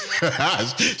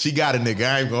 She got a nigga.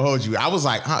 I ain't gonna hold you. I was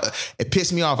like, it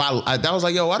pissed me off. I was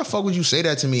like, yo, why the fuck would you say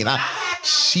that to me? And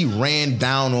she ran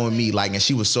down on me like, and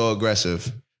she was so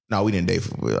aggressive. No, we didn't date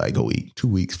for like a week, 2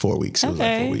 weeks, 4 weeks. It was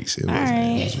like 4 weeks. It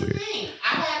was weird.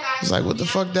 It's like, what the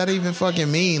fuck that even fucking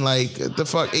mean? Like, the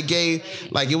fuck it gave,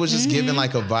 like, it was just giving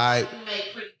like a vibe.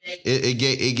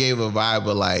 It gave a vibe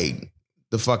of like,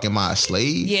 the fuck am I a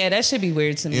slave? Yeah, that should be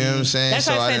weird to me. You know what I'm saying? That's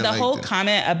why I said the whole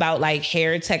comment about like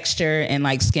hair texture and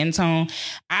like skin tone.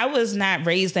 I was not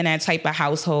raised in that type of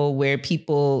household where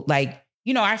people like,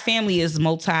 you know, our family is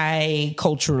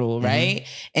multicultural, right?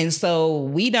 And so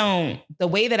the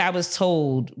way that I was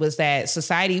told was that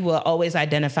society will always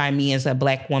identify me as a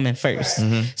Black woman first.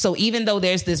 So even though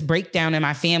there's this breakdown in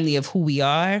my family of who we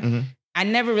are, I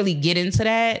never really get into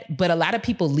that. But a lot of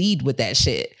people lead with that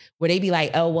shit where they be like,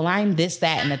 oh, well, I'm this,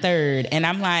 that, and the third. And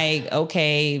I'm like,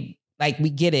 okay, like we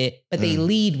get it. But they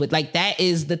lead with like, that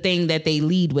is the thing that they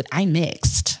lead with. I'm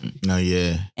mixed. No,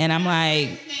 yeah. And I'm like,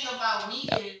 the thing about me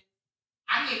is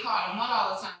I get called a mud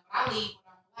all the time, but I leave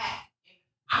when I'm Black.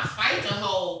 I fight the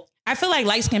whole. I feel like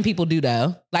light-skinned people do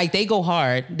though. Like they go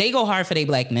hard. They go hard for their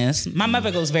Blackness. My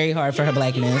mother goes very hard for her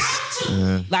Blackness.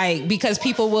 Like because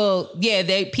people will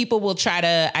try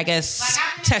to, I guess,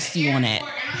 test you on it.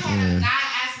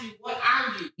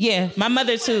 Yeah, my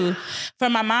mother too. For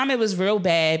my mom, it was real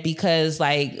bad because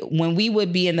like when we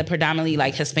would be in the predominantly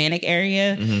like Hispanic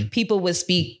area, people would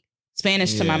speak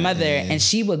Spanish to my mother and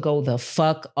she would go the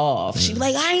fuck off. She'd be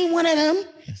like, I ain't one of them.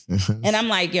 And I'm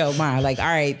like, yo, Ma, like, all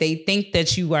right, they think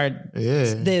that you are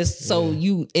this, so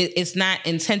it's not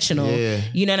intentional.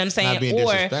 You know what I'm saying? Not being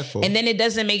disrespectful. And then it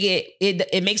doesn't make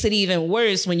it makes it even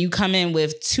worse when you come in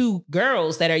with two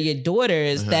girls that are your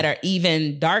daughters that are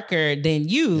even darker than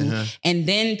you. And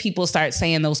then people start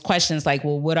saying those questions like,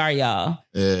 well, what are y'all?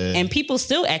 And people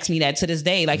still ask me that to this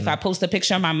day. Like if I post a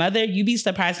picture of my mother, you'd be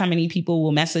surprised how many people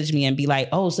will message me and be like,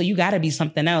 oh, so you gotta be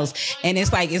something else. And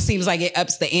it's like, it seems like it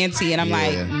ups the ante. And I'm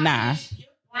like, nah.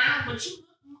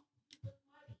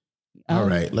 All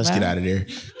right, let's get out of there.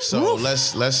 So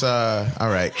let's all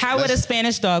right. How would a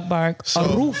Spanish dog bark?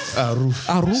 So,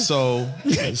 Aroof.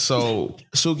 So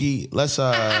Suki, let's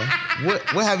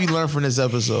what have you learned from this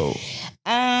episode?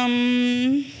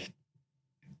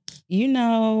 You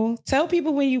know, tell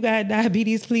people when you got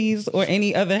diabetes, please, or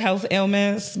any other health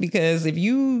ailments, because if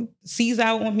you seize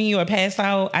out on me or pass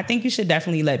out, I think you should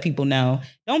definitely let people know.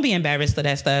 Don't be embarrassed of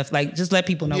that stuff. Like, just let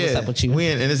people know what's up with you. We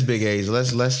in this big age.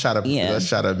 Let's try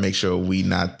to make sure we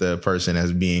not the person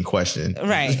that's being questioned.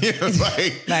 Right.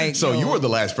 like so you were the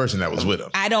last person that was with him.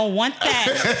 I don't want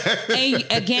that. And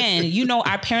again, you know,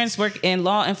 our parents work in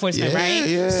law enforcement, right?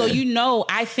 Yeah. So you know,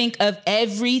 I think of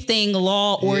everything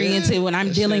law oriented when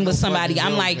I'm dealing with somebody.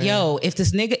 I'm like, yo, if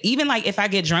this nigga, even like if I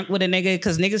get drunk with a nigga,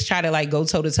 because niggas try to like go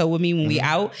toe to toe with me when we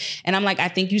out, and I'm like, I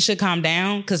think you should calm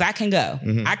down because I can go.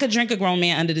 I could drink a grown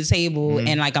man under the table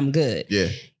and like I'm good. Yeah.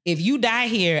 If you die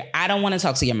here, I don't want to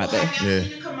talk to your mother.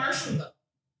 The commercial though.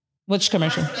 Which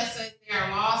commercial? That says there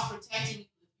are laws protecting you. If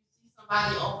you see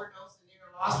somebody overdose and there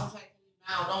are laws protecting you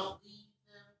now, don't leave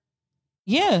them.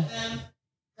 Yeah.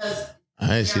 Because I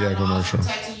didn't see that commercial.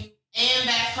 Protecting you and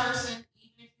that person,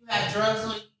 even if you have drugs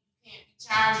on you, you can't be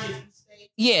charged if you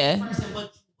stay with the person,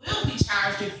 but you will be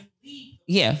charged if you leave.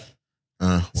 Yeah.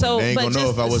 So, but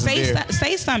just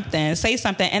say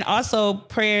something. And also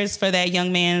prayers for that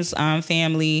young man's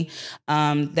family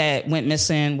that went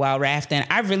missing while rafting.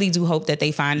 I really do hope that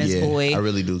they find this boy. I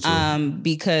really do too.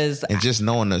 Because and just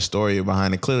knowing the story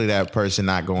behind it, clearly that person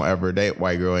not gonna ever, that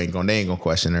white girl ain't gonna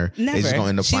question her. Never. They just gonna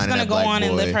end up She's finding gonna that go black on boy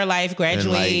and live her life,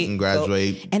 graduate, and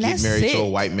get married to a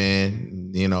white man.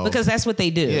 you know, because that's what they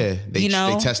do. Yeah, they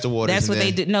test the waters. That's what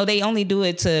they do. No, they only do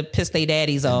it to piss their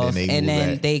daddies off, and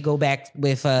then they go back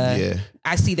with.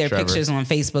 I see their pictures on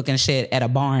Facebook and shit at a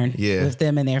barn with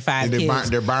them and their 5 kids.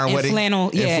 Their barn wedding,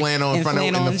 flannel, flannel in front of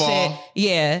in the fall.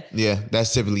 Shit. Yeah,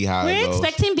 that's typically how it goes. We're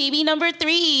expecting baby number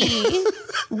 3.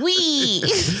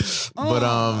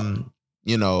 But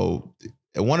you know,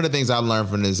 one of the things I learned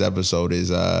from this episode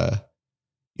is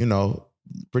you know,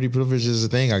 pretty privilege is a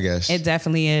thing, I guess. It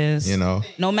definitely is. You know,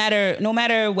 no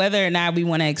matter whether or not we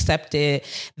want to accept it,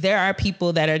 there are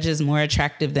people that are just more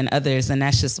attractive than others, and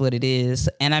that's just what it is.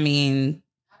 And I mean,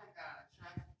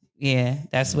 yeah,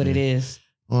 that's what it is.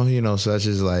 Well, you know, such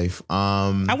is life.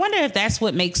 I wonder if that's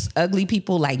what makes ugly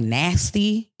people like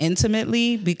nasty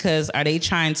intimately, because are they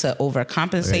trying to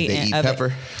overcompensate? They eat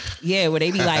pepper. Yeah, where they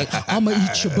be like, I'm gonna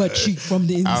eat your butt cheek from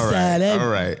the inside.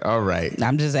 All right.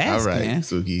 I'm just asking. All right,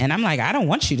 Suki. And I'm like, I don't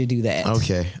want you to do that.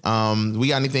 Okay. We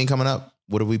got anything coming up?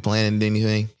 What are we planning?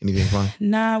 Anything fun?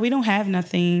 Nah, we don't have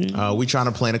nothing. We trying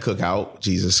to plan a cookout.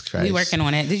 Jesus Christ. We working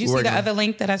on it. Did you see the other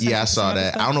link that I sent? Yeah, I saw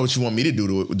that. I don't know what you want me to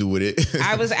do with it.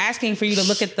 I was asking for you to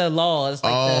look at the laws.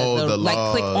 Like the like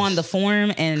laws. click on the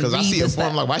form and because I see a form.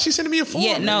 Stuff. Like, why is she sending me a form?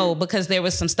 Yeah, no, because there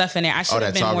was some stuff in there. I should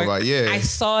have been more. I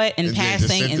saw it in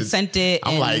passing and sent it.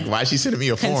 I'm like, why is she sending me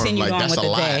a form? Like, that's a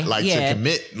lot. Like to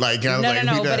commit. Like, no.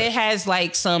 But it has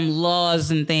like some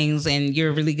laws and things, and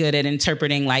you're really good at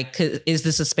interpreting. Like, is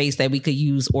this a space that we could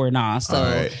use or not?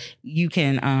 So you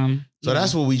can so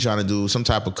that's what we trying to do, some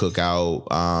type of cookout.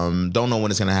 Don't know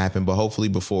when it's gonna happen, but hopefully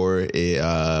before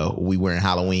it, we wearing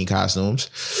Halloween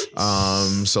costumes.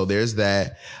 So there's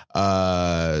that.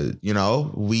 You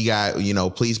know, we got, you know,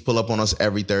 please pull up on us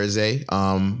every Thursday.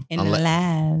 On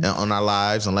our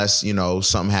lives, unless, you know,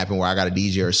 something happened where I got a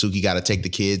DJ or Suki got to take the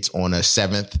kids on a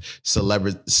 7th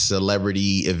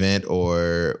celebrity event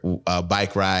or a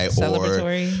bike ride or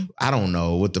I don't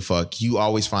know what the fuck. You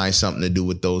always find something to do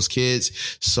with those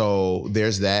kids. So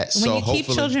there's that. When you keep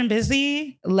children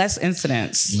busy, less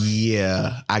incidents.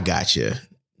 Yeah, I got you.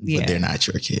 Yeah. But they're not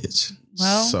your kids.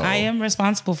 Well, so I am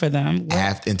responsible for them.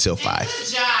 Until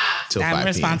 5. I'm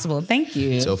responsible. Thank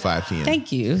you. Till 5 p.m. Thanь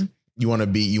you. You want to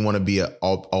be a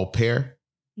au pair?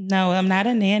 No, I'm not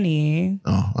a nanny.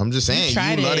 Oh, I'm just saying.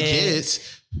 You love the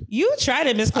kids. You tried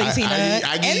it, Miss Claytina.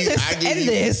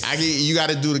 You got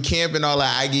to do the camp and all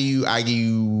that. I give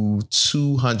you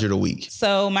 $200 a week.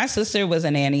 So my sister was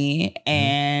a nanny,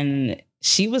 and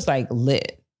she was like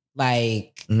lit.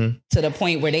 Like to the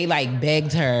point where they like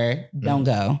begged her, don't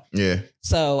go. Yeah.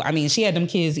 So I mean, she had them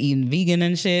kids eating vegan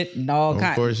and shit, and all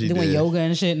kind doing yoga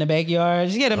and shit in the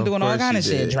backyard. She had them doing all kind of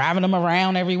shit, driving them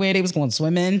around everywhere. They was going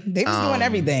swimming. They was doing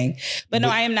everything. But no,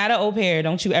 I am not an au pair.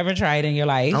 Don't you ever try it in your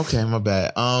life. Okay, my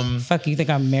bad. Fuck, you think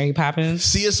I'm Mary Poppins?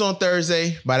 See us on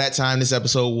Thursday. By that time, this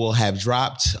episode will have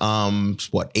dropped.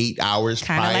 8 hours?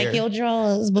 Kind of like your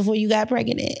drawers before you got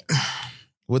pregnant.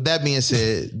 With that being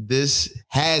said, this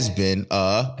has been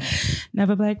a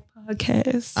Never Black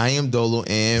Podcast. I am Dolo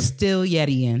and still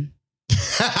Yetian.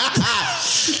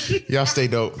 Y'all stay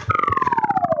dope.